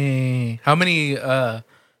 Dang. How many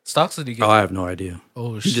stocks did he get? Oh, I have no idea.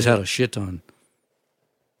 Oh, He shit. just had a shit ton.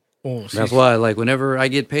 Oh, That's why, like, whenever I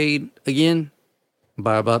get paid again,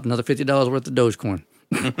 buy about another $50 worth of Dogecoin.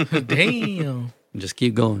 Damn. And just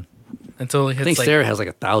keep going. Until it I hits think like Sarah has like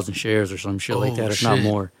 1,000 shares or some shit like Oh, that, if not shit.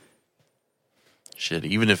 more. Shit,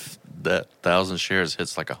 even if that 1,000 shares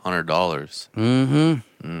hits like $100, Mm-hmm.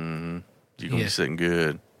 you're gonna Yeah. be sitting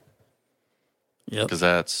good Yep. because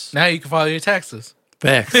that's now you can file your taxes.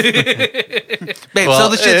 Facts. Babe, Well, sell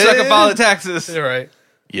the shit so I can file the taxes. All right.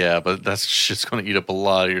 yeah, but that's shit's gonna eat up a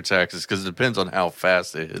lot of your taxes because it depends on how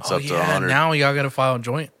fast it hits up to 100. Now y'all got to file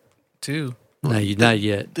joint too. No, not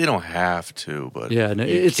yet. They don't have to, but Yeah, no,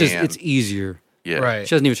 you it's just can. it's easier. yeah. Right.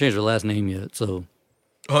 She hasn't even changed her last name yet, so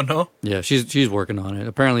Oh no. yeah, she's working on it.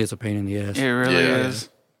 Apparently, it's a pain in the ass. It really Yeah. is.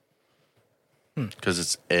 because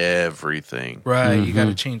it's everything. Right. You Mm-hmm. got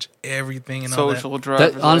to change everything and all Social that.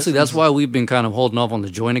 driver's Honestly, that's license. why we've been kind of holding off on the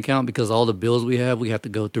joint account because all the bills we have to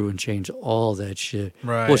go through and change all that shit.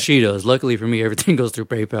 Right. Well, she does. Luckily for me, everything goes through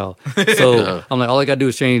PayPal. So I'm like, all I got to do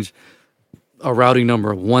is change a routing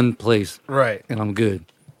number of one place, Right. and I'm good.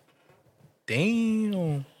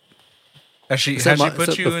 Damn. Has she Except put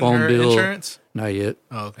except you the in phone her bill. insurance? Not yet.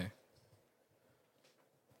 Oh, okay.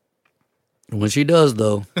 When she does,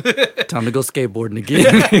 though, time to go skateboarding again.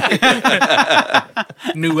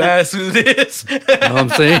 New ass who this? You know what I'm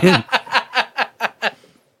saying?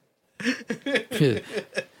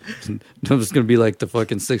 I'm just gonna be like the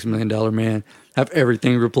fucking $6 million man. Have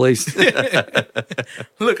everything replaced.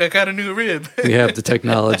 Look, I got a new rib. We have the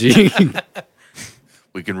technology.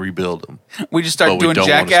 We can rebuild them, We just but start we doing don't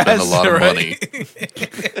want to jackass. spend a lot of right? money.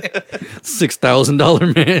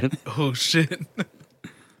 $6,000 man. Oh shit.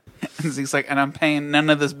 And Zeke's like, and I'm paying none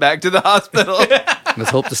of this back to the hospital. Let's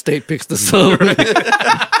hope the state picks this up.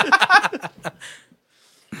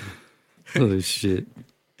 Holy shit.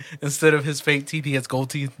 Instead of his fake teeth, he has gold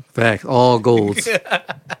teeth. Facts. All golds.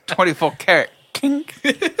 24 karat. Kink.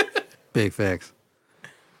 Big facts.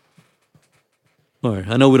 All right.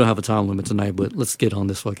 I know we don't have a time limit tonight, but let's get on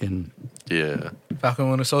this fucking. Yeah, Falcon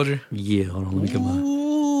Winter Soldier. Yeah, hold on. Let me get my.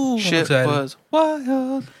 Ooh, Shit excited. was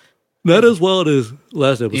wild. Not as wild as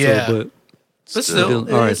last episode, Yeah. but. But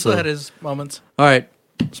still, All right, it still so- had his moments. All right.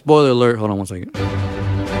 Spoiler alert. Hold on one second.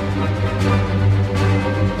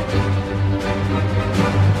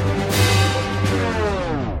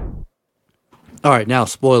 All right, now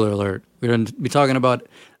spoiler alert. We're going to be talking about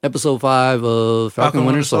episode 5 of Falcon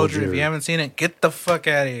Winter Soldier. If you haven't seen it, get the fuck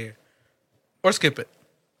out of here. Or skip it.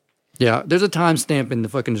 Yeah, there's a timestamp in the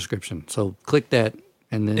fucking description. So click that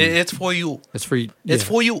and then It's for you. it's for you. It's yeah.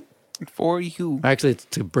 for you. For you. Actually, it's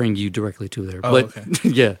to bring you directly to there. Oh, but okay.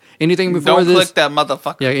 yeah, anything before Don't this, click that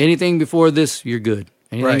motherfucker. yeah, anything before this, you're good.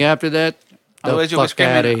 Anything Right. after that, the Otherwise, you'll be fuck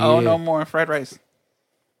out of screaming, here. oh, no more fried rice.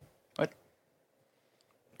 What?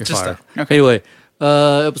 You're Just fired. that. Okay. Anyway,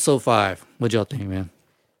 episode 5. What'd y'all think, man?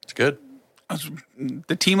 it's good.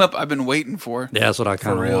 The team up I've been waiting for. Yeah, that's what I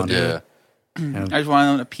kind of real, wanted. Yeah, I just wanted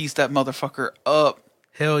them to piece that motherfucker up.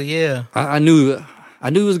 Hell yeah. I knew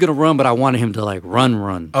he was gonna run, but I wanted him to like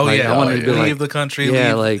run. Oh Like, yeah. I wanted to be leave like, the country.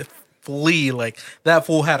 yeah, leave, like- flee. Like that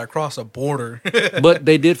fool had to cross a border. but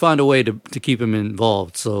they did find a way to keep him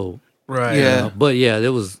involved. So, right. Yeah. but yeah,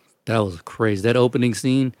 that was crazy. That opening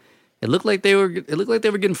scene, it looked like they were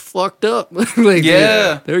getting fucked up. Like,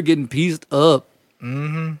 Yeah. they were getting pieced up,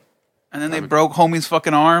 And then they broke homie's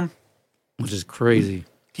fucking arm. which is crazy.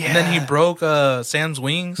 Yeah. And then he broke Sam's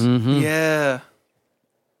wings. Mm. Yeah.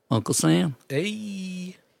 Uncle Sam.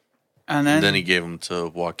 Hey. And and then, then he gave them to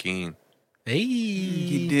Joaquin, Hey.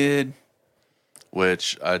 he did.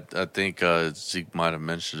 which I think Zeke might have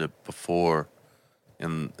mentioned it before,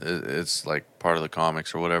 and it's like part of the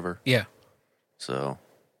comics or whatever. Yeah. So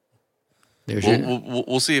There's your,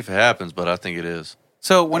 we'll see if it happens, but I think it is.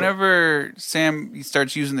 So whenever Sam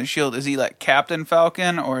starts using the shield, is he like Captain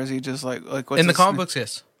Falcon or is he just like what's In the his comic name? books,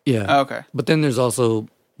 yes. yeah. Oh, okay. But then there's also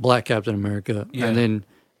Black Captain America, Yeah. and then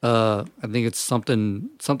I think it's something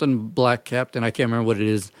Black Captain. I can't remember what it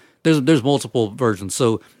is. There's multiple versions,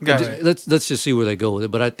 so Gotcha. let's just see where they go with it.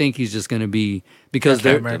 But I think he's just going to be because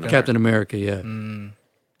Captain they're America. Captain America. Yeah,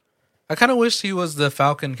 I kind of wish he was the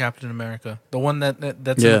Falcon Captain America, the one that's in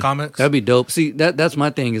yeah, the comics. that'd be dope. See, that's my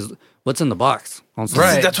thing is what's in the box. On something.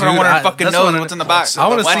 Right. That's what I dude, want to I- fucking that's know. what Is I- what's in the box. I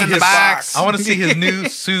want to What's see in the his box. I want to see his new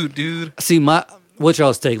suit, dude. See, what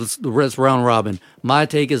y'all's take? Let's round robin. My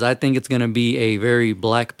take is I think it's going to be a very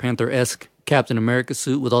Black Panther-esque Captain America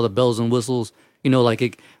suit with all the bells and whistles. You know,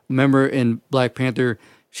 like remember in Black Panther,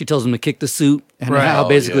 she tells him to kick the suit and Right. how Oh,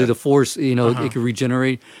 basically yeah. the force, it could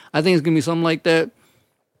regenerate. I think it's going to be something like that.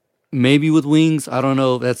 maybe with wings. I don't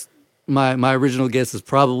know. That's my original guess is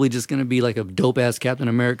probably just going to be like a dope ass Captain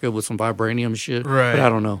America with some vibranium shit. Right. But I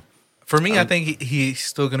don't know. For me, I think he's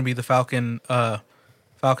still going to be the Falcon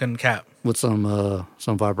Cap. With some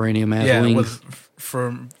vibranium ass Yeah, wings.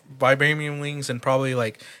 for vibranium wings, and probably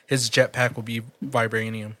like his jetpack will be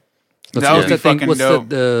vibranium. That would be fucking What's dope.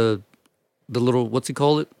 the little, what's he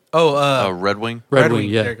call it? Oh, Red Wing. Red Wing,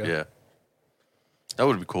 yeah. There you go. Yeah, that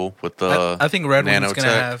would be cool with the. I think Red Wing's nanotech. gonna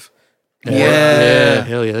have. Yeah,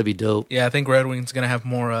 hell yeah, that'd be dope. Yeah, I think Red Wing's gonna have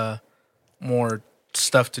more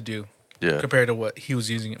stuff to do Yeah, compared to what he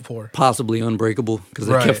was using it for. Possibly unbreakable because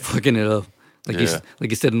they Right. kept fucking it up. Like Yeah.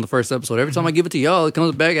 you said in the first episode, every time I give it to y'all, it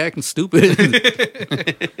comes back acting stupid.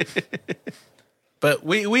 But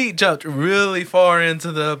we jumped really far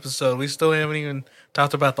into the episode. We still haven't even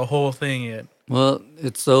talked about the whole thing yet. Well,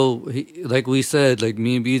 it's like we said, like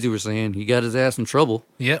me and Beezy were saying, he got his ass in trouble.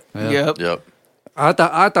 Yep, Yep. yep. I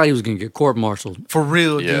thought he was gonna get court martialed. for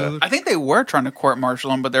real, Yeah. dude. I think they were trying to court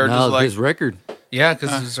martial him, but they were Now just like, his record. Yeah,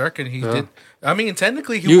 because his record, he Yeah. did. I mean,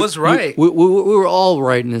 technically, he was right. We were all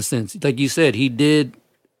right in a sense. Like you said, he did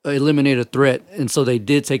eliminate a threat, and so they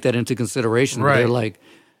did take that into consideration. Right. They're like,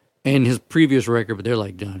 and his previous record, but they're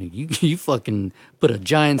like, Johnny, you fucking put a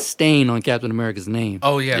giant stain on Captain America's name.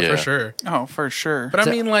 Oh yeah, Yeah. for sure. oh, for sure. But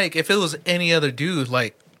I mean, like, if it was any other dude,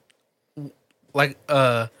 like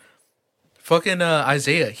fucking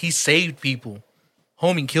Isaiah, he saved people.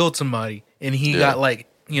 Homie killed somebody, and he Yeah. got like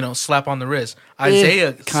slap on the wrist.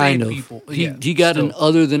 Isaiah kind saved of. people. He Yeah, got an still.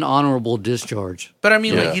 other than honorable discharge. But I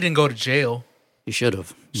mean, Yeah. like, he didn't go to jail. He should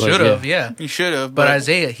have. Should have, yeah. he should have. But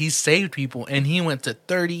Isaiah, he saved people, and he went to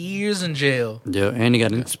 30 years in jail. Yeah, and he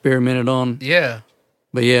got experimented on. Yeah.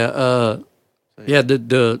 But yeah, the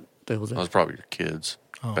that was That that. was probably your kids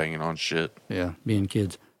Oh. banging on shit. Yeah, being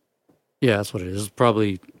kids. Yeah, that's what it is. It's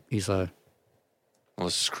probably Eastside.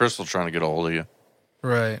 Unless it's Crystal trying to get a hold of you.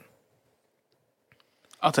 Right.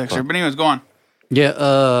 I'll text her. But anyways, go on.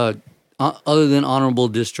 Yeah, other than honorable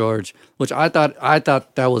discharge, which I thought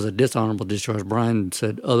that was a dishonorable discharge. Brian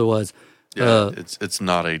said otherwise. Yeah, it's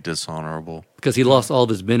not a dishonorable. Because he lost all of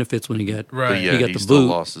his benefits when he got Right. But yeah, got he the still boot.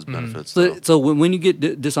 lost his benefits. So, though. so when you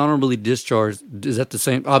get dishonorably discharged, is that the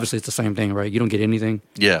same? Obviously, it's the same thing, right? You don't get anything.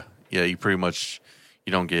 Yeah, you pretty much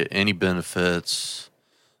you don't get any benefits.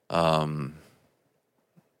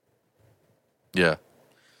 Yeah,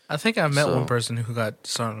 I think I met So- one person who got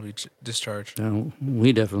dishonorably discharged.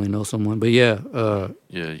 We definitely know someone, but yeah,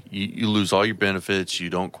 yeah, you lose all your benefits. You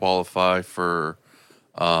don't qualify for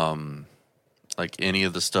like any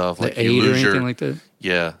of the stuff. the Like you aid or lose anything your like that.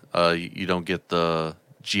 yeah. You don't get the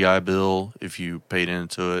GI Bill if you paid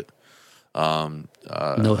into it.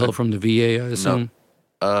 No help from the VA, I assume.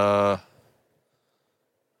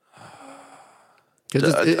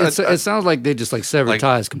 Because it sounds like they just like severed Like-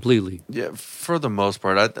 ties completely. Yeah, for the most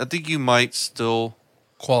part, I think you might still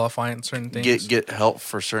Qualify in certain things. get help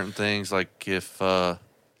for certain things. Like if I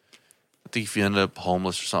think if you end up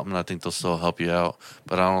homeless or something, I think they'll still help you out.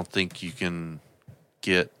 But I don't think you can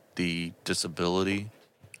get the disability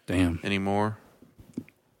Damn. anymore.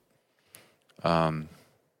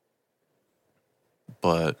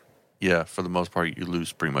 But yeah, for the most part, you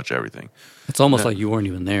lose pretty much everything. It's almost like you weren't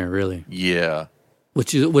even there, really. Yeah,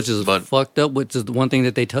 Which is But- fucked up. Which is the one thing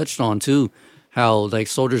that they touched on too, how like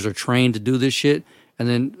soldiers are trained to do this shit, and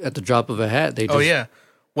then at the drop of a hat, they just, Oh yeah,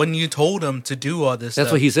 when you told him to do all this, That's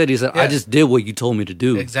stuff. what he said. He said, "I Yeah. just did what you told me to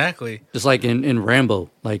do." Exactly. Just like in Rambo,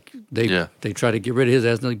 like they Yeah. try to get rid of his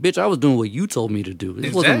ass. And like, bitch, I was doing what you told me to do.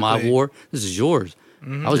 This wasn't my Exactly. war. This is yours.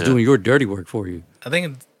 I was Yeah. doing your dirty work for you. I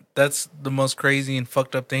think that's the most crazy and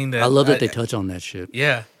fucked up thing that I love that they touch on that shit.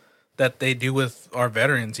 Yeah, that they do with our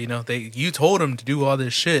veterans. You know, you told them to do all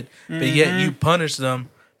this shit, but yet you punish them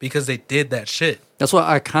because they did that shit. That's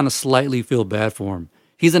why I kind of slightly feel bad for him.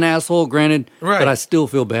 He's an asshole, granted, Right. but I still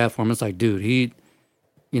feel bad for him. It's like, dude, He's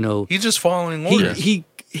just following he orders.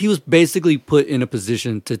 he was basically put in a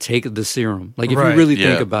position to take the serum. Like if Right. you really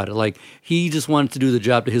think Yeah. about it, like he just wanted to do the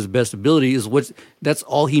job to his best ability. That's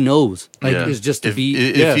all he knows. Like yeah. is just to if, be.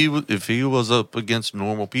 if he was up against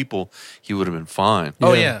normal people, he would have been fine.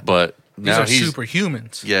 Oh, yeah. But These now are he's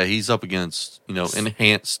superhumans. yeah, he's up against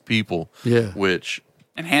enhanced people. Yeah. which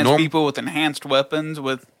Enhanced people with enhanced weapons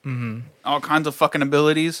with all kinds of fucking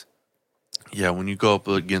abilities. yeah, when you go up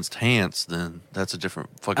against Hans, then that's a different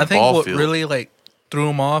fucking I think ball what field. really threw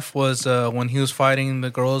him off was when he was fighting the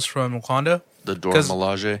girls from Wakanda. the Dora 'cause-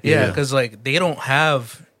 Milaje, Yeah, because they don't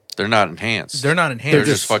have, they're not enhanced. they're not They're enhanced.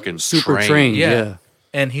 just fucking super trained. trained. Yeah. Yeah.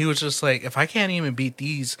 And he was just like, if I can't even beat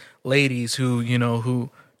these ladies who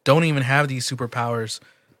don't even have these superpowers,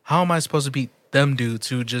 how am I supposed to beat them dudes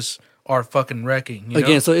who just are fucking wrecking. You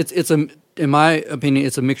Again, know? so it's a, in my opinion,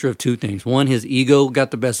 it's a mixture of two things. One, his ego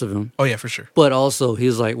got the best of him, Oh yeah, for sure. but also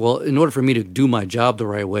he's like, well, in order for me to do my job the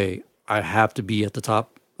right way, I have to be at the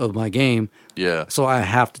top of my game. Yeah. So I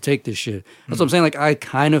have to take this shit. That's what I'm saying. Like, I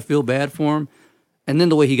kind of feel bad for him. And then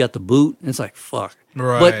the way he got the boot, it's like, fuck.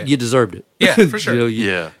 Right. But you deserved it. Yeah, for sure.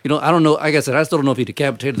 Yeah. I don't know. Like I said, I still don't know if he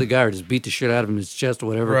decapitated the guy or just beat the shit out of him in his chest or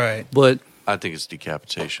whatever. Right. But I think it's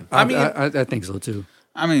decapitation. I mean- I think so too.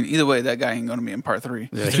 I mean, either way, that guy ain't going to be in part 3.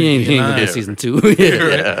 Yeah, he ain't gonna be in Yeah. season 2.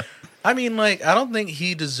 yeah. Yeah. I mean, like, I don't think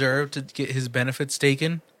he deserved to get his benefits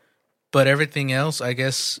taken, but everything else, I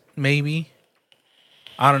guess, maybe.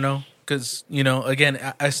 I don't know. Because,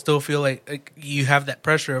 again, I still feel like you have that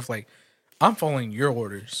pressure of, like, I'm following your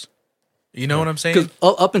orders. You know what I'm saying? Because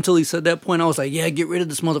up until he said that point, I was like, yeah, get rid of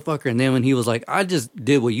this motherfucker. And then when he was like, I just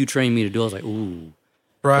did what you trained me to do, I was like, ooh.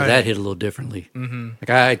 Right. That hit a little differently. Mm-hmm.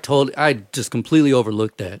 Like, I just completely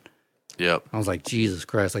overlooked that. Yep. I was like, Jesus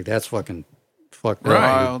Christ, like, that's fucking fucked up.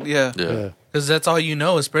 Right. Wild, yeah. Yeah. Because that's all you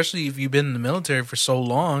know, especially if you've been in the military for so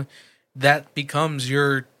long. That becomes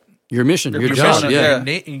your Your mission, your persona, job. yeah.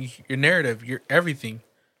 Yeah. your narrative, your everything.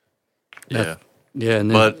 Yeah. Yeah.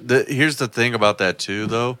 And then, But here's the thing about that too,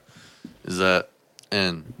 though, is that,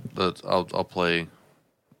 and I'll play.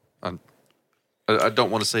 I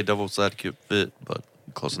don't want to say devil's advocate fit, but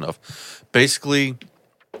close enough. Basically,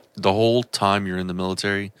 the whole time you're in the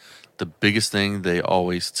military, the biggest thing they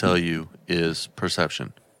always tell you is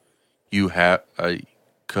perception. You have,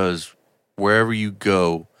 because wherever you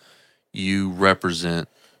go, you represent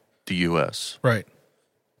the U.S. Right.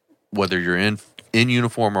 Whether you're in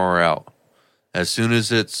uniform or out. As soon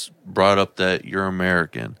as it's brought up that you're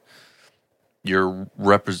American, you're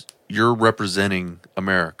representing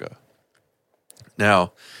America.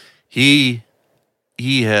 Now, he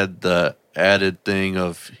had the added thing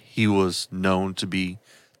of he was known to be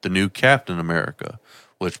the new Captain America,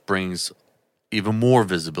 which brings even more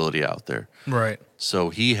visibility out there. Right. So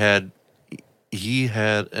he had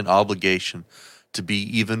an obligation to be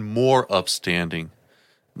even more upstanding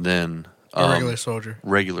than A regular soldier.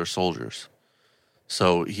 regular soldiers.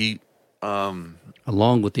 So he,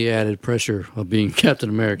 along with the added pressure of being Captain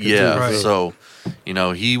America. yeah. Too. Right. So,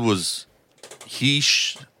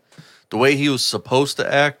 the way he was supposed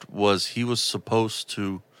to act was he was supposed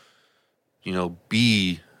to,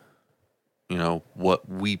 be, what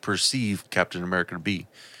we perceive Captain America to be.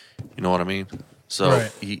 You know what I mean? So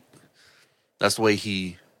Right. that's the way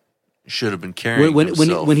he should have been carrying When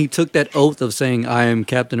himself. when he took that oath of saying I am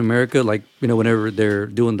Captain America, like whenever they're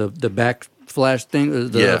doing the backflash thing,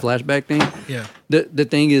 the Yeah. flashback thing. Yeah. The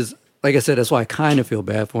thing is, like I said, that's why I kind of feel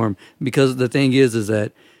bad for him, because the thing is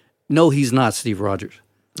that no, he's not Steve Rogers,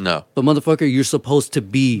 no. but motherfucker, you're supposed to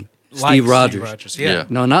be Like Steve Rogers. Yeah. Yeah.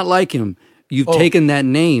 No, not like him. You've Oh. taken that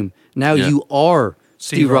name. Now Yeah. you are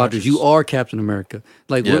Steve Rogers. Rogers. You are Captain America.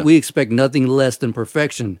 Like Yeah. we expect nothing less than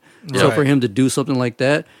perfection. So Right. for him to do something like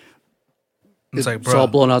that, It's like, it's all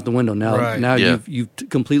bro. blown out the window. Now, Right. now Yeah. you've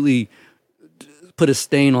completely put a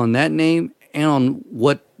stain on that name and on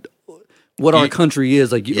what our country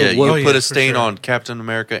is. Like, Yeah, what- you Oh, yeah, put a for stain sure. on Captain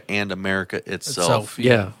America and America itself.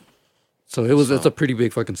 yeah. So it's a pretty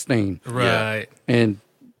big fucking stain, Right. and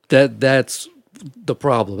that's the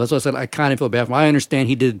problem. That's why I said I kind of feel bad for him. I understand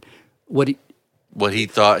he did what he, What he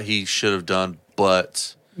thought he should have done,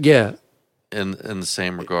 but yeah, in the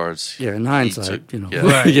same regards, yeah. In he hindsight, took- yeah.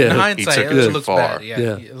 Right. yeah, In hindsight, took it it looks far. bad. Yeah.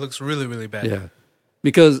 Yeah. It looks really, really bad. yeah,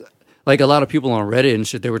 because like a lot of people on Reddit and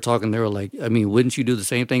shit, they were talking. They were like, I mean, wouldn't you do the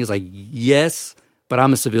same thing? It's like, yes, but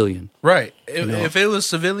I'm a civilian. Right. If it was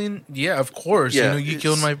civilian, yeah, of course. You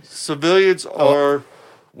killed my. civilians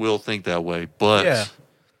will think that way, but Yeah.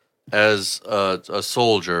 as a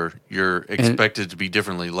soldier, you're expected to be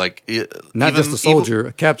differently. Like Not just a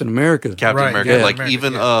soldier, Captain America. Captain Right, America. yeah, Like America,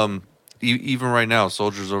 even yeah. even right now,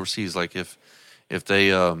 soldiers overseas, like if they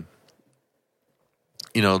the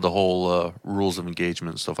whole rules of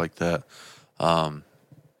engagement and stuff like that,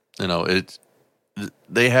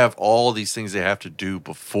 they have all these things they have to do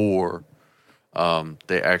before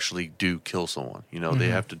they actually do kill someone. They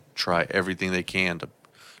have to try everything they can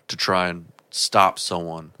to try and stop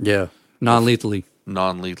someone Yeah, non-lethally.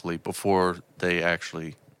 non-lethally before they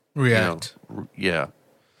actually React. yeah.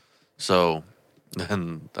 So,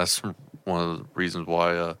 and that's one of the reasons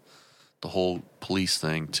why the whole police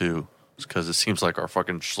thing too, is because it seems like our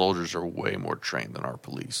fucking soldiers are way more trained than our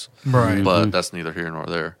police. Right. But that's neither here nor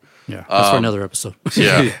there. Yeah, that's for another episode.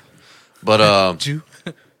 Yeah. But Jew.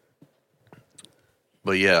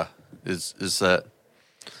 but yeah, is that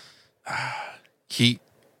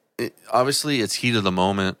obviously it's heat of the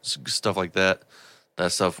moment, stuff like that.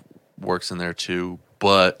 That stuff works in there too.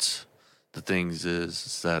 But the things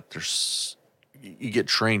is that you get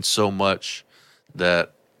trained so much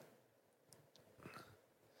that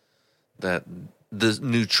this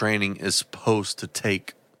new training is supposed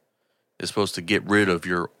to get rid of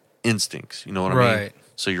your instincts. You know what I mean? Right.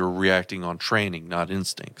 So you're reacting on training, not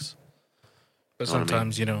instincts. But know what I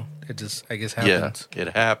mean? sometimes, it just, I guess, happens. Yeah, it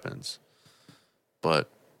happens. But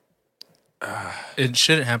It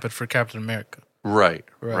shouldn't happen for Captain America. right,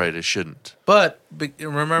 Right. it shouldn't. But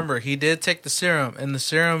remember, he did take the serum, and the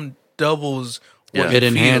serum doubles what Yeah. you It feel.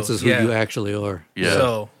 enhances who Yeah. you actually are. Yeah.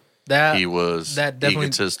 So that He was that definitely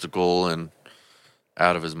egotistical and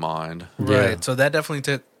out of his mind. right. Yeah. So that definitely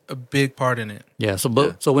took a big part in it. Yeah. So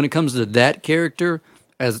when it comes to that character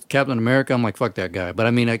as Captain America, I'm like, fuck that guy. But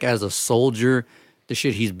I mean, like as a soldier, the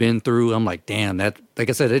shit he's been through, I'm like, damn, that. Like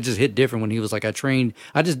I said, it just hit different when he was like, I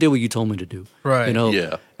just did what you told me to do. Right. You know.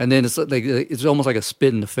 Yeah. And then it's like it's almost like a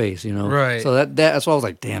spit in the face. You know. Right. So that's why I was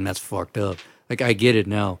like, damn, that's fucked up. Like I get it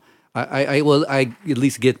now. I at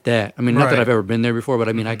least get that. I mean, not Right. that I've ever been there before, but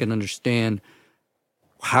I mean, I can understand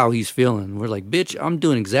how he's feeling. We're like, bitch, I'm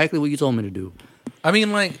doing exactly what you told me to do. I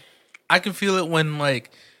mean, like, I can feel it when, like,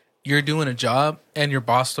 you're doing a job and your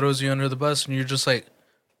boss throws you under the bus and you're just like,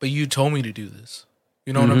 but you told me to do this.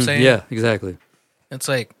 You know what I'm saying? Yeah, exactly. It's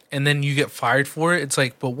like, and then you get fired for it. It's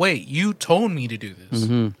like, but wait, you told me to do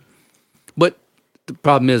this. But the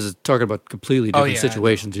problem is talking about completely Oh, different yeah, I know.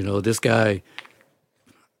 situations. You know, this guy,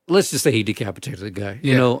 let's just say he decapitated the guy,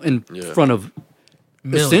 you Yeah. know, in Yeah. front of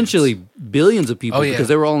Millions. essentially billions of people Oh, yeah. because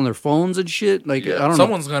they were all on their phones and shit. Like, I don't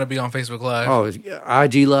Someone's going to be on Facebook Live. know. Oh, it's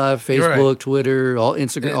IG Live, You're Facebook, right. Twitter, all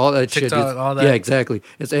Instagram, Yeah, all that shit. TikTok, It's- all that. Yeah, exactly.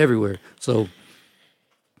 It's everywhere. So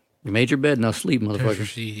you made your bed, now sleep, motherfucker.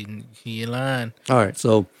 He in line. All right,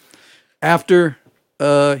 so after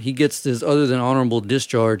he gets this other than honorable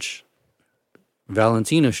discharge,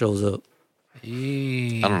 Valentina shows up.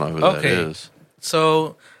 I don't know who that Okay. is.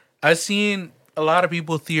 So I've seen a lot of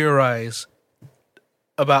people theorize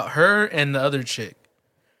about her and the other chick.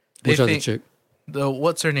 They Which other think- chick?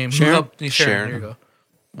 What's her name? Sharon? Sharon. Sharon. There you go.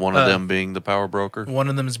 One of them being the power broker. One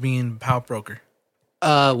of them is being power broker.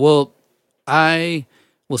 Well, I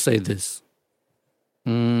will say this.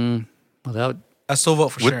 Without I still vote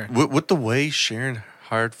for Sharon. With the way Sharon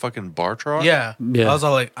hired fucking Bartrock. Yeah. Yeah. I was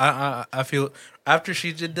all like, I feel after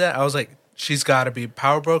she did that, I was like, she's got to be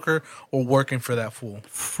power broker or working for that fool.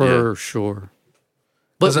 for sure,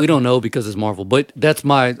 but we don't know because it's Marvel. But that's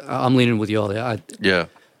I'm leaning with y'all there. Yeah.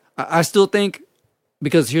 I still think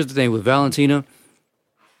because here's the thing with Valentina,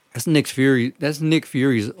 that's Nick Fury. That's Nick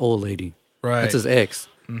Fury's old lady. Right. That's his ex.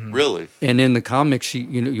 Really? And in the comics,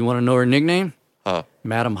 you want to know her nickname? Huh.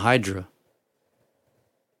 Madam Hydra.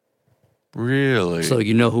 Really? So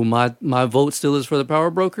you know who my vote still is for the power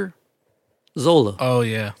broker? Zola. Oh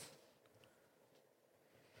yeah.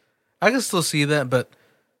 I can still see that, but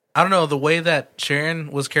I don't know the way that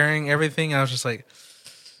Sharon was carrying everything. I was just like,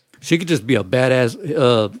 She could just be a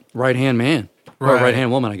badass right hand man or Right. right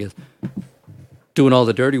hand woman, I guess, doing all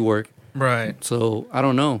the dirty work. right. So I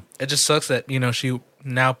don't know. It just sucks that she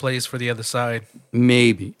now plays for the other side.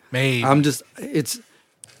 Maybe. Maybe.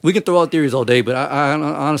 We can throw out theories all day, but I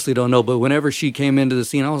honestly don't know. But whenever she came into the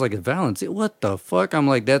scene, I was like, Valentina, what the fuck? I'm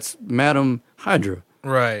like, that's Madam Hydra.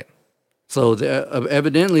 Right. So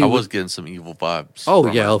evidently, I was getting some evil vibes. oh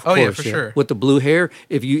from yeah, her. of Oh, course, yeah, for sure. With the blue hair,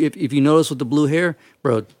 if you notice with the blue hair,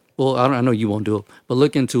 bro. Well, I know you won't do it, but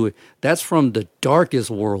look into it. That's from the darkest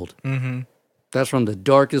world. Mm-hmm. That's from the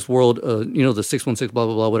darkest world. The 616, blah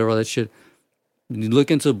blah blah, whatever that shit. You look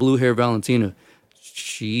into blue hair Valentina.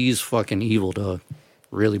 She's fucking evil, dog.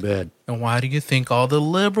 Really bad. And why do you think all the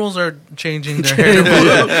liberals are changing their hair to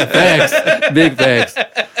blue? Facts, big facts.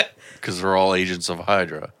 Because they're all agents of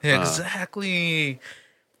Hydra. Exactly.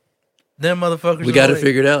 Them motherfuckers. We are got to like-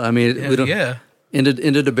 figure it out. I mean, we don't. Yeah. End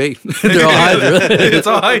the debate. They're all Hydra. It's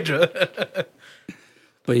all Hydra.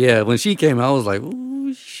 But yeah, when she came out, I was like,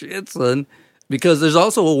 "Ooh, shit, son!" Because there's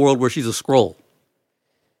also a world where she's a Skrull,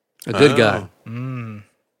 a good guy.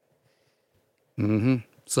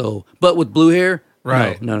 So, but with blue hair,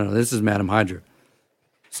 Right. No. This is Madam Hydra.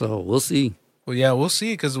 So we'll see. Well, yeah, we'll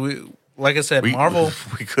see because like I said, Marvel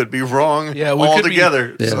We could be wrong Yeah, we could be-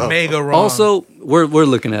 altogether. Yeah. So. mega wrong. Also, we're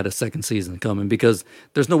looking at a second season coming because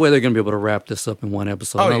there's no way they're gonna be able to wrap this up in one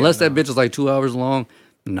episode Oh, yeah, unless that no. bitch is like 2 hours long.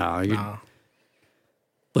 Nah.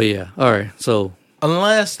 But yeah, all right. So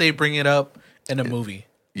unless they bring it up in a movie,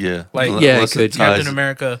 Yeah. Like- Yeah, it Unless could. ties- Captain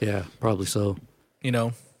America, yeah, probably so.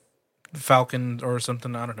 Falcon or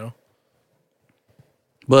something. I don't know.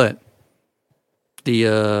 But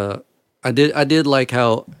the I did like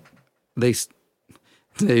how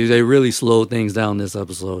they really slowed things down this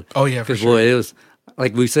episode. Oh yeah, for Because sure. boy,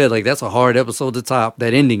 like we said, like that's a hard episode to top.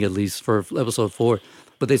 That ending, at least for episode 4,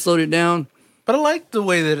 but they slowed it down. But I like the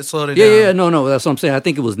way that it slowed it Yeah, down. yeah, no, that's what I'm saying. I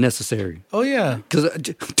think it was necessary Oh yeah. because,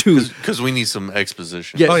 dude, Because we need some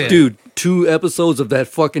exposition. yeah, Oh, yeah. dude, 2 episodes of that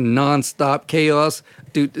fucking nonstop chaos,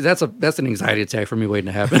 dude. That's an anxiety attack for me waiting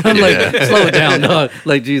to happen. I'm like, slow it down, dog.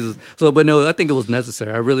 Like Jesus. So, but no, I think it was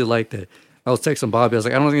necessary. I really liked it. I was texting Bobby. I was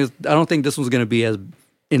like, I don't think this was going to be as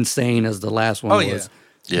insane as the last one Oh, was.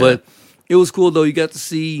 Yeah. But it was cool though. You got to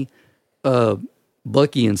see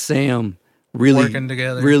Bucky and Sam really Working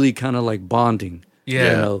together. really kind of like bonding. Yeah.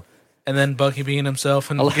 You know? And then Bucky being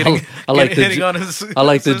himself and I like- getting, I like the hitting jo- on his I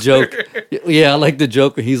like the sister. joke. Yeah, I like the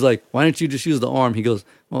joke where he's like, "Why didn't you just use the arm?" He goes,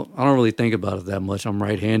 "Well, I don't really think about it that much. I'm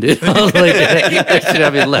right-handed." I was like, that should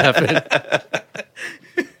have me laughing.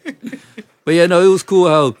 But yeah, no, it was cool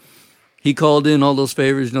how he called in all those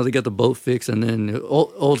favors. You know, they got the boat fixed, and then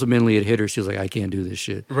ultimately it hit her. She was like, "I can't do this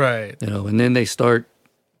shit." Right. You know, and then they start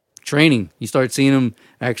training. You start seeing them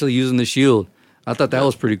actually using the shield. I thought that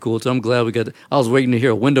was pretty cool. So I'm glad we got. I was waiting to hear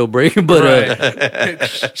a window break, but Right.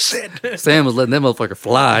 Shit. Sam was letting that motherfucker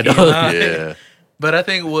fly. Dog. Yeah. But I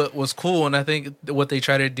think what was cool, and I think what they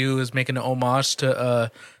try to do is making an homage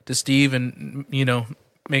to Steve, and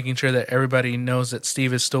making sure that everybody knows that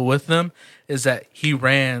Steve is still with them. Is that he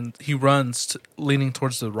runs leaning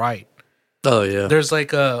towards the right. Oh yeah. There's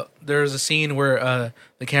a scene where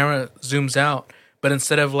the camera zooms out, but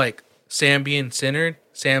instead of like Sam being centered,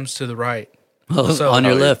 Sam's to the right. So- on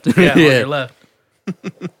your left. Yeah, on your left.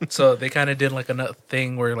 So they kind of did like a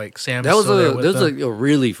thing where like Sam's That was still there with that was them. a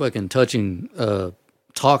really fucking touching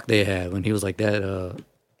talk they had when he was like that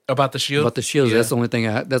About the shield. about the shields. Yeah. That's the only thing.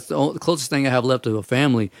 That's the closest thing I have left to a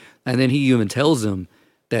family. And then he even tells him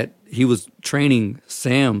that he was training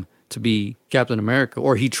Sam to be Captain America,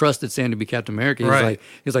 or he trusted Sam to be Captain America. Right.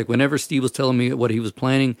 He's like, whenever Steve was telling me what he was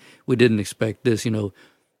planning, we didn't expect this.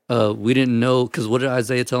 We didn't know, because what did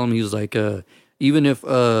Isaiah tell him? He was like, even if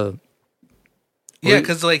Yeah,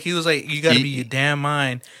 because like he was like, you got to He- be your damn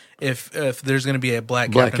mind if there's gonna be a black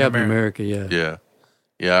Black Captain Captain America. America, yeah.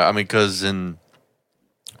 Yeah. I mean, because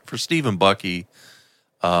for Steve and Bucky,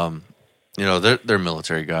 they're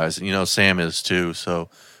military guys. Sam is too. So,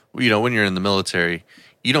 when you're in the military,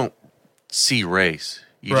 you don't see race.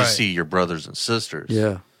 You Right. just see your brothers and sisters.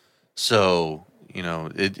 Yeah. So,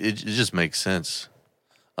 it just makes sense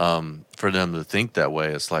for them to think that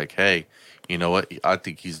way. It's like, hey, you know what? I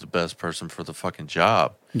think he's the best person for the fucking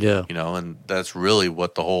job. Yeah. And that's really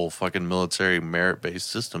what the whole fucking military merit-based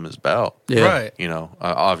system is about. Yeah. Right.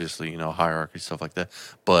 Obviously, hierarchy, stuff like that.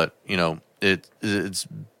 But, it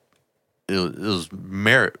was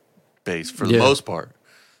merit-based for the Yeah. most part.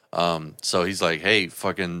 So he's like, hey,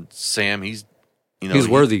 fucking Sam, he's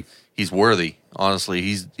worthy. He's worthy. Honestly,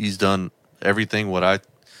 he's done everything what I,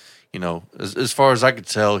 as far as I could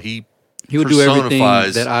tell, he would do everything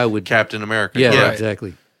personifies that I would. Captain America. Yeah, Right.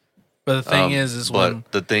 exactly. But the thing is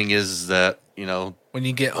but the thing is that when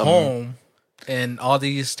you get home and all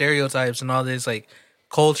these stereotypes and all this like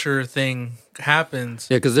culture thing happens.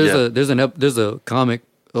 Yeah, because there's a comic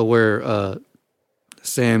where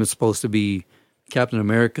Sam is supposed to be Captain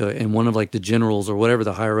America, and one of like the generals or whatever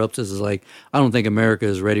the higher ups is like, I don't think America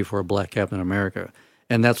is ready for a black Captain America,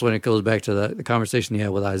 and that's when it goes back to the conversation he had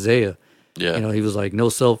with Isaiah. yeah, He was like, no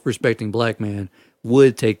self-respecting black man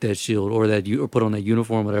would take that shield or or put on that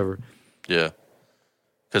uniform, whatever. yeah,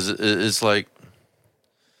 because it's like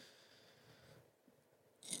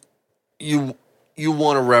you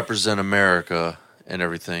want to represent America and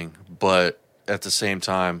everything, but at the same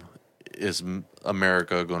time, is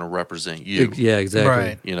America going to represent you? Yeah, exactly.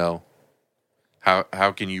 Right.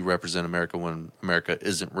 How can you represent America when America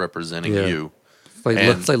isn't representing Yeah. you?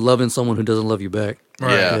 It's like loving someone who doesn't love you back.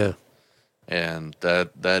 Right. Yeah. And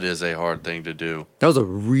that is a hard thing to do. That was a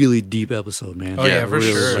really deep episode, man. Oh, yeah, for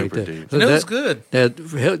sure. Super that. deep. So And it was good.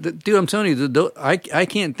 Dude, I'm telling you, I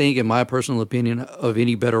can't think, in my personal opinion, of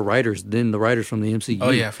any better writers than the writers from the MCU. Oh,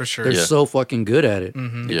 yeah, for sure. They're Yeah. so fucking good at it.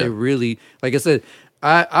 Mm-hmm. Like, Yeah. They really, like I said,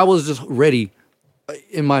 I was just ready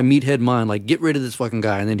in my meathead mind, like, get rid of this fucking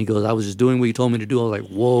guy. And then he goes, I was just doing what he told me to do. I was like,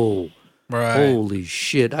 whoa. Right. Holy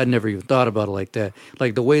shit. I'd never even thought about it like that.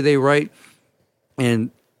 Like the way they write, and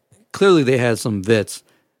clearly they had some vets,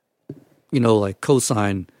 like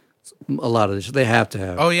co-sign a lot of this. They have to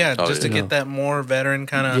have. Oh yeah, Oh, just yeah. to get that more veteran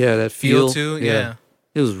kind of Yeah, that feel feel. too. Yeah.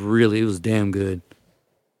 It was damn good.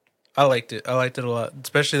 I liked it. I liked it a lot,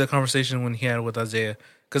 especially the conversation when he had with Isaiah.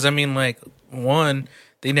 Because I mean, like, one,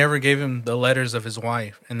 they never gave him the letters of his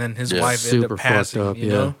wife, and then his Yeah. wife ended Super up fucked passing. up, You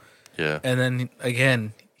yeah. know, Yeah. and then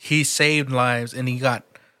again, he saved lives, and he got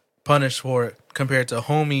punished for it compared to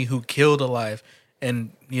homie who killed a life.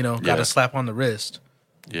 and got Yeah. a slap on the wrist.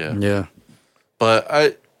 Yeah. Yeah. But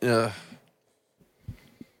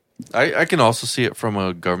I can also see it from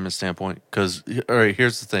a government standpoint because, all right,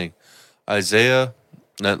 here's the thing. Isaiah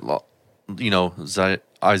and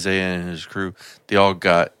his crew, they all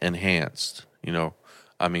got enhanced,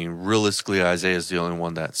 I mean, realistically, Isaiah's the only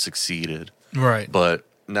one that succeeded. Right. But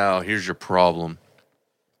now here's your problem.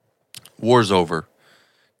 War's over.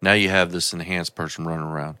 Now you have this enhanced person running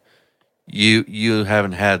around. You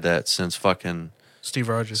haven't had that since Steve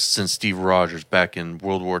Rogers back in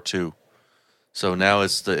World War II. So now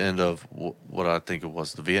it's the end of what I think it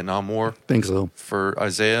was, the Vietnam War Think so. for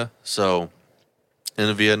Isaiah. So in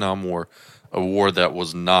the Vietnam War, a war that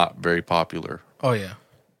was not very popular. Oh yeah.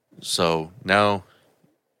 So now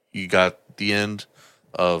you got the end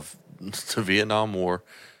of the Vietnam War,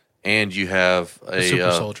 and you have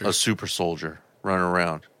a super soldier running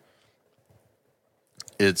around.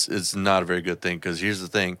 It's not a very good thing because here's the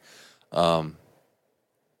thing. How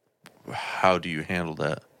do you handle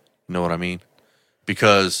that? You know what I mean?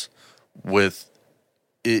 Because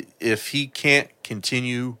if he can't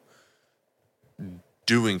continue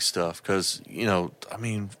doing stuff, because I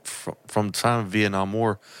mean, from the time of Vietnam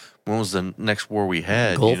War, when was the next war we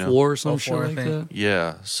had? Gulf War or some Gulf shit War, I like think. that.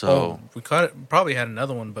 Yeah. So we probably had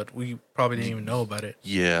another one, but we probably didn't even know about it.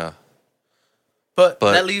 yeah. But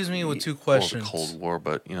But that leaves me with two questions. Well, the Cold War,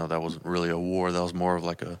 but that wasn't really a war. That was more of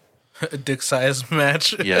like a A dick size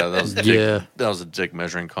match. yeah. That was Yeah. that was a dick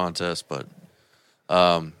measuring contest. But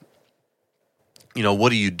what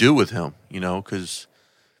do you do with him? Because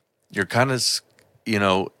you're kind of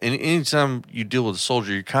anytime you deal with a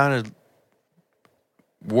soldier, you're kind of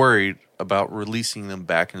worried about releasing them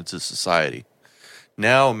back into society.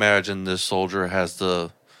 Now imagine this soldier has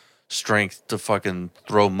the strength to fucking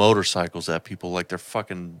throw motorcycles at people like they're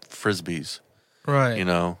fucking frisbees. Right.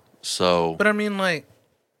 So But I mean, like,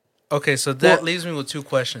 okay, so that leaves me with two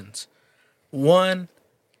questions. One,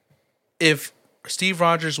 if Steve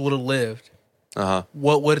Rogers would have lived,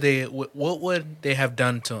 what would they have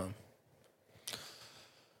done to him?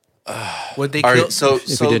 Would they all kill? right, so If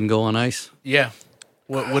he didn't go on ice, Yeah.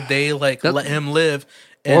 Would they let him live?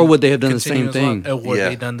 Or would they have done the continue same his thing? life? Would Yeah.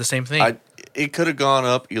 they done the same thing? it could have gone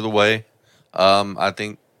up either way. I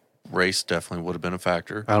think race definitely would have been a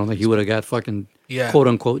factor. I don't think he would have got fucking Yeah. quote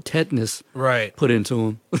unquote tetanus right. put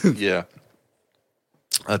into him. Yeah.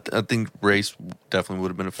 I think race definitely would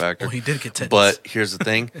have been a factor. Well, he did get tetanus. But here's the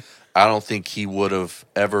thing. I don't think he would have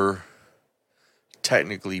ever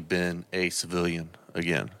technically been a civilian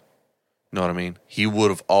again. You know what I mean? He would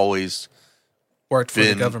have always Worked for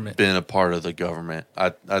the government. been a part of the government.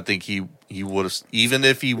 I think he would have, even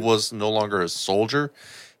if he was no longer a soldier,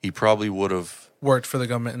 he probably would have Worked for the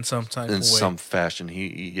government in some type of in way. some fashion.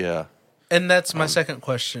 Yeah. And that's my second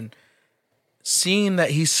question. Seeing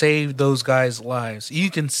that he saved those guys' lives, you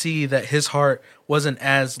can see that his heart wasn't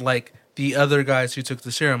as like the other guys who took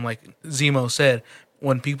the serum. Like Zemo said,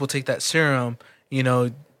 when people take that serum,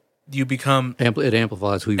 you become It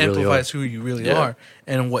amplifies who you really are. amplifies who you really Yeah. are.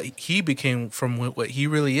 And what he became from what he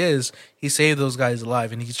really is, he saved those guys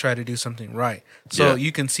alive and he's tried to do something right. So Yeah.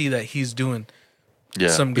 you can see that he's doing Yeah.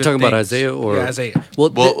 some You're good talking about things. Isaiah or Yeah, Isaiah. Well,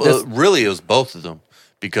 that's- Really, it was both of them.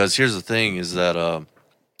 Because here's the thing: is that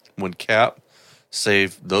when Cap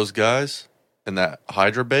saved those guys in that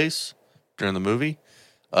Hydra base during the movie,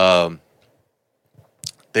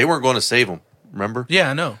 they weren't going to save them. Remember?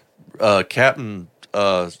 Yeah, I know. Captain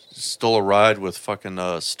stole a ride with fucking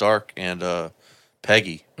Stark and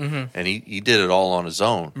Peggy, and he did it all on his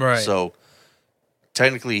own. Right. So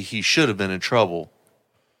technically, he should have been in trouble.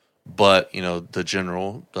 But the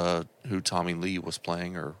general who Tommy Lee was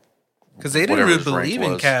playing, or Because they didn't whatever really his rank believe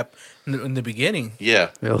in was. Cap in the beginning. Yeah.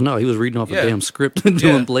 Hell no, he was reading off Yeah. a damn script and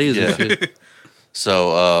doing Yeah. plays and Yeah. shit.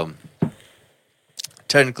 So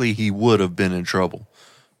technically, he would have been in trouble.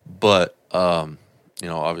 But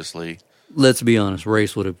obviously, Let's be honest,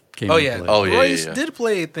 race would have came Oh into yeah. play. Oh, yeah, Royce yeah. did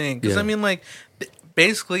play a thing because Yeah. I mean, like,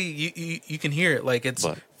 basically, you can hear it. Like it's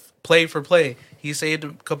But- play for play. He saved a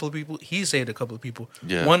couple of people. He saved a couple of people.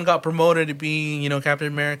 Yeah. One got promoted to be Captain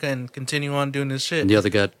America and continue on doing this shit. And the other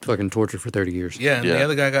got fucking tortured for 30 years. Yeah, and the Yeah.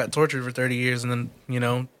 other guy got tortured for 30 years, and then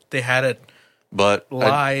they had it but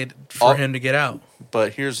lied for all- him to get out.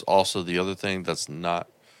 But here's also the other thing that's not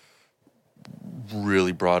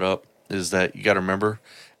really brought up is that you got to remember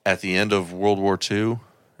at the end of World War II,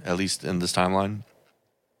 at least in this timeline,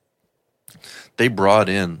 they brought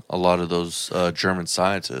in a lot of those German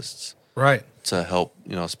scientists Right. to help,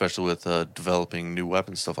 especially with developing new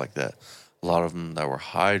weapons, stuff like that. A lot of them that were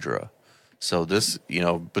Hydra. So this,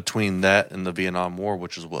 between that and the Vietnam War,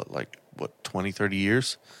 which is what, like what, 20, 30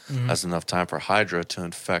 years. That's enough time for Hydra to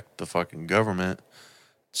infect the fucking government.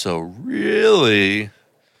 So really,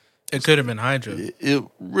 It could have been Hydra. it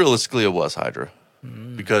realistically it was Hydra.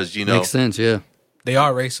 Because, you know, Makes sense, yeah. They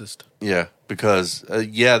are racist. yeah, because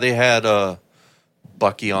they had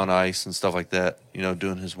Bucky on ice and stuff like that, you know,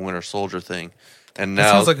 doing his Winter Soldier thing. And That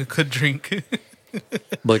now sounds like a good drink.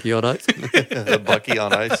 Bucky all right? Bucky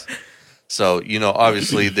on ice. So, you know,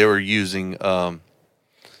 obviously they were using, you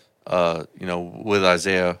know, with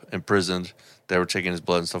Isaiah imprisoned, they were taking his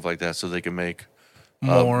blood and stuff like that so they could make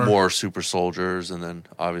more super soldiers. And then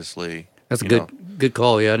obviously. That's a you know, good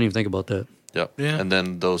call. Yeah, I didn't even think about that. Yep. Yeah. And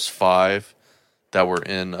then those 5 that were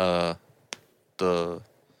in the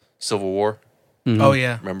Civil War, Oh,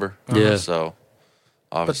 yeah. remember? Yeah. So,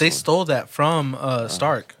 But obviously. they stole that from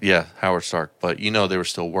Stark. Yeah, Howard Stark. But, you know, they were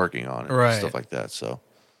still working on it. Right. And stuff like that. So,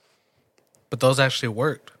 But those actually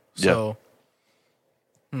worked. So,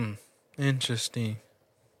 interesting.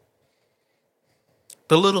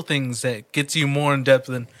 The little things that gets you more in depth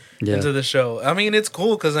into the show. I mean, it's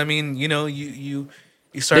cool because I mean, you know, you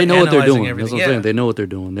start. They know what they're analyzing doing. That's everything. what I'm saying. They know what they're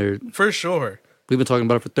doing. They're For sure. We've been talking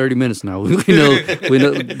about it for 30 minutes now. We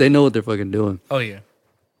know they know what they're fucking doing. Oh yeah.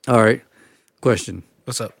 All right. Question.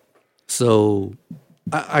 What's up? So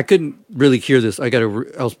I couldn't really hear this. I got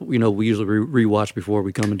to, you know, we usually rewatch before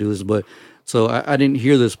we come and do this, but so I didn't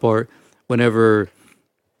hear this part whenever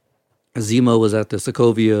Zemo was at the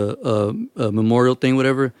Sokovia memorial thing,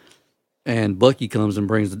 whatever, and Bucky comes and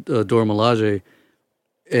brings Dora Milaje,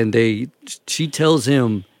 and she tells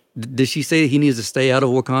him, did she say he needs to stay out of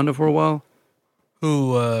Wakanda for a while?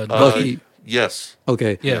 Who? Bucky. yes.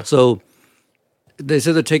 Okay. Yeah. So they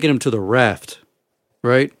said they're taking him to the raft,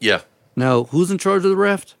 right? Yeah. Now, who's in charge of the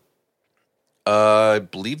raft? I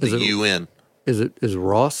believe Is the it- UN. Is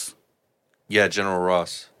Ross? Yeah, General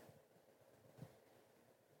Ross.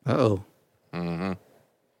 Uh-oh. Mm-hmm.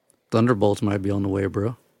 Thunderbolts might be on the way,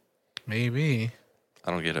 bro. Maybe.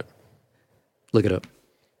 I don't get it. Look it up.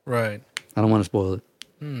 Right. I don't want to spoil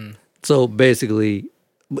it. So basically,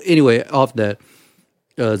 anyway, off that,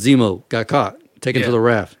 Zemo got caught, taken to Yeah. the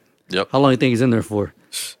raft. Yep. How long do you think he's in there for?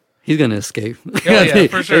 He's gonna escape. Yeah,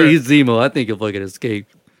 for sure. He's Zemo. I think he'll fucking escape.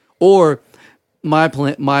 Or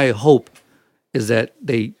my hope is that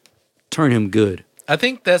they turn him good. I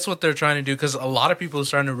think that's what they're trying to do because a lot of people are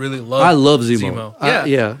starting to really love. I love Zemo. Yeah.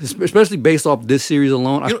 Yeah. Especially based off this series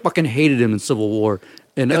alone. I fucking hated him in Civil War.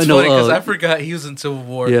 And It's I know, funny because I forgot he was in Civil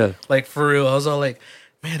War. Yeah. Like for real, I was all like,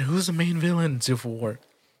 man, who's the main villain in Civil War?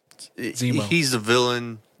 Zemo. He's the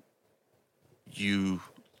villain you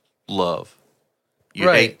love. You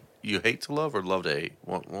Right. hate to love or love to hate?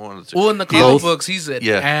 One of the two. Well, in the He- comic books, he's an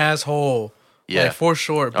Yeah. asshole. Yeah. Like, for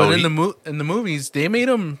sure. But Oh, in the movies, they made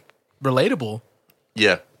him relatable.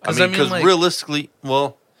 Yeah. 'Cause, I I mean, mean, because like- realistically,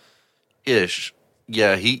 well, ish.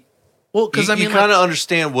 Yeah, Well, because I mean, you kind of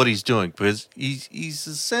understand what he's doing because he's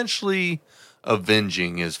essentially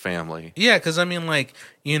avenging his family. yeah, because I mean, like,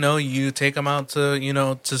 you know, you take them out to, you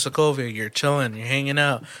know, to Sokovia, you're chilling, you're hanging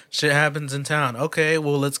out, shit happens in town. Okay,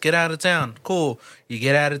 well, let's get out of town. Cool. You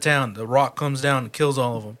get out of town, the rock comes down and kills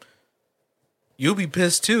all of them. You'll be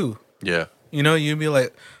pissed too. Yeah. You know, you'd be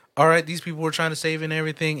like, all right, these people were trying to save and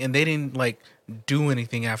everything, and they didn't, like, do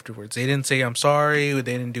anything afterwards. They didn't say, I'm sorry, they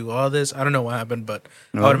didn't do all this. I don't know what happened, but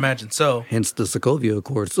I would imagine so. hence the Sokovia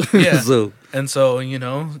Accords. Yeah. So And so, you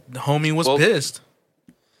know, the homie was Well- pissed.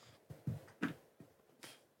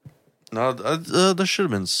 No, there should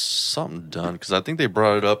have been something done because I think they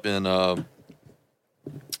brought it up in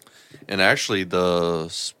actually the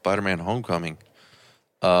Spider-Man: Homecoming.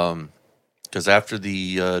 Because after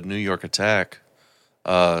the New York attack,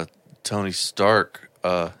 Tony Stark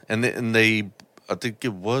and they I think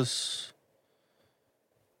it was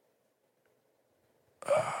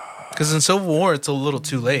Because in Civil War, it's a little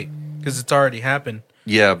too late because it's already happened.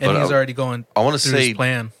 yeah, but And he's already going I want to through say his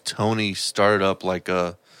plan. Tony started up like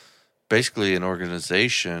basically an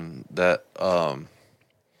organization that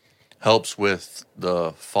helps with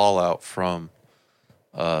the fallout from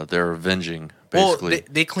their avenging. Basically, Well,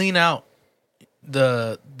 they clean out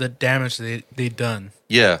the damage they done.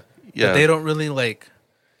 yeah. But they don't really, like,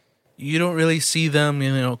 you don't really see them,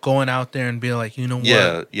 you know, going out there and be like, you know what,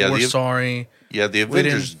 Yeah, we're the- sorry. Yeah, the We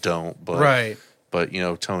didn't- Avengers don't, but Right. But you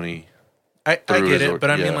know, Tony. I through get his it, but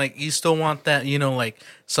I mean, yeah. like, you still want that, you know, like,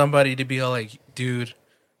 somebody to be all like, dude,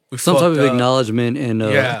 we some type fucked of up. acknowledgement and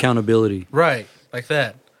Yeah. accountability. Right, like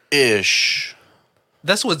that. Ish.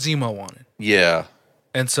 That's what Zemo wanted. Yeah.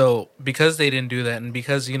 And so, because they didn't do that, and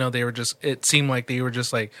because, you know, they were just, it seemed like they were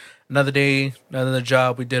just like, another day, another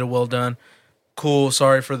job, we did it well done. Cool,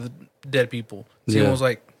 sorry for the dead people. Zemo Yeah. was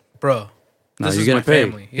like, bro, Now this you're is gonna my pay.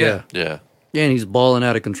 family. Yeah. Yeah. Yeah, and he's balling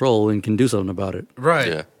out of control and can do something about it. Right.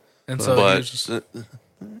 Yeah. And so he But was just,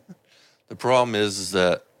 the problem is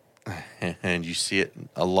that, and you see it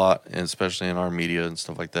a lot, and especially in our media and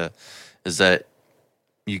stuff like that, is that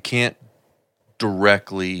you can't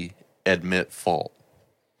directly admit fault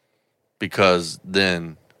because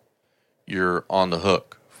then you're on the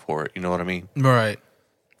hook for it. You know what I mean? right.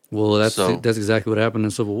 Well, that's So- exactly what happened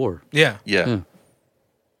in Civil War. Yeah. Yeah. Yeah.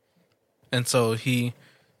 And so he,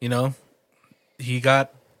 you know, he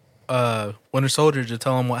got Winter Soldier to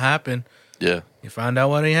tell him what happened. Yeah. He found out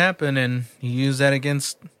what happened, and he used that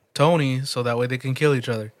against Tony, so that way they can kill each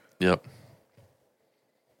other. Yep.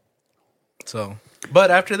 So, but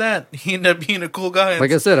after that, he ended up being a cool guy.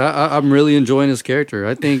 Like I said, I'm really enjoying his character.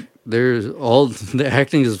 I think there's all the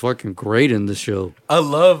acting is fucking great in this show. I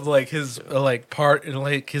love like his part and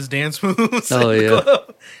like his dance moves. Oh, in the yeah.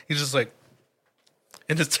 club. He's just like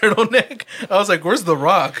in his turtleneck. I was like, "Where's the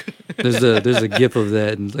Rock?" There's a gif of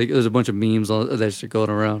that, and like there's a bunch of memes on that shit going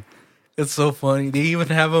around. It's so funny. They even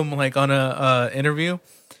have him like on a interview,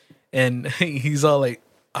 and he's all like,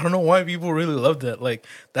 "I don't know why people really loved that. Like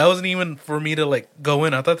that wasn't even for me to like go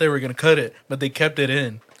in. I thought they were gonna cut it, but they kept it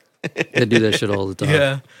in." They do that shit all the time.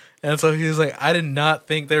 Yeah. And so he was like, "I did not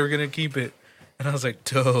think they were gonna keep it," and I was like,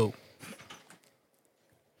 "Dope."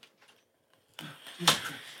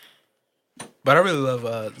 But I really love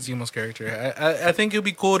Zemo's character. I think it'd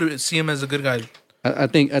be cool to see him as a good guy. I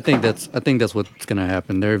think that's what's gonna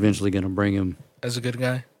happen. They're eventually gonna bring him. As a good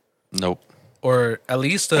guy, Nope. or at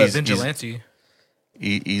least a He's- vigilante.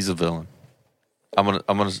 He's a villain. I'm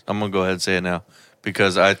gonna go ahead and say it now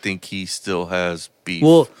because I think he still has beef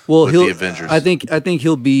Well, with he'll. the Avengers. I think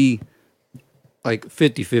he'll be like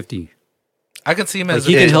 50-50. I can see him Like as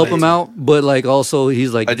he a can help him vigilante. out, but like also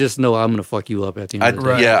he's like, I- just know I'm gonna fuck you up at the end. I, of the day.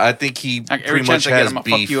 Right. Yeah, I think he Like, every pretty chance much I get, has I'm gonna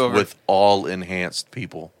fuck beef you over. with all enhanced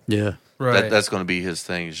people. Yeah, Right. That's going to be his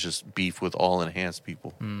thing. Is just beef with all enhanced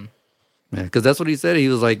people. yeah, because that's what he said. He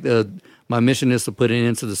was like, my mission is to put an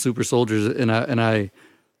end to the super soldiers, and I,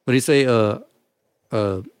 what did he say?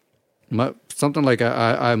 My something like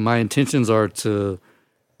I my intentions are to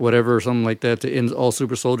whatever or something like that to end all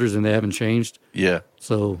super soldiers, and they haven't changed. Yeah,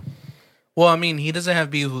 So Well, I mean, he doesn't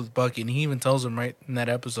have beef with Bucky, and he even tells him right in that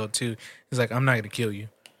episode too. He's like, "I'm not gonna kill you,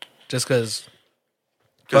 just because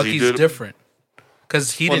 'Cause he Bucky's did- different.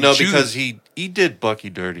 Because he well, didn't no, choose, because he did Bucky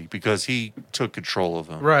dirty because he took control of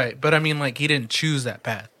him. right? But I mean, like, he didn't choose that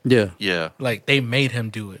path. yeah, Yeah, Like, they made him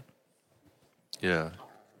do it. yeah.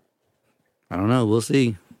 I don't know. We'll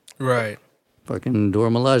see. Right. Fucking Dora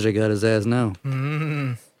Milaje got his ass now.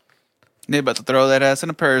 They about to throw that ass in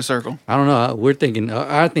a prayer circle. I don't know. We're thinking.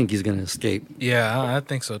 I think he's gonna escape. Yeah, I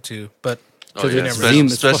think so too. But Oh, we yeah. never Especially, seen him.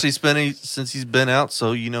 especially since he's been out,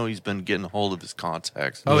 so he's been getting a hold of his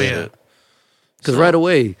contacts. and Oh, yeah. shit. Because So- right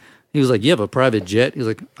away he was like, "You have a private jet." He's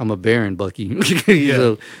like, "I'm a baron, Bucky."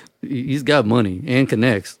 So he's got money and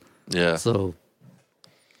connects. yeah. So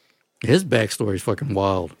his backstory is fucking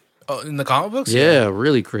wild. in the comic books, Yeah,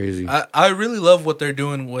 really crazy. I really love what they're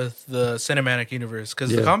doing with the cinematic universe because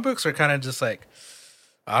the Yeah. comic books are kind of just like,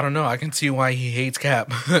 I don't know. I can see why he hates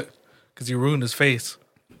Cap because he ruined his face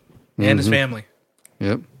and his family.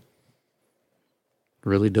 Yep.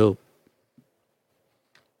 Really dope.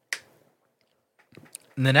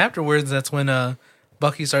 And then afterwards, that's when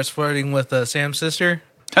Bucky starts flirting with Sam's sister.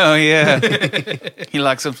 Oh yeah, he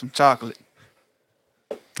likes him some chocolate.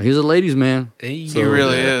 He's a ladies' man. Hey, He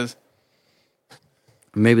really yeah. is.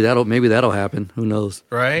 Maybe that'll happen. Who knows?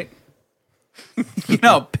 right? You know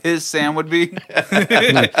how pissed Sam would be.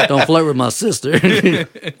 Don't flirt with my sister.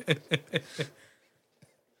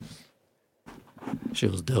 She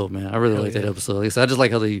was dope, man. I really like that episode. Like I said, I just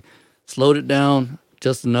like how they slowed it down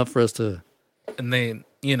just enough for us to. And they,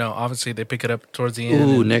 obviously they pick it up towards the end.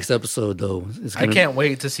 Ooh, and next episode though. It's I gonna, can't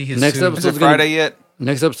wait to see his Next suit. Is it episode's gonna- Friday yet?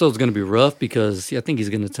 Next episode's gonna be rough because I think he's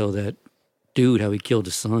gonna tell that dude how he killed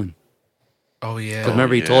his son. Oh yeah, 'Cause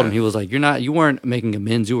remember he told him yeah. he was like, you weren't making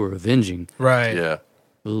amends, you were avenging. right. Yeah.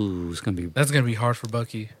 Ooh, it's gonna be. That's gonna be hard for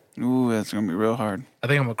Bucky. Ooh, that's gonna be real hard. I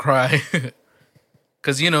think I'm gonna cry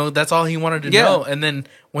because that's all he wanted to Yeah. know. And then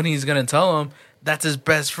when he's gonna tell him that's his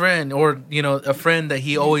best friend, or a friend that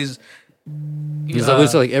he always. He's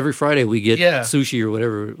always like every Friday we get yeah. sushi or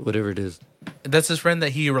whatever it is. That's his friend that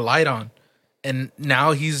he relied on, and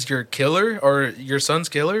now he's your killer or your son's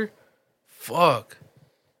killer. Fuck.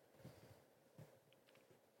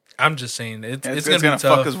 I'm just saying it's gonna be gonna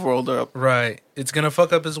tough. fuck his world up. Right. It's gonna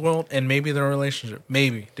fuck up his world and maybe their relationship.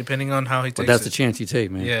 Maybe. Depending on how he takes But that's it. the chance you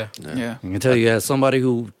take, man. Yeah. Yeah. I can tell you, as somebody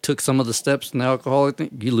who took some of the steps in the alcoholic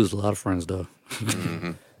thing, you lose a lot of friends, though.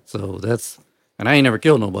 So and I ain't never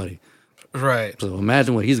killed nobody. Right. So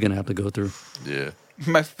imagine what he's gonna have to go through. Yeah.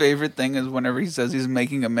 My favorite thing is whenever he says he's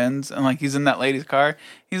making amends and like he's in that lady's car,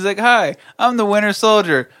 he's like, "Hi, I'm the Winter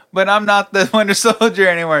Soldier, but I'm not the Winter Soldier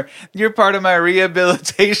anymore. You're part of my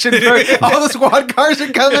rehabilitation." All the squad cars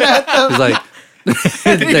are coming at them. He's like,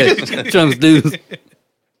 that Trump's dudes.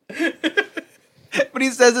 But he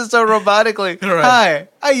says it so robotically. Right. "Hi,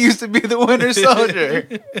 I used to be the Winter Soldier.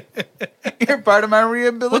 You're part of my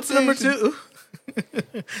rehabilitation." What's number 2?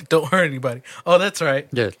 Don't hurt anybody. Oh, that's right.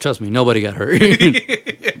 Yeah, trust me, nobody got hurt.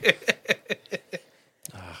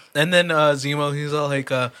 And then Zemo, he's all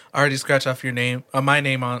like, "I already scratched off your name, my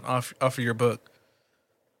name off of your book."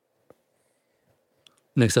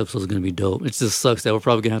 Next episode's gonna be dope. It just sucks that we're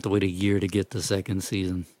probably gonna have to wait a year to get the second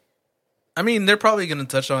season. I mean, they're probably going to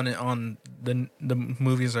touch on it on the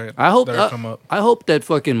movies that I come up. I hope that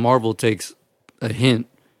fucking Marvel takes a hint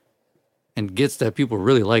and gets that people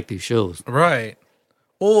really like these shows. Right.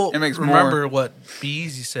 Well, It makes remember more. what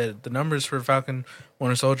Beezy said. The numbers for Falcon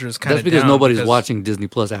Winter Soldier is kind of That's because nobody's watching Disney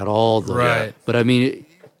Plus at all, though. Right. But I mean,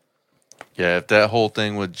 Yeah, if that whole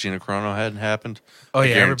thing with Gina Carano hadn't happened, Oh, I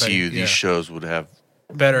yeah, guarantee everybody- you these yeah. shows would have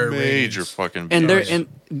better major ratings. fucking and they're views.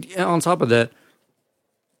 and on top of that,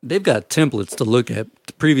 they've got templates to look at.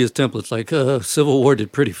 Previous templates like Civil War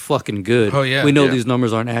did pretty fucking good. Oh, yeah. we know Yeah. these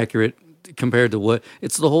numbers aren't accurate compared to what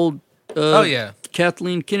it's the whole. Oh, yeah.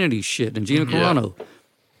 Kathleen Kennedy shit and Gina Yeah. Carano.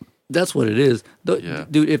 That's what it is, Yeah.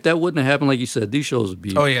 dude. If that wouldn't have happened, like you said, these shows would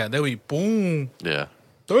be Oh, yeah. They would be boom. Yeah,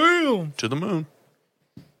 Damn. to the moon.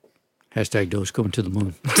 hashtag Doge coming to the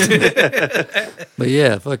moon. But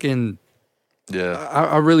yeah, fucking, Yeah.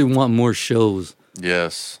 I really want more shows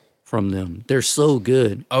Yes. from them. They're so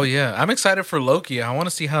good. Oh, yeah. I'm excited for Loki. I want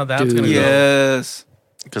to see how that's Dude. going to go. Yes.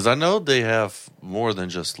 Because I know they have more than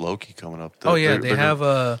just Loki coming up. Oh, yeah. They're They gonna-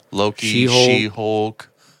 have Loki, She-Hulk. She-Hulk,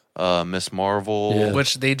 Miss Marvel. Yeah.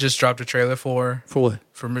 which they just dropped a trailer for For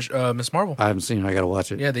what? Miss Marvel. I haven't seen it. I gotta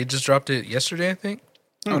watch it. Yeah, they just dropped it yesterday, I think.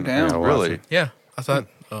 Oh damn. Yeah, Really? Yeah. I thought,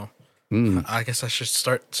 oh, Mm. I guess I should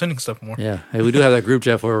start sending stuff more. Yeah. Hey, we do have that group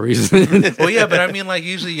chat for a reason. Well, yeah, but I mean, like,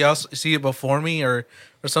 usually y'all see it before me or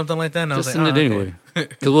something like that. And Just I send was it like, anyway.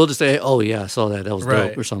 Because we'll just say, oh, yeah, I saw that. That was Right.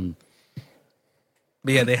 dope or something.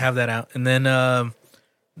 But yeah, they have that out. And then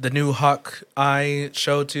the new Hawkeye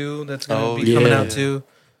show, too, that's going Oh, to be coming yeah. out, too.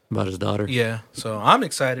 About his daughter. Yeah. So I'm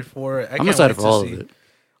excited for it. I'm excited for all of see it.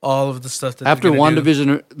 all of the stuff that After they're gonna do.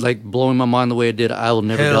 WandaVision, like, blowing my mind the way it did, I will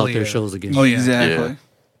never Hell doubt their yeah. shows again. Oh, yeah. Exactly. Yeah.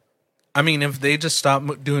 I mean, if they just stop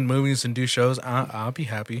doing movies and do shows, I'll be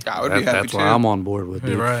happy. I would be happy That's too. what I'm on board with,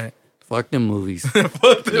 dude. Right. Fuck them movies.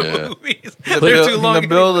 Fuck the Yeah. movies. The They're too long. the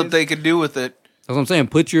bill anyways. that they could do with it. That's what I'm saying.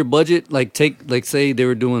 Put your budget, like say they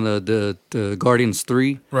were doing the Guardians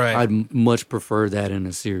 3. Right. I'd much prefer that in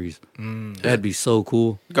a series. That'd be so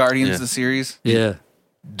cool. Guardians Yeah. the series. Yeah.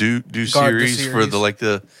 Do Guard the series for series.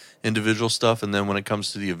 the individual stuff, and then when it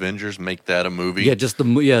comes to the Avengers, make that a movie. Yeah, just the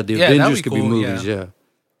that'd Avengers be could cool, be movies, yeah. yeah.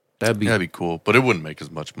 That'd be That'd be cool, but it wouldn't make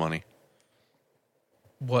as much money.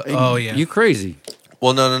 What? Oh, yeah. You crazy.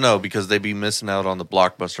 Well, no, because they'd be missing out on the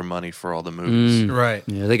blockbuster money for all the movies. Right.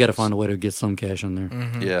 Yeah, they got to find a way to get some cash on there.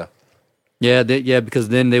 Mm-hmm. Yeah, Yeah, because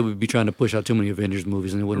then they would be trying to push out too many Avengers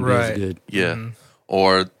movies and it wouldn't be Right. as good. yeah.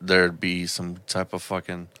 Or there'd be some type of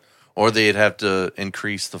fucking, or they'd have to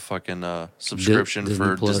increase the fucking subscription Disney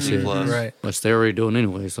for Plus, Disney yeah. Plus. Right. Which they're already doing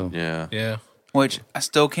anyway, so. Yeah. Yeah. Which I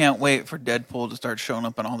still can't wait for Deadpool to start showing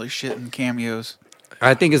up on all this shit and cameos.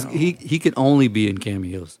 I think he could only be in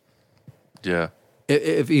cameos. Yeah.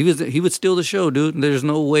 If he would steal the show, dude. There's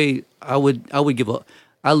no way I would give a.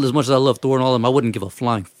 As much as I love Thor and all them, I wouldn't give a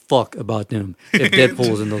flying fuck about them if Deadpool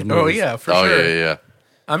was in those movies. Oh, yeah, for Oh sure. yeah.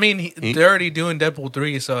 I mean, they're already doing Deadpool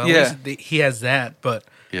 3, so at Yeah. least he has that. But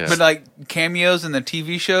Yeah. But like cameos in the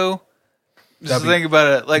TV show, just That'd be- think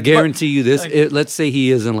about it. Like Guarantee you this. Let's say he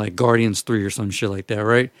is in like Guardians 3 or some shit like that,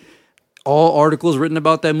 right? All articles written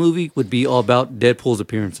about that movie would be all about Deadpool's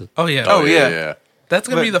appearances. oh yeah, Oh, yeah. that's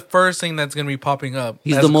gonna But- be the first thing that's gonna be popping up.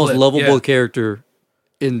 He's as the a most clip. lovable Yeah. character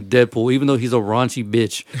in Deadpool, even though he's a raunchy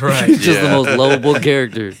bitch. Right. He's just the Yeah. most lovable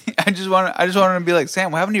character. I just want him to be like,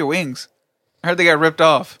 Sam, what happened to your wings? I heard they got ripped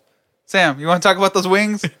off. Sam, you want to talk about those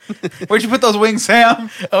wings? Where'd you put those wings,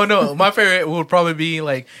 Sam? Oh no, my favorite would probably be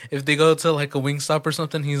like if they go to like a Wingstop or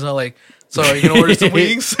something. He's all like, "So are you gonna order some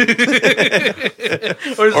wings?" or is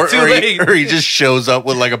Or, it too or, he, late? or he just shows up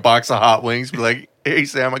with like a box of hot wings, be like, "Hey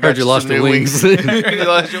Sam, I got Heard you lost some the new wings. You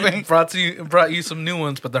lost your wings. brought you some new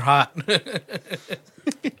ones, but they're hot.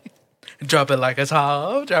 Drop it like it's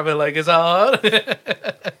hot. Drop it like it's hot.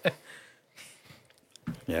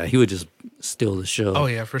 Yeah, he would just steal the show. Oh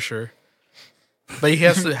yeah, for sure. But he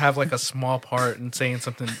has to have like a small part in saying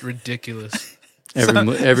something ridiculous.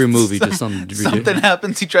 Every movie, just something Something ridiculous.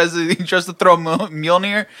 happens. He tries to throw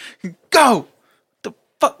Mjolnir. Go. The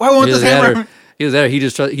fuck? Why won't this hammer? He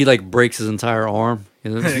just he like breaks his entire arm.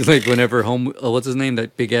 You know? Like whenever what's his name?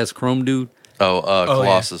 That big ass Chrome dude.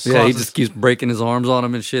 Colossus. Yeah, he just keeps breaking his arms on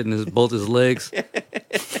him and shit, and both his legs.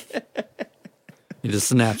 He just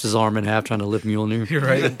snaps his arm in half trying to lift Mjolnir. You're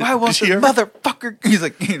right. Why won't this motherfucker? He's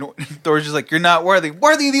like, Thor's just like, you're not worthy.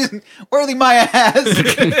 Worthy my ass.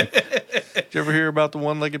 Did you ever hear about the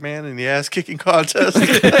one-legged man in the ass-kicking contest?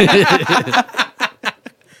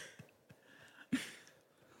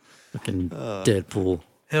 Fucking Deadpool.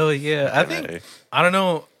 Hell yeah. I think, I don't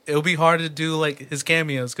know, it'll be hard to do like his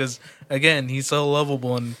cameos because, again, he's so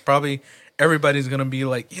lovable and probably everybody's going to be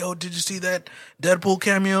like, yo, did you see that Deadpool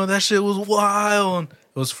cameo? That shit was wild. And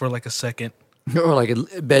it was for like a second. Or like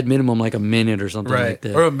a bed minimum, like a minute or something Right. like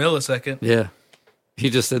that. Or a millisecond. Yeah. He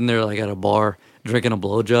just sitting there like at a bar drinking a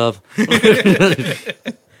blowjob.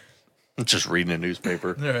 Just reading a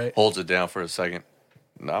newspaper. Right. Holds it down for a second.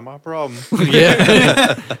 Not my problem.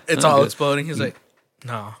 Yeah. It's all exploding. He's like,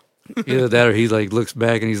 nah. Either that or he like looks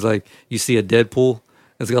back and he's like, you see a Deadpool.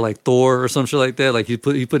 It's got like Thor or some shit like that. Like he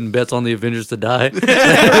putting bets on the Avengers to die.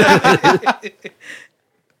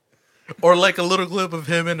 Or like a little clip of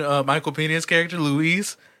him and Michael Pena's character,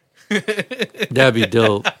 Luis. That'd be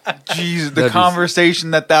dope. Jeez, the That'd be-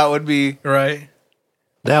 conversation that would be. Right.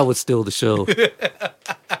 That would steal the show.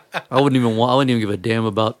 I wouldn't even give a damn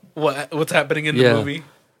about. What's happening in the Yeah. movie?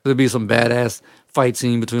 There'd be some badass fight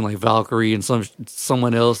scene between like Valkyrie and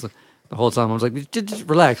someone else. The whole time I was like, just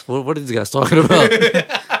relax. What are these guys talking about?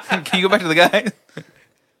 Can you go back to the guy?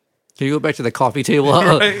 Can you go back to the coffee table?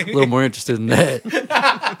 I'm a little more interested in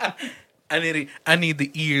that. I need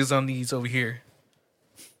the ears on these over here.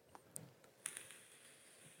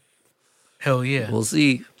 Hell yeah. We'll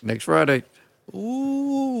see next Friday.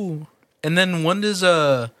 Ooh. And then when does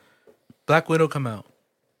Black Widow come out?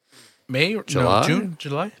 May or July? No, June?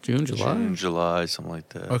 July? June, July. June, July, something like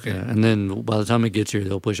that. Okay. Yeah, and then by the time it gets here,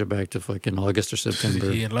 they'll push it back to fucking August or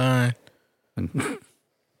September. Yeah, line.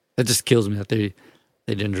 It just kills me that they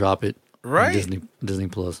didn't drop it on Right. Disney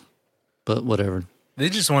Plus. But whatever. They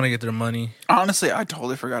just want to get their money. Honestly, I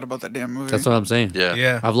totally forgot about that damn movie. That's what I'm saying. Yeah.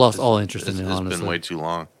 Yeah. I've lost all interest It's in it, honestly. been way too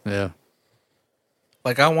long. Yeah.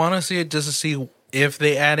 Like, I want to see it just to see if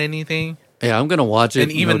they add anything. Yeah, I'm gonna watch it.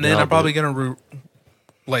 And even no then, doubt, I'm probably but- going to,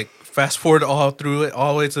 fast forward all through it,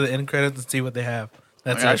 all the way to the end credits and see what they have.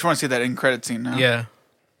 That's I it. just want to see that end credit scene now. Yeah.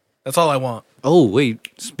 That's all I want. Oh wait,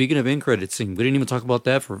 speaking of end credit scene, we didn't even talk about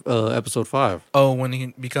that for episode 5. Oh, when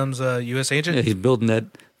he becomes a U.S. agent? Yeah, he's building that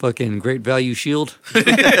fucking great value shield.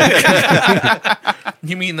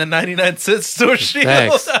 You mean the 99-cent store shield?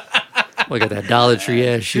 Facts. Look at that Dollar Tree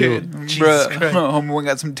ass shield. Jesus Bruh, Christ. homeboy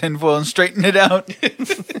got some tinfoil and straightened it out.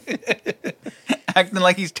 Acting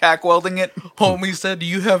like he's tack welding it. Homie said, do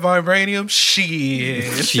you have vibranium?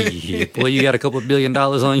 Shit. Shit, boy, you got a couple $1 billion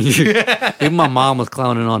on you. Even my mom was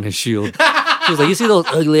clowning on his shield. She was like, "You see those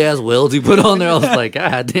ugly ass welds he put on there?" I was like,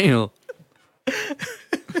 "God damn."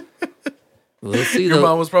 We'll see Your though.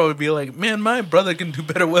 mom was probably be like, man, my brother can do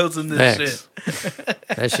better welds than this Facts. shit.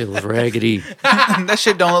 That shit was raggedy. That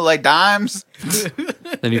shit don't look like dimes.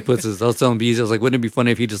 Then he puts his. I was telling Bees, I was like, "Wouldn't it be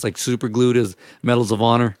funny if he just like super glued his medals of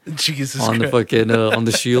honor Jesus on the Christ. fucking on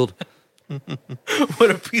the shield?"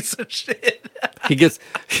 What a piece of shit. He gets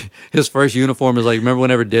his first uniform is like, remember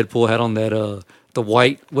whenever Deadpool had on that the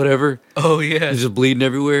white whatever, Oh, yeah. he's just bleeding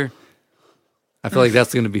everywhere. I feel like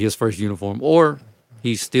that's going to be his first uniform, or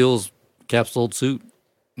he steals Cap's old suit.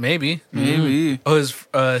 Maybe. Maybe. Oh,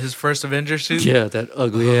 his first Avenger suit? Yeah, that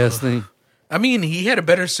ugly ass thing. I mean, he had a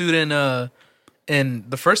better suit in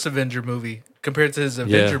the first Avenger movie compared to his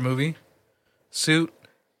Avenger movie suit.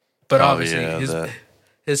 But Oh, obviously, yeah, that.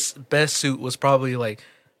 his best suit was probably like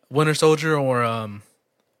Winter Soldier or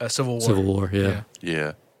a Civil War. Civil War, yeah.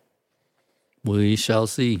 Yeah. We shall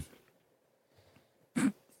see.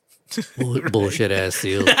 Bullshit ass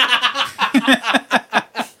seal.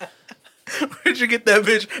 Where'd you get that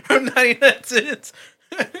bitch from 99 cents?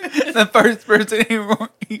 The first person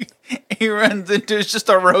he runs into is just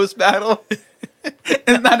a roast battle.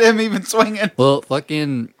 It's not him even swinging. Well,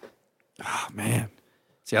 fucking, oh man.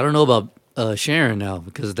 See, I don't know about Sharon now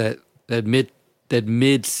because that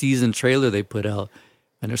mid season trailer they put out,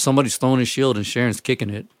 and there's somebody throwing his shield and Sharon's kicking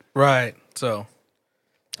it. Right. So,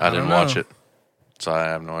 I didn't don't watch know. it. So I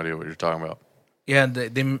have no idea what you're talking about. yeah,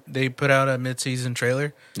 they put out a mid-season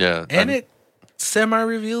trailer. Yeah. And it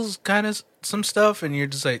semi-reveals kind of some stuff, and you're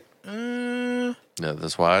just like, Yeah,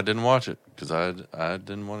 that's why I didn't watch it. Because I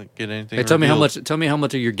didn't want to get anything. Hey, tell revealed. me how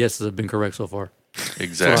much of your guesses have been correct so far. That's what I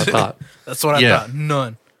Exactly. thought. that's what I Yeah. thought.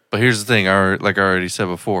 None. But here's the thing, like I already said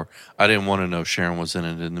before, I didn't want to know Sharon was in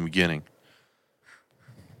it in the beginning.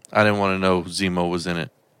 I didn't want to know Zemo was in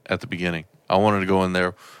it at the beginning. I wanted to go in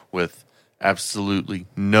there with absolutely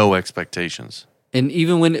no expectations. And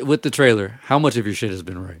even with the trailer, how much of your shit has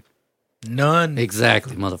been right? None.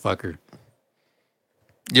 Exactly, motherfucker.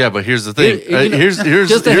 Yeah, but here's the thing. You know, Here's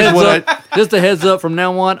just a here's heads what up. Just a heads up from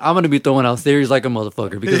now on, I'm going to be throwing out theories like a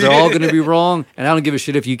motherfucker because they're all going to be wrong, and I don't give a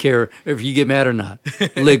shit if you care, if you get mad or not.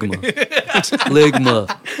 Ligma.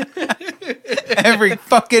 Every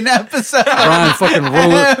fucking episode.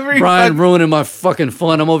 Brian ruining my fucking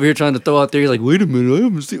fun. I'm over here trying to throw out theories like, wait a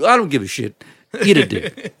minute, I don't give a shit. Eat a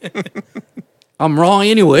dick. I'm wrong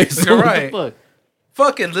anyway. So You're what the right. fuck?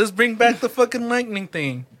 Fuck it. Let's bring back the fucking lightning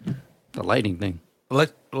thing. The lightning thing.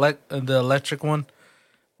 The electric one.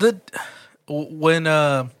 When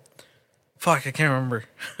fuck, I can't remember.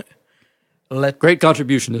 Great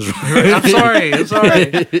contribution, Israel. I'm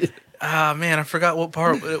sorry. Man, I forgot what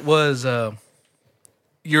part it was. Not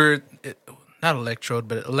electrode,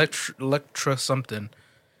 but electra something.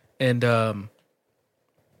 And man,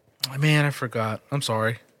 I forgot. I'm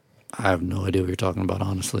sorry. I have no idea what you're talking about,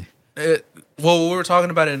 honestly. Well, we were talking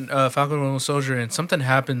about it in Falcon and Winter Soldier, and something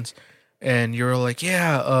happens, and you're like,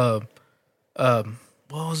 yeah, what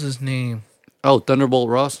was his name? Oh, Thunderbolt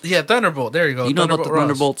Ross? Yeah, Thunderbolt. There you go. You know about the Ross.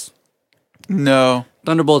 Thunderbolts? No.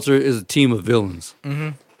 Thunderbolts is a team of villains. Mm-hmm.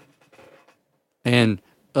 And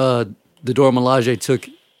the Dora Milaje took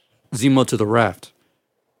Zemo to the raft.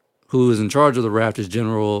 Who is in charge of the raft is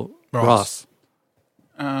General Ross.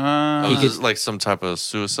 this is like some type of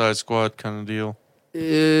Suicide Squad kind of deal.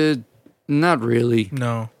 Not really.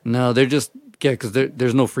 No. No, they're just because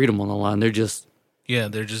there's no freedom on the line. They're just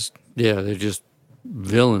they're just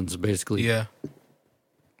villains basically. yeah.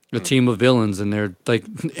 A team of villains, and they're like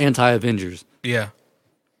anti-Avengers. Yeah.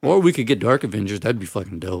 Or we could get Dark Avengers. That'd be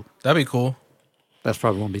fucking dope. That'd be cool. That's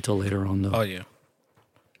probably won't be till later on though. Oh yeah.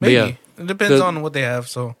 But Maybe. yeah, It depends on what they have,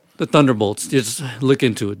 so the Thunderbolts. Just look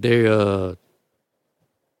into it. They're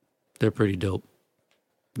pretty dope.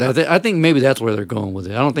 I think maybe that's where they're going with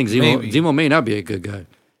it. I don't think Maybe. Zemo may not be a good guy.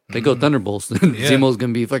 They go Thunderbolts. Zemo's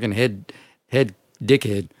gonna be fucking head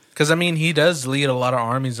dickhead. because I mean he does lead a lot of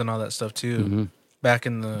armies and all that stuff too. Mm-hmm. Back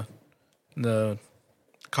in the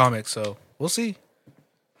comics, so we'll see.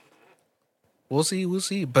 We'll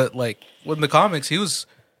see. But like in the comics, he was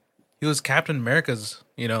Captain America's,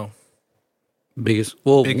 Biggest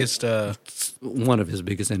one of his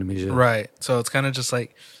biggest enemies. Yeah. right. So it's kind of just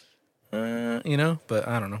like, but I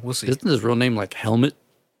don't know. We'll see. Isn't his real name like Helmut?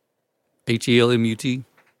 Helmut.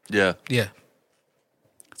 Yeah. Yeah,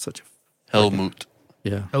 Such a Helmut.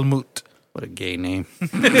 yeah. Helmut. What a gay name.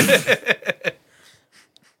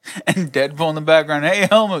 And Deadpool in the background. Hey,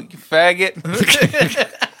 Helmut, you faggot.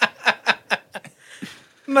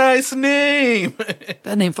 Nice name,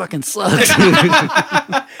 That name fucking sucks.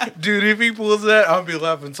 dude. If he pulls that, I'll be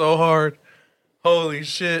laughing so hard. Holy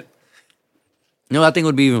shit! No, I think it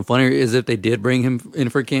would be even funnier is if they did bring him in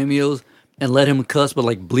for cameos and let him cuss, but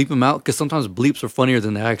like bleep him out because sometimes bleeps are funnier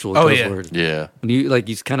than the actual cuss words. Yeah. When you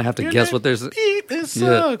kind of have to guess what they're saying. Pete, this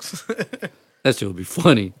Yeah. sucks. That shit would be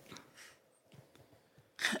funny.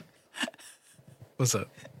 What's up?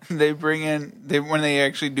 When they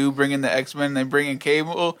actually do bring in the X-Men, they bring in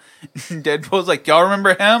Cable. Deadpool's like, y'all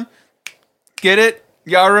remember him? Get it?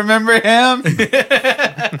 Y'all remember him?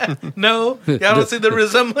 No, y'all don't see the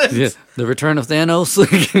resemblance. Yeah, the return of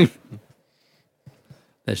Thanos.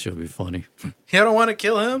 That shit would be funny. Y'all don't want to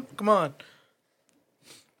kill him? Come on.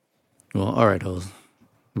 Well, all right, hoes.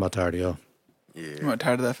 I'm about tired of y'all. I'm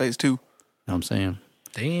tired of that face too. Know what I'm saying?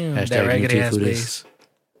 Damn, Hashtag that raggedy YouTube ass for base. this.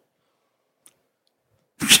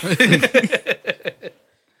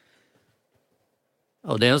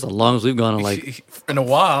 Oh, damn, that's the longest we've gone in like In a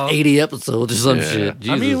while. 80 episodes or some Yeah. shit.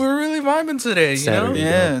 Jesus. I mean, we're really vibing today, Saturday. you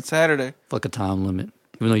know? Yeah, it's Saturday. Fuck a time limit.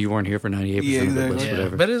 Even though you weren't here for 98% Yeah, of it, but exactly. Yeah,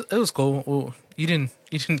 whatever. but it was cool. Well, you didn't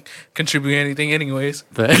contribute anything anyways.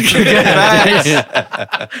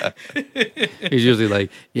 He's usually like,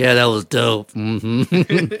 yeah, that was dope. hmm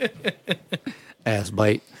Ass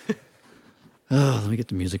bite. Oh, let me get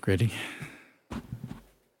the music ready.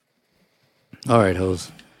 All right,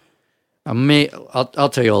 hoes. I'll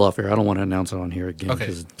tell you all off here. I don't want to announce it on here again Okay.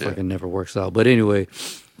 because it fucking never works out. But anyway,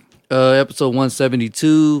 episode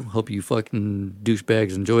 172. Hope you fucking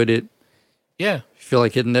douchebags enjoyed it. Yeah. If you feel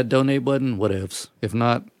like hitting that donate button, whatevs. If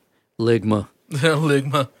not, Ligma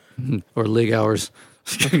Ligma. or Lig Hours.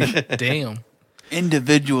 Damn.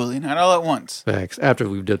 Individually, not all at once. Facts. After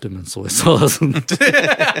we've dipped them in soy sauce.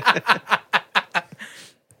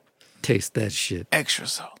 Taste that shit. Extra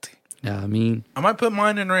salty. Yeah, I mean, I might put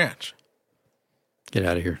mine in ranch. Get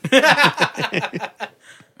out of here.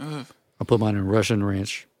 I'll put mine in Russian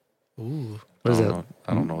ranch. Ooh. What is I that? don't know.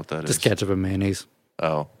 I don't know what that is. Just ketchup and mayonnaise.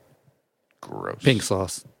 Oh, gross. Pink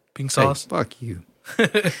sauce. Pink Hey, sauce. fuck you.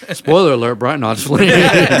 Spoiler alert, Brian. Not just playing.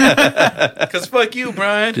 Because fuck you,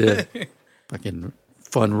 Brian. Yeah. Fucking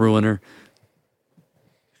fun ruiner.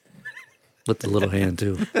 With the little hand,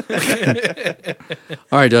 too.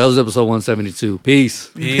 All right, that was episode 172. Peace.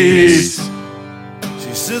 Peace.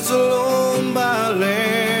 She sits alone by a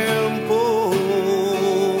lamppost,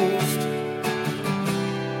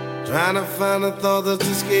 trying to find a thought that's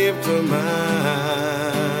escaped her mind.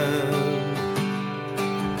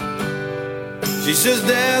 She says,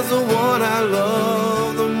 "Dad's the one I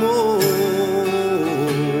love the most,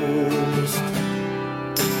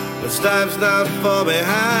 but Stipe's not far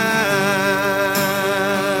behind.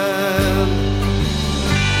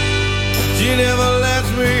 She never lets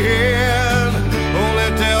me in, only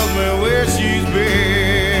tells me where she's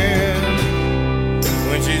been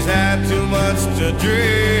when she's had too much to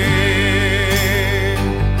drink.